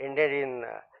 and ended in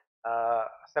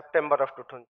September of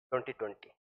 2020.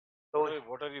 So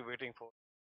what are you waiting for?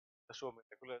 So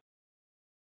molecular.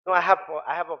 No, I have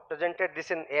presented this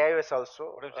in AIOS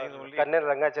also. What I'm saying is only Colonel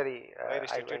Rangachari. I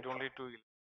restricted only to.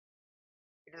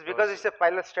 It is because it's a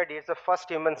pilot study. It's the first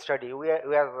human study. We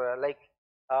are like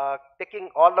taking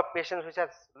all the patients which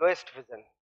have lowest vision,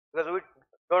 because we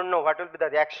don't know what will be the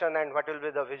reaction and what will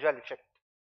be the visual effect.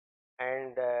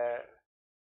 And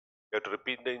you have to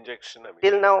repeat the injection. I mean.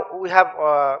 Till now, we have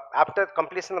after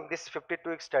completion of this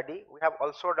 52-week study, we have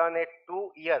also done a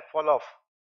 2-year follow-up,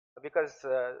 because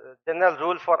general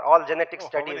rule for all genetic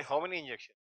studies. How many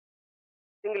injections?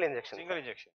 Single injection. Single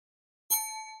injection.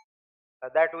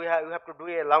 that we have to do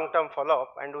a long-term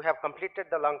follow-up, and we have completed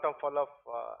the long-term follow-up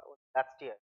last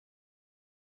year.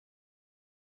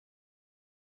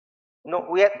 No,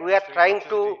 we are trying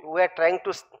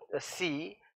to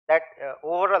see that uh,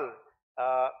 overall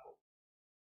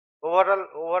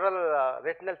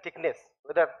retinal thickness,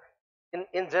 whether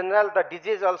in general the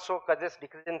disease also causes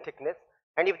decrease in thickness,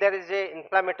 and if there is a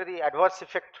inflammatory adverse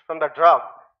effect from the drug,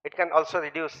 it can also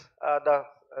reduce the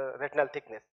retinal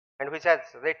thickness, and which has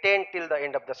retained till the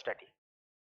end of the study.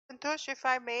 Santosh, if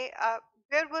I may,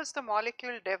 where was the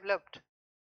molecule developed?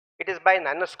 It is by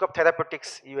Nanoscope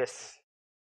Therapeutics, US.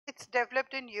 It's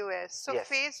developed in US. So Yes.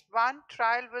 phase 1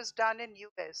 trial was done in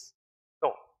US.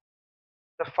 No,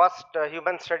 the first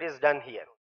human study is done here.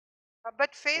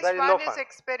 But phase There is 1 no is fund.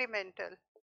 Experimental.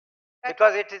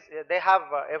 Because it is, they have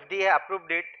FDA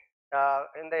approved it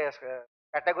in the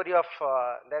category of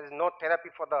there is no therapy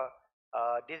for the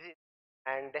disease,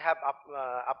 and they have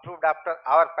approved after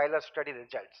our pilot study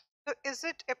results. So is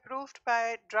it approved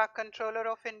by Drug Controller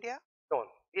of India? No,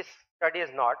 this study is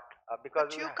not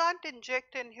because But you can't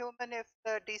inject in human if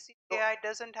the DCAI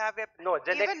doesn't have a. No,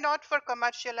 Even not for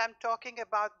commercial. I'm talking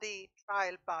about the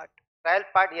trial part. Trial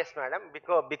part, yes, madam,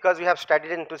 because we have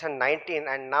studied in 2019,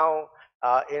 and now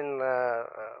in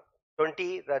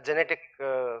 20 the genetic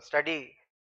study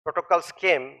protocols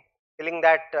came telling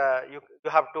that you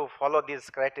have to follow these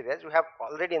criteria. You have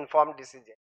already informed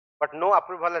DCJ, but no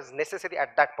approval is necessary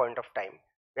at that point of time.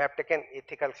 We have taken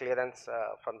ethical clearance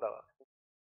from the.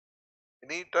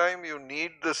 Anytime you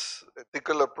need this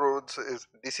ethical approach, is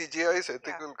DCGI's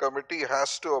ethical committee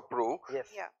has to approve. Yes.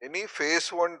 Any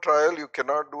phase 1 trial you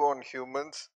cannot do on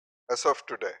humans as of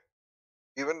today.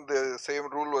 Even the same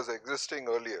rule was existing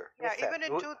earlier. Yeah, even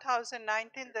in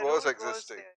 2019, the It rule was was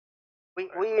existing.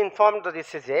 there. We informed the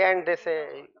DCJ, and they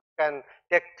say you can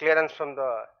take clearance from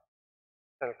the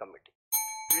ethical committee.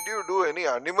 Did you do any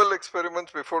animal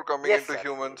experiments before coming Yes, into sir.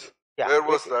 humans? Yeah, Where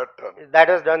was that done? That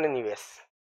was done in US.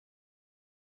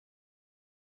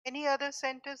 Any other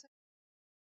centers?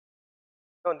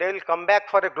 No, they will come back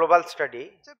for a global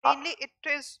study. So mainly it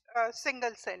is a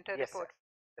single center Yes, report. sir.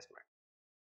 Yes, ma'am.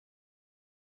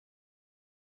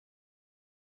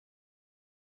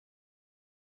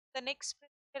 The next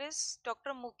speaker is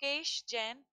Dr. Mukesh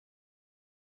Jain.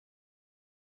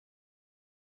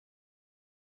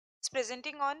 It's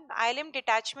presenting on ILM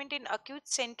detachment in acute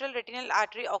central retinal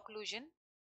artery occlusion,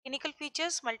 clinical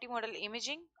features, multimodal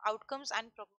imaging, outcomes,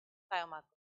 and biomarkers.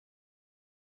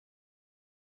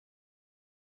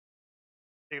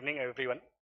 Good evening, everyone.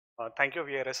 Thank you,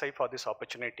 VRSI, for this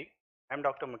opportunity. I'm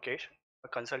Dr. Mukesh, a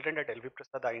consultant at LV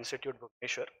Prasad Eye Institute,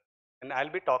 Bhubaneswar, and I'll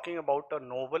be talking about a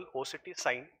novel OCT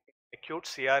sign in acute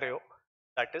CRO,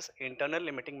 that is internal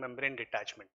limiting membrane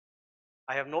detachment.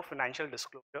 I have no financial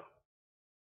disclosure to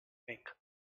make.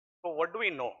 So what do we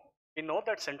know? We know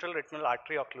that central retinal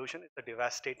artery occlusion is a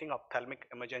devastating ophthalmic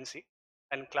emergency,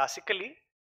 and classically,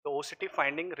 the OCT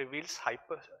finding reveals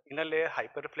inner layer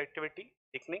hyperreflectivity,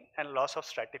 thickening, and loss of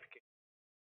stratification.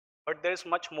 But there is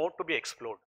much more to be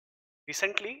explored.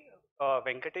 Recently,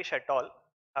 Venkatesh et al.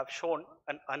 Have shown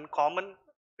an uncommon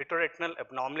vitreoretinal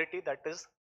abnormality, that is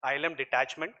ILM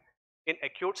detachment in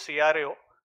acute CRO,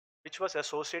 which was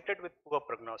associated with poor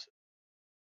prognosis.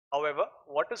 However,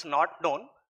 what is not known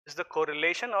is the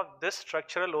correlation of this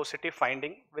structural OCT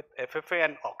finding with FFA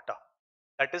and OCTA,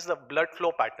 that is the blood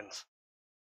flow patterns.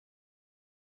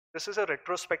 This is a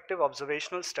retrospective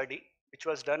observational study which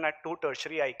was done at 2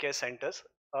 tertiary eye care centers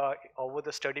over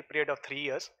the study period of 3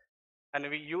 years, and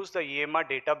we used the EMR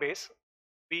database.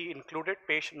 We included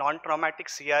non-traumatic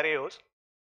CRAOs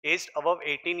aged above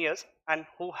 18 years and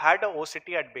who had a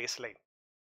OCT at baseline.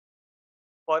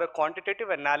 For a quantitative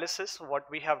analysis, what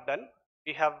we have done,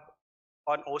 we have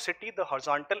on OCT, the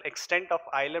horizontal extent of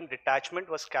ILM detachment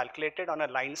was calculated on a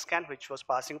line scan which was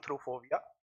passing through fovea.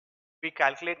 We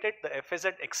calculated the FAZ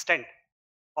extent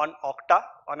on OCTA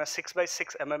on a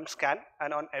 6x6 mm scan,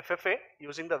 and on FFA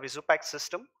using the Visupac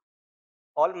system.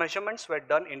 All measurements were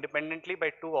done independently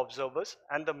by 2 observers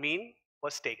and the mean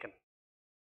was taken.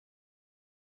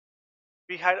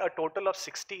 We had a total of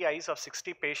 60 eyes of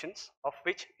 60 patients, of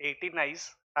which 18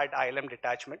 eyes had ILM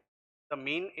detachment. The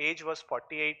mean age was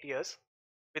 48 years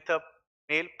with a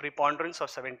male preponderance of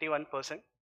 71%.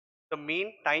 The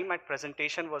mean time at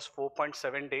presentation was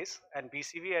 4.7 days, and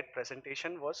BCV at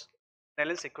presentation was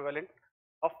Snellen's equivalent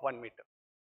of 1 meter.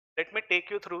 Let me take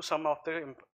you through some of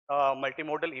the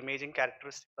multimodal imaging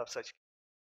characteristics of such.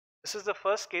 This is the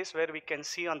first case where we can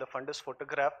see on the fundus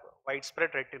photograph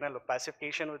widespread retinal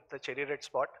opacification with the cherry red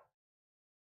spot.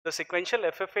 The sequential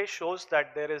FFA shows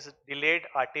that there is delayed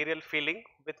arterial filling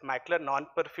with macular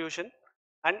non-perfusion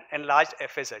and enlarged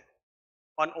FAZ.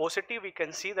 On OCT, we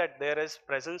can see that there is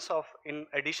presence of, in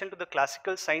addition to the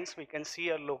classical signs, we can see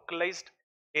a localized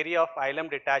area of ileum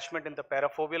detachment in the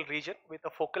parafoveal region with a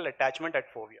focal attachment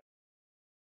at fovea.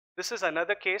 This is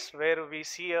another case where we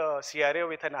see a CRA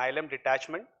with an ileum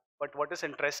detachment, but what is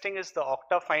interesting is the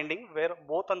octa finding, where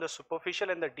both on the superficial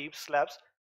and the deep slabs,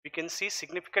 we can see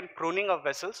significant pruning of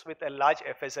vessels with a large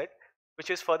FAZ, which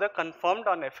is further confirmed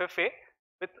on FFA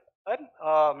with a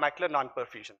macular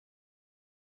non-perfusion.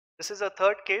 This is a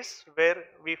third case where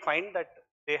we find that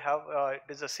they have, it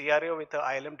is a CRA with an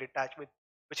ileum detachment,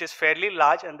 which is fairly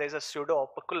large, and there is a pseudo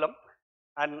operculum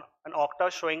and an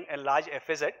octa showing a large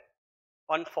FAZ.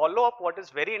 On follow-up, what is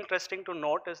very interesting to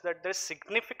note is that there is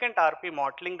significant RP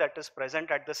mottling that is present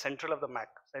at the central of the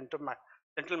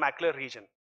central macular region.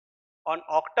 On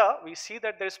octa, we see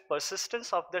that there is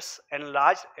persistence of this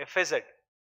enlarged FAZ,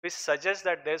 which suggests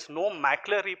that there is no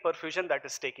macular reperfusion that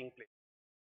is taking place.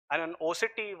 And on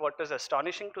OCT, what is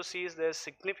astonishing to see is there is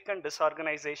significant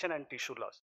disorganization and tissue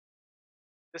loss.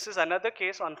 This is another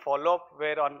case on follow-up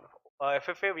where on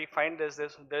FFA we find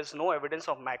there's no evidence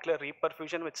of macular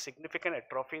reperfusion with significant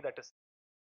atrophy that is.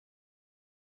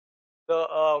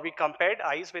 We compared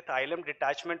eyes with ileum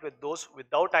detachment with those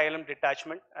without ileum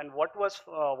detachment, and what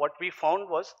we found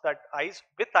was that eyes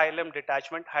with ileum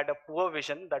detachment had a poor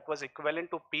vision that was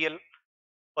equivalent to PL,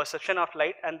 perception of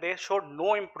light, and they showed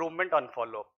no improvement on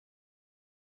follow-up.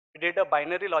 We did a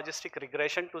binary logistic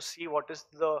regression to see what is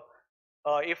the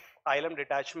if ileum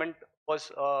detachment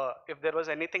was if there was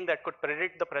anything that could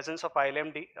predict the presence of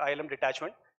ileum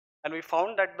detachment, and we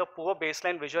found that the poor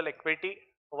baseline visual acuity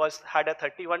had a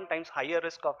 31 times higher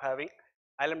risk of having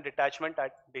ileum detachment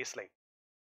at baseline.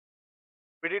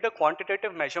 We did a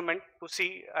quantitative measurement to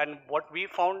see, and what we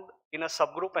found in a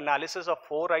subgroup analysis of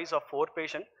 4 eyes of 4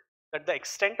 patients, that the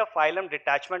extent of ileum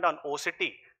detachment on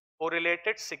OCT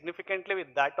correlated significantly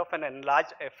with that of an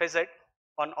enlarged FAZ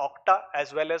on octa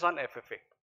as well as on FFA.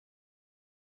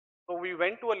 So we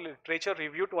went to a literature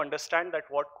review to understand that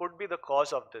what could be the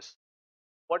cause of this.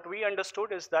 What we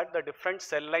understood is that the different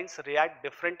cell lines react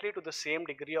differently to the same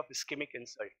degree of ischemic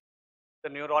insult. The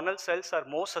neuronal cells are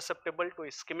more susceptible to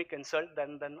ischemic insult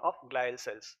than of glial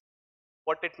cells.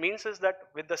 What it means is that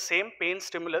with the same pain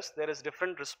stimulus, there is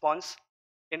different response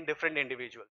in different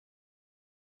individuals.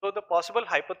 So the possible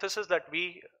hypothesis that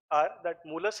we are that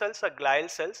Muller cells are glial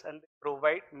cells and they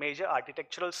provide major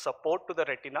architectural support to the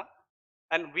retina.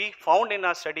 And we found in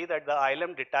our study that the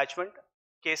ileum detachment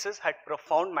cases had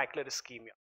profound macular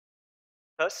ischemia.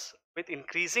 Thus, with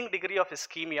increasing degree of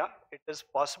ischemia, it is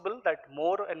possible that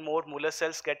more and more Muller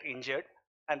cells get injured,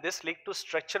 and this leads to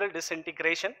structural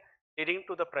disintegration, leading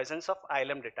to the presence of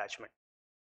ileum detachment.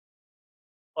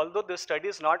 Although this study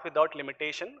is not without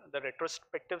limitation, the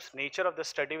retrospective nature of the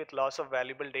study with loss of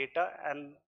valuable data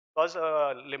and because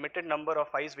a limited number of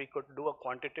eyes, we could do a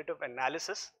quantitative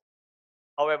analysis.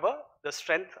 However, the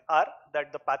strength are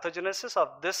that the pathogenesis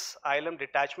of this ileum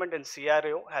detachment in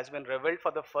CRO has been revealed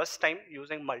for the first time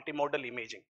using multimodal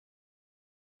imaging.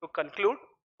 To conclude,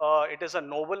 it is a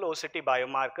novel OCT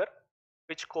biomarker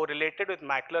which correlated with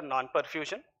macular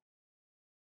non-perfusion.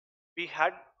 We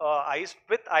had eyes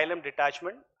with ileum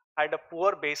detachment had a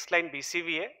poor baseline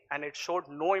BCVA and it showed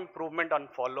no improvement on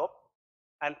follow-up,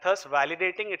 and thus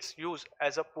validating its use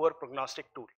as a poor prognostic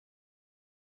tool.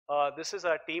 This is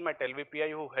our team at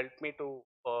LVPI who helped me to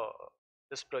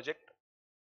this project.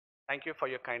 Thank you for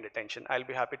your kind attention. I'll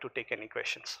be happy to take any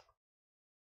questions.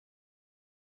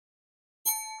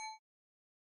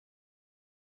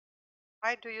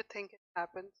 Why do you think it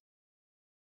happens?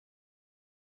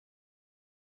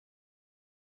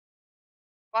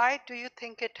 Why do you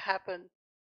think it happened?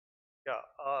 Yeah,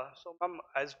 so ma'am,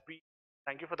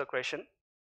 thank you for the question.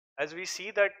 As we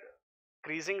see that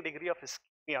increasing degree of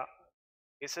ischemia,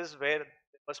 cases where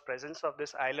there was presence of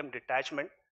this ileum detachment,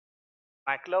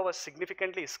 macula was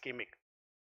significantly ischemic.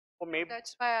 So maybe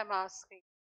That's why I'm asking.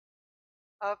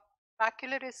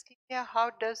 Macular ischemia, how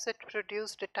does it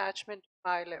produce detachment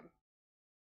of ileum?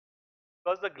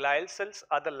 because the glial cells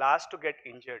are the last to get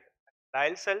injured.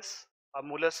 Glial cells are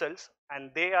Muller cells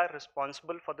and they are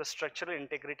responsible for the structural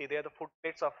integrity. They are the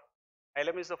footplates of,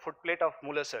 ileum is the footplate of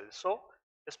Muller cells. So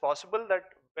it's possible that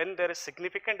when there is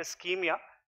significant ischemia,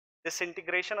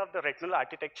 disintegration of the retinal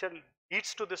architecture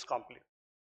leads to this conflict.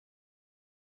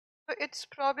 So it's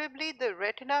probably the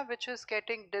retina which is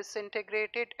getting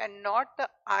disintegrated and not the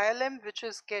ileum which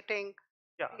is getting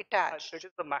detached. It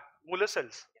is the Muller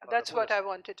cells. That's what I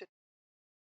wanted to.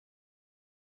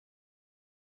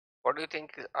 What do you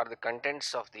think are the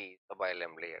contents of the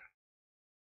subileum layer?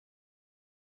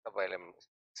 Subileum.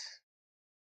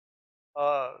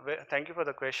 Thank you for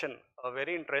the question. A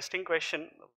very interesting question.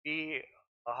 We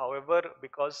However,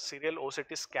 because serial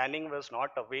OCT scanning was not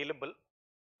available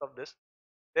of this,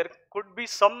 there could be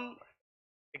some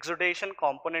exudation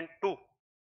component to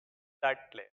that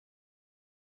layer.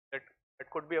 That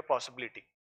could be a possibility.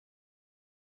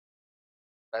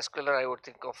 Vascular, I would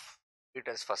think of it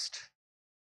as first.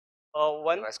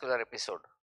 One vascular episode.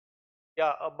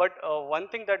 Yeah, but one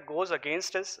thing that goes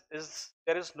against us is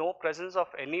there is no presence of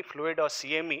any fluid or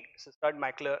CME, cystoid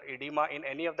macular edema, in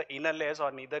any of the inner layers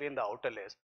or neither in the outer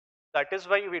layers. That is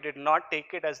why we did not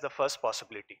take it as the first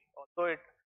possibility. Although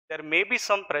there may be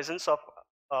some presence of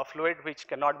fluid which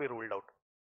cannot be ruled out.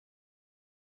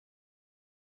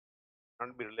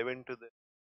 Not be relevant to the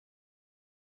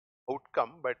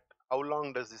outcome, but how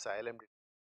long does this ILM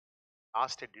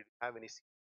last? Did you have any,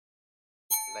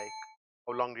 like,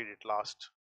 how long did it last?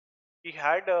 We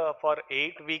had for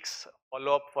 8 weeks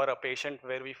follow-up for a patient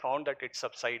where we found that it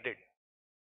subsided.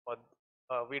 But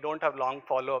we don't have long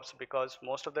follow-ups because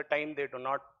most of the time they do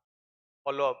not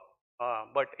follow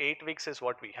up. But 8 weeks is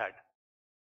what we had.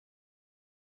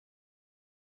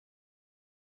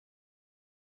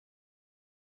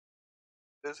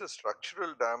 There's a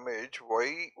structural damage.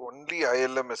 Why only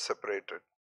ILM is separated?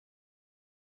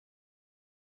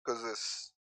 Because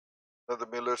this, the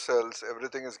Mueller cells,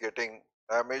 everything is getting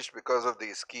damaged because of the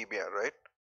ischemia, right?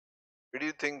 Why do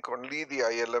you think only the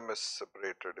ILM is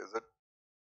separated? Is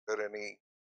there any?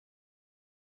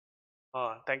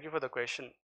 Thank you for the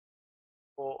question.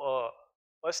 So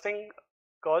first thing,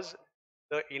 because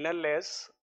the inner layers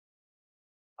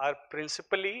are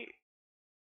principally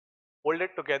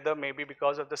folded together, maybe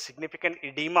because of the significant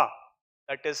edema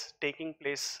that is taking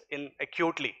place in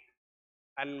acutely,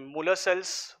 and Mueller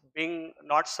cells being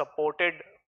not supported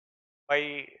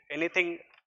by anything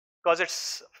because it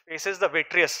faces the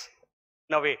vitreous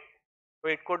in a way. So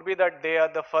it could be that they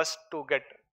are the first to get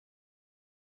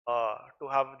to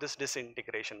have this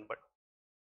disintegration. But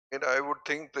And I would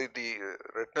think that the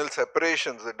retinal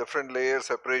separations, the different layer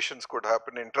separations could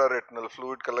happen, intraretinal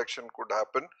fluid collection could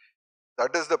happen.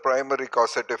 That is the primary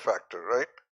causative factor, right?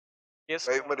 Yes.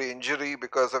 Primary injury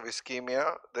because of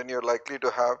ischemia, then you're likely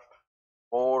to have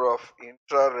more of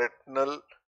intraretinal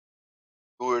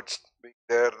fluids being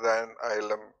there than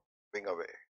ILM being away.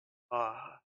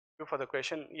 Thank you for the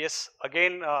question. Yes,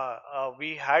 again,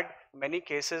 we had many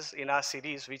cases in our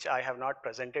series which I have not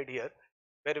presented here,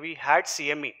 where we had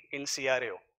CME in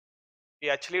CRAO. We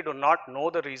actually do not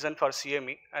know the reason for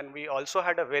CME, and we also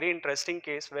had a very interesting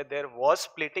case where there was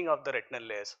splitting of the retinal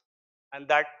layers, and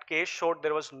that case showed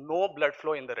there was no blood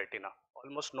flow in the retina,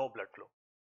 almost no blood flow.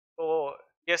 So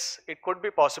yes, it could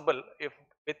be possible if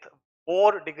with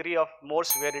more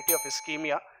severity of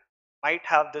ischemia might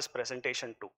have this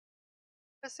presentation too.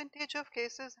 Percentage of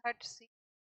cases had C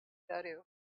scenario.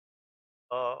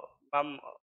 Ma'am,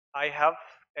 I have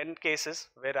 10 cases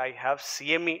where I have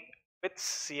CME with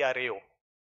CRAO.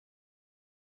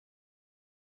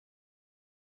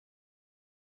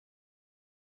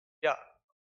 Yeah.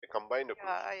 A combined approach.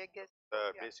 I guess.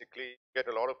 Basically, you get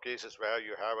a lot of cases where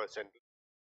you have a central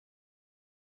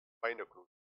combined approach.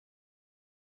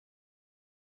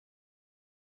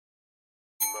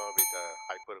 With a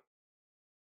hyper.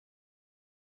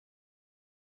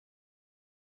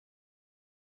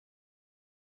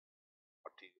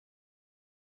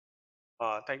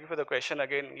 Thank you for the question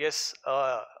again. Yes,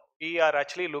 we are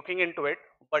actually looking into it,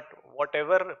 but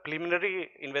whatever preliminary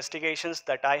investigations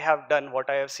that I have done, what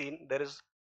I have seen, there is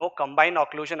no combined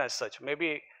occlusion as such.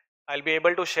 Maybe I'll be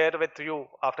able to share with you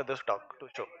after this talk to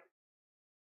show.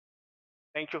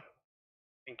 Thank you.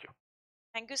 Thank you.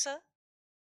 Thank you, sir.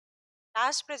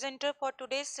 Last presenter for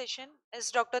today's session is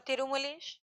Dr.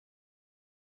 Tirumalesh,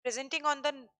 presenting on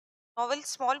the novel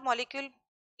small molecule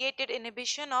mediated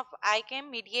inhibition of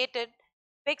ICAM mediated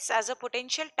fix as a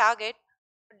potential target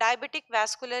for diabetic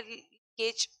vascular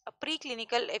leakage, a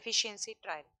preclinical efficiency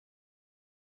trial.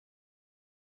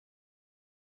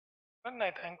 And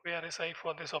I thank VRSI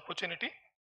for this opportunity.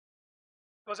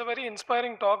 It was a very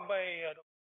inspiring talk by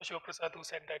Dr. Shivaprasad, who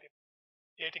said that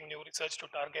creating new research to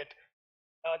target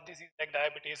disease like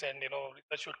diabetes, and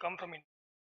research should come from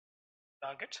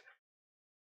targets.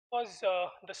 Because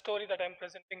the story that I'm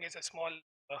presenting is a small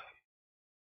drug.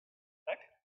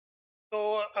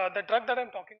 So the drug that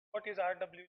I'm talking about is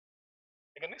RW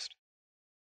agonist.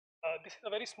 This is a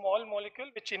very small molecule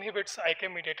which inhibits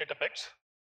IK mediated effects.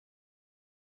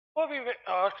 So we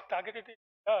targeted a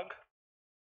drug.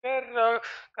 We're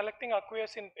collecting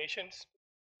aqueous in patients.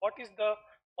 What is the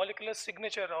molecular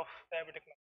signature of diabetic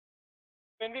macular?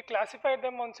 When we classified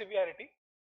them on severity,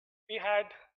 we had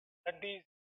that these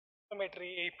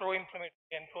inflammatory,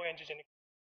 pro-inflammatory, and pro-angiogenic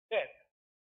there.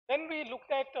 Then we looked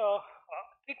at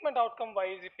treatment outcome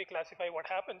wise, if we classify what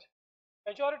happens,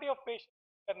 majority of patients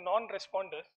were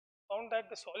non-responders found that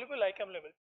the soluble ICAM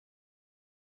level.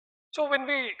 So when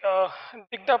we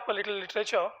digged up a little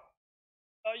literature,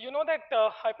 you know that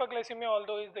hyperglycemia,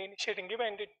 although is the initiating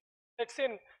event, it sets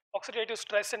in oxidative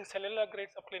stress and cellular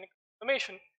grades of clinical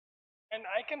inflammation, and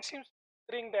ICAM seems to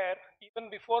there even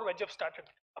before VEGF started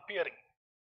appearing.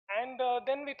 And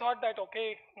then we thought that,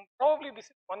 okay, probably this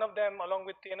is one of them along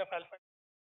with TNF alpha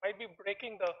might be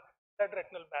breaking the blood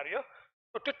retinal barrier.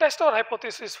 So to test our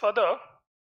hypothesis further,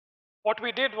 what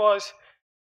we did was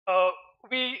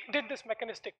we did this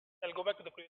mechanistic. I'll go back to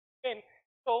the previous again.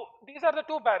 So these are the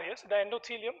two barriers, the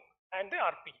endothelium and the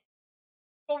RP.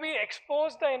 So we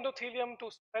expose the endothelium to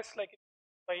stress like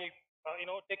by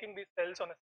taking these cells on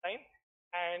a time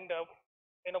and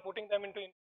putting them into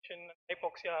infection,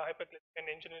 hypoxia, hyperglycemia, and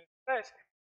engineering stress,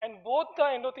 and both the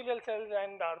endothelial cells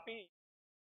and RP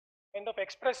kind of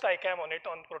expressed ICAM on it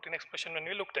on protein expression when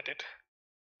we looked at it.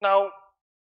 Now,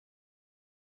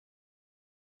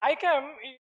 ICAM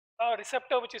is a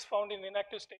receptor which is found in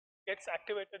inactive state, gets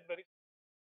activated very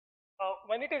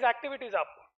when it is active, it is up.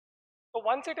 So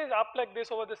once it is up like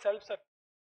this over the cell surface,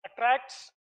 attracts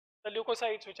the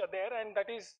leukocytes which are there, and that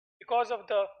is because of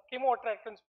the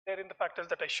chemoattractants there in the factors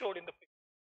that I showed in the picture.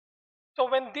 So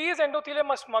when these endothelium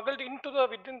are smuggled into the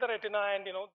within the retina, and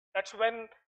that's when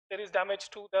there is damage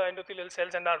to the endothelial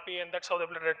cells and RP, and that's how the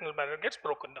blood retinal barrier gets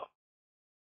broken down.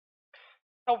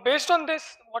 Now, based on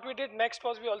this, what we did next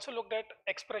was we also looked at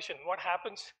expression. What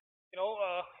happens,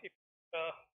 if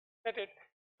at it,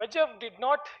 VEGF did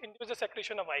not induce the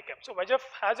secretion of ICAM. So VEGF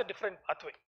has a different pathway.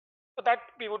 So that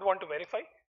we would want to verify.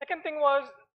 Second thing was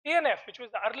TNF, which was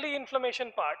the early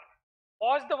inflammation part,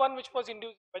 was the one which was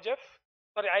induced VEGF,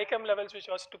 sorry, ICAM levels which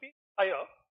was to be higher,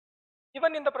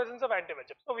 even in the presence of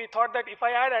anti-VEGF. So we thought that if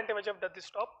I add anti-VEGF, does this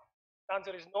stop? The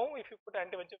answer is no. If you put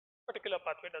anti-VEGF, particular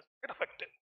pathway doesn't get affected.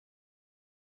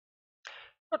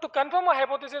 So to confirm our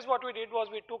hypothesis, what we did was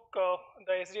we took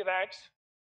the SD rats,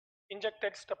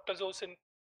 injected streptozocin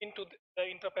into the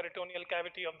intraperitoneal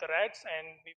cavity of the rats,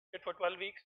 and we did for 12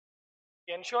 weeks.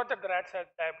 We ensured that the rats had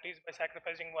diabetes by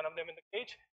sacrificing one of them in the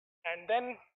cage, and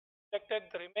then injected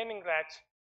the remaining rats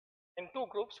in two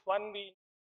groups. One we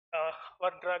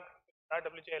our drug,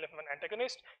 RWJLF1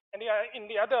 antagonist, and in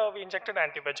the other we injected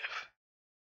anti-VEGF.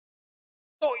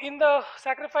 So in the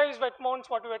sacrificed wet mounts,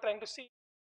 what we were trying to see,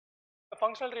 the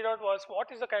functional readout was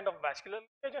what is the kind of vascular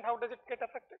leakage and how does it get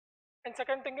affected. And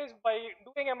second thing is by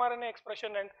doing mRNA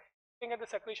expression and looking at the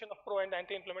secretion of pro and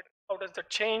anti-inflammatory, how does that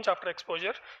change after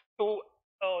exposure to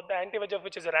the anti-VEGF,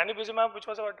 which is ranibizumab, which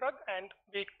was our drug, and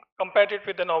we compared it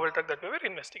with the novel drug that we were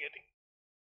investigating.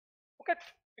 Look at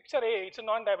picture A, it's a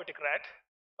non-diabetic rat,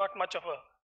 not much of a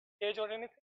age or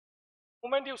anything. The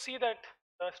moment you see that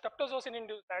the streptozocin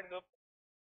induced rat, the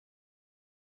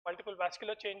multiple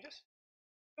vascular changes.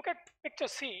 Look at picture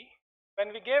C,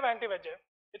 when we gave anti-VEGF,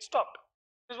 it stopped.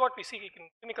 This is what we see in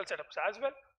clinical setups as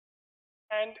well.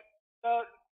 And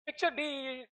picture D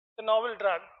is the novel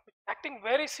drug, acting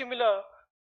very similar,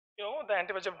 the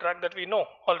anti-VEGF drug that we know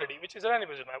already, which is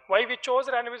ranibizumab. Why we chose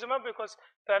ranibizumab? Because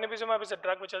ranibizumab is a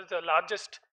drug which is the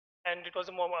largest, and it was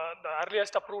the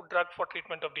earliest approved drug for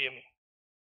treatment of DME.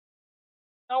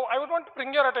 Now, I would want to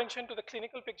bring your attention to the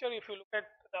clinical picture. If you look at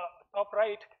the top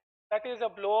right, that is a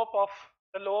blow up of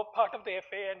the lower part of the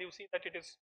FA, and you see that it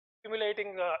is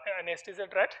simulating an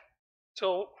STZ rat.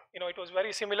 So, it was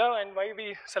very similar, and why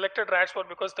we selected rats were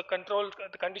because the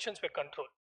conditions were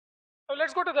controlled. Now,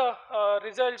 let's go to the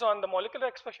results on the molecular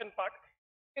expression part.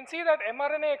 You can see that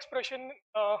mRNA expression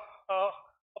of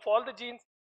all the genes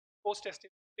post STZ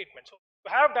treatment. So,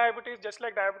 you have diabetes, just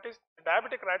like diabetes,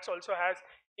 diabetic rats also has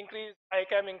increased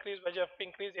ICAM, increased VEGF,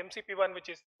 increased MCP1, which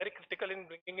is very critical in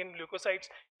bringing in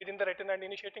leukocytes within the retina and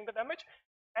initiating the damage.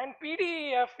 And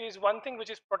PDEF is one thing which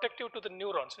is protective to the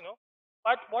neurons,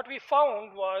 But what we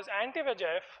found was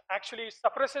anti-VEGF actually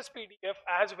suppresses PDEF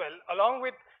as well, along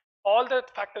with all the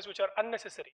factors which are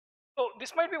unnecessary. So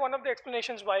this might be one of the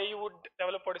explanations why you would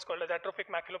develop what is called as atrophic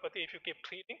maculopathy if you keep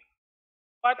treating.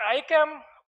 But ICAM,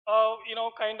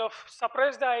 kind of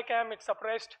suppressed the ICAM, it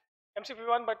suppressed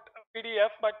MCP1, but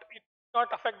PDF, but it did not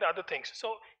affect the other things.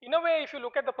 So in a way, if you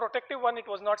look at the protective one, it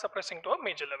was not suppressing to a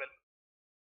major level.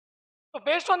 So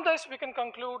based on this, we can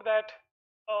conclude that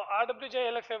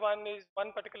RWJLFA1 is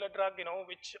one particular drug,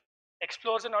 which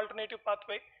explores an alternative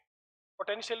pathway,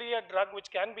 potentially a drug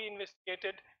which can be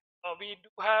investigated. We do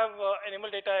have animal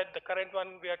data at the current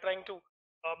one. We are trying to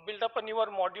build up a newer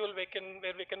module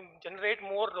where we can generate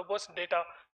more robust data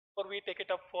before we take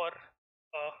it up for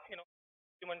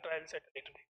human trials at a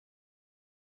later date.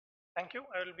 Thank you.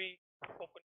 I will be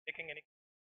open to taking any.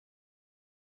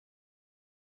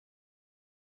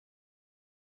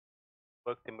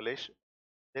 work simulation.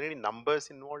 Are there any numbers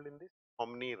involved in this? How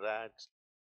many rats?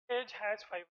 Stage has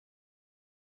 5.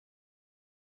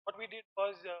 What we did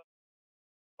was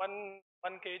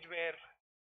one cage where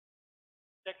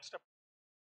checked stuff.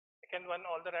 Second one,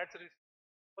 all the rats received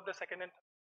for the second and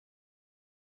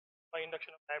by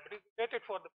induction of diabetes. We waited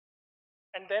for the,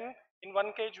 and then in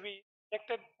one cage we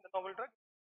injected the novel drug.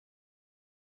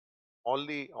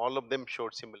 All of them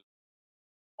showed similar.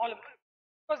 All of them,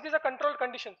 because these are controlled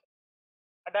conditions.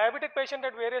 A diabetic patient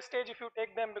at various stage, if you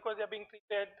take them because they are being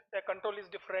treated, their control is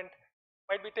different,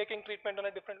 might be taking treatment on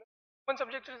a different. Human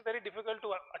subject is very difficult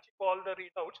to achieve all the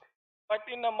readouts, but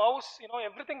in a mouse,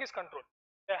 everything is controlled.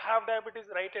 They have diabetes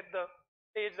right at the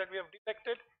stage that we have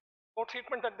detected. No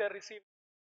treatment that they are receiving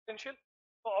potential.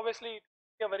 So obviously,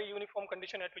 it's a very uniform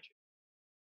condition at which.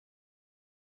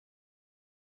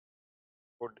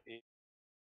 Would he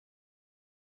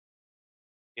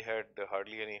had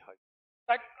hardly any high.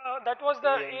 That was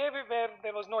the A where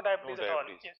there was no diabetes, at all.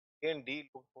 Yes. A and D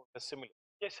look more similar.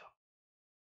 Yes, sir.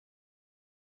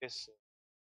 Yes.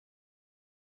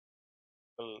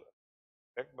 Well,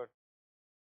 but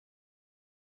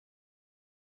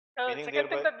second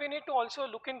thing that we need to also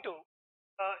look into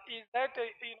is that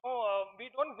we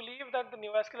don't believe that the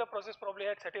neovascular process probably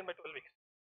had set in by 12 weeks.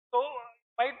 So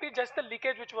might be just the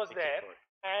leakage which was there,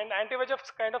 and anti-VEGF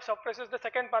kind of suppresses the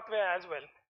second pathway as well.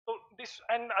 So this,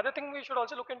 and other thing we should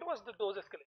also look into was the dose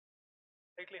escalation.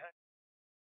 Slightly high.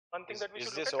 One thing that we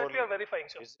should look at that we are verifying.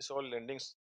 So is this all lending?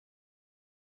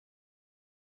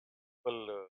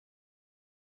 Well,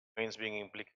 means being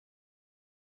implicated.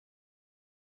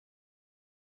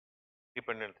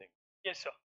 Dependent thing. Yes, sir.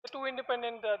 The two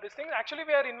independent this thing. Actually,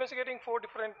 we are investigating 4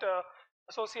 different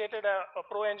associated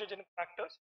pro-angiogenic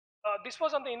factors. This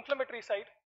was on the inflammatory side.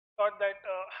 Thought that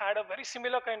had a very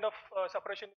similar kind of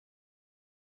suppression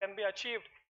can be achieved.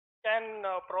 Can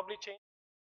probably change.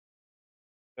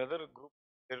 Another group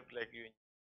like you.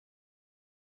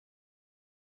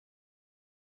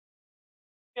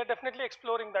 We are definitely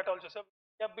exploring that also, sir.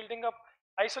 We are building up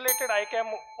isolated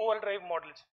ICAM overdrive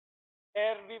models,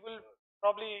 where we will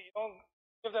probably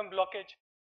give them blockage,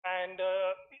 and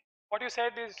what you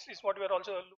said is what we are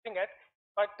also looking at.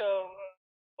 But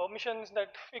permissions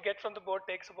that we get from the board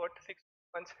takes about 6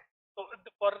 months. So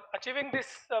for achieving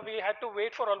this, we had to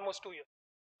wait for almost 2 years.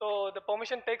 So the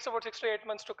permission takes about 6 to 8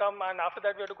 months to come, and after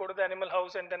that we have to go to the animal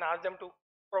house and then ask them to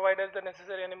provide us the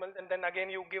necessary animals, and then again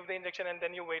you give the injection and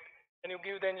then you wait. Then you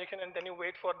give the injection and then you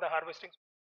wait for the harvesting.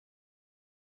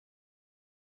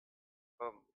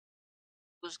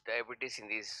 Use diabetes in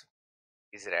these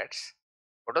rats.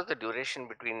 What was the duration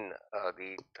between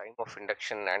the time of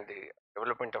induction and the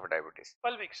development of diabetes?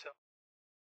 12 weeks, sir.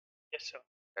 Yes, sir.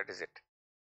 That is it.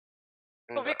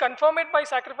 And so we confirm it by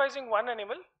sacrificing one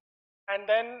animal and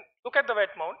then look at the wet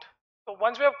mount. So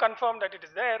once we have confirmed that it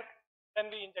is there, then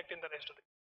we inject in the rest of it.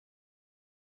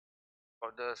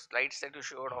 For the slides that you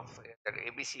showed of that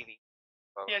ABCD,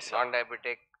 yes,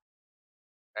 non-diabetic,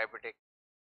 diabetic.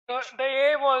 The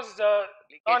A was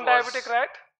non-diabetic rat.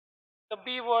 The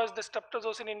B was the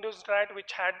streptozocin-induced rat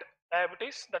which had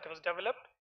diabetes that was developed.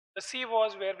 The C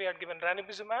was where we had given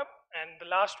ranibizumab, and the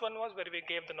last one was where we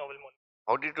gave the novel molecule.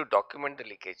 How did you document the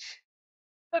leakage?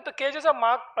 The cages are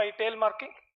marked by tail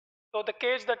marking. So the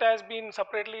cage that has been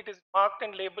separately, it is marked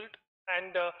and labeled,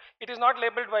 and it is not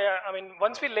labeled by. I mean,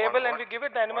 once we label and we give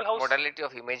it the animal house. Modality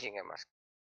of imaging, I'm asking.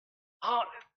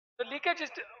 The leakage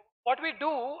is what we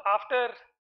do after.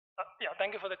 Yeah,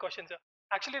 thank you for the question, sir.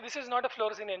 Actually, this is not a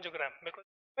fluorescein angiogram because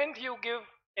when you give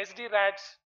SD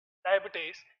rats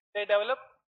diabetes, they develop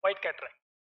white cataract.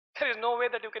 There is no way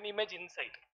that you can image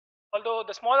inside. Although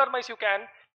the smaller mice you can,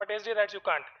 but SD rats you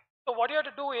can't. So what you have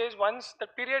to do is once the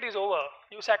period is over,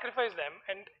 you sacrifice them,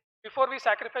 and before we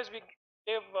sacrifice, we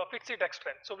give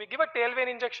fixed-dextran. So we give a tail vein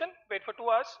injection, wait for 2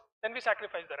 hours, then we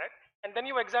sacrifice the rat, and then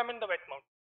you examine the wet mount.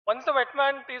 Once the wet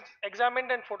mount is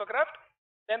examined and photographed,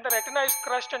 then the retina is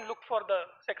crushed and look for the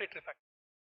secretory factor.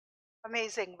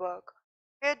 Amazing work.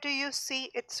 Where do you see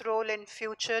its role in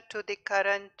future to the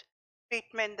current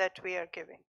treatment that we are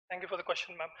giving? Thank you for the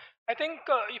question, ma'am. I think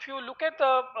if you look at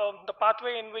the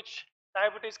pathway in which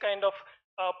diabetes kind of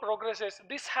progresses,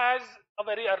 this has a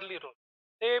very early role.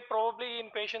 They probably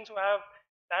in patients who have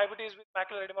diabetes with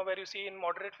macular edema, where you see in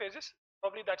moderate phases,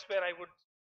 probably that's where I would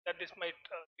that this might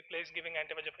replace giving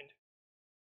anti-VEGF injection.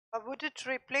 Would it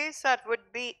replace or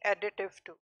would be additive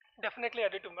to? Definitely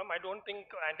additive, ma'am. I don't think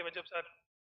anti-VEGFs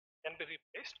can be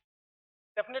replaced.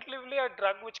 Definitely a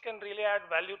drug which can really add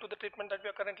value to the treatment that we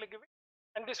are currently giving.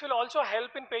 And this will also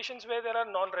help in patients where there are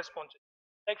non-responses.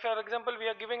 Like for example,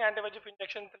 we are giving anti-VEGF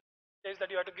injections, says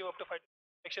that you have to give up to 5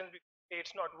 injections before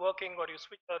it's not working or you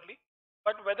switch early.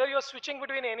 But whether you're switching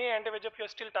between any anti-VEGF, you're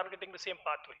still targeting the same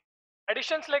pathway.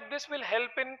 Additions like this will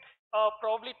help in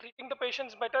probably treating the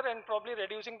patients better and probably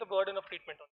reducing the burden of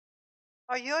treatment on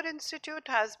them. Your institute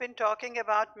has been talking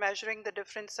about measuring the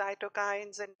different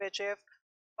cytokines and VEGF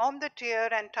from the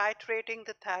tear and titrating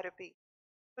the therapy.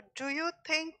 But do you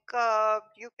think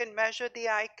you can measure the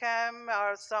ICAM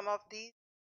or some of these?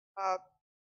 Uh,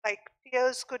 like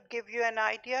tears could give you an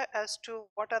idea as to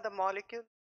what are the molecules,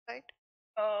 right?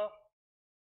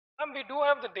 We do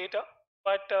have the data,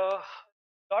 but a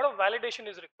lot of validation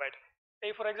is required.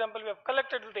 Say, for example, we have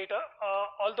collected the data,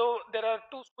 although there are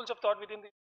two schools of thought within the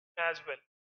as well.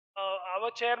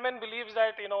 Our chairman believes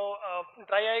that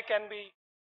dry eye can be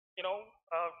you know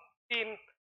seen,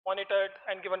 monitored,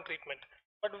 and given treatment.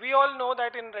 But we all know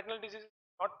that in retinal disease,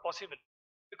 it's not possible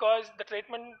because the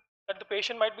treatment that the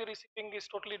patient might be receiving is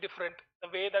totally different. The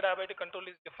way that diabetic control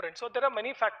is different. So there are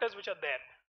many factors which are there.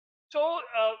 So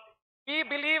we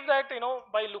believe that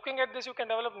by looking at this, you can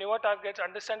develop newer targets,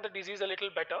 understand the disease a little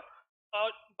better.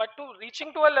 But to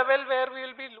reaching to a level where we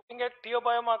will be looking at tear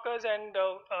biomarkers and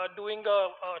doing a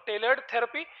tailored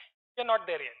therapy, we are not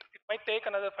there yet. It might take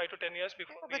another 5 to 10 years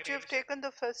before we But you've really see. taken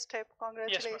the first step. Yes, ma'am.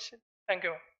 Congratulations. Thank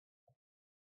you.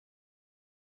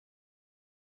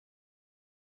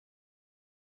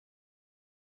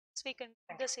 We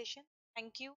conclude the session.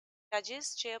 Thank you,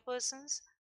 judges, chairpersons,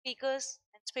 speakers,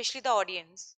 and especially the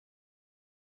audience.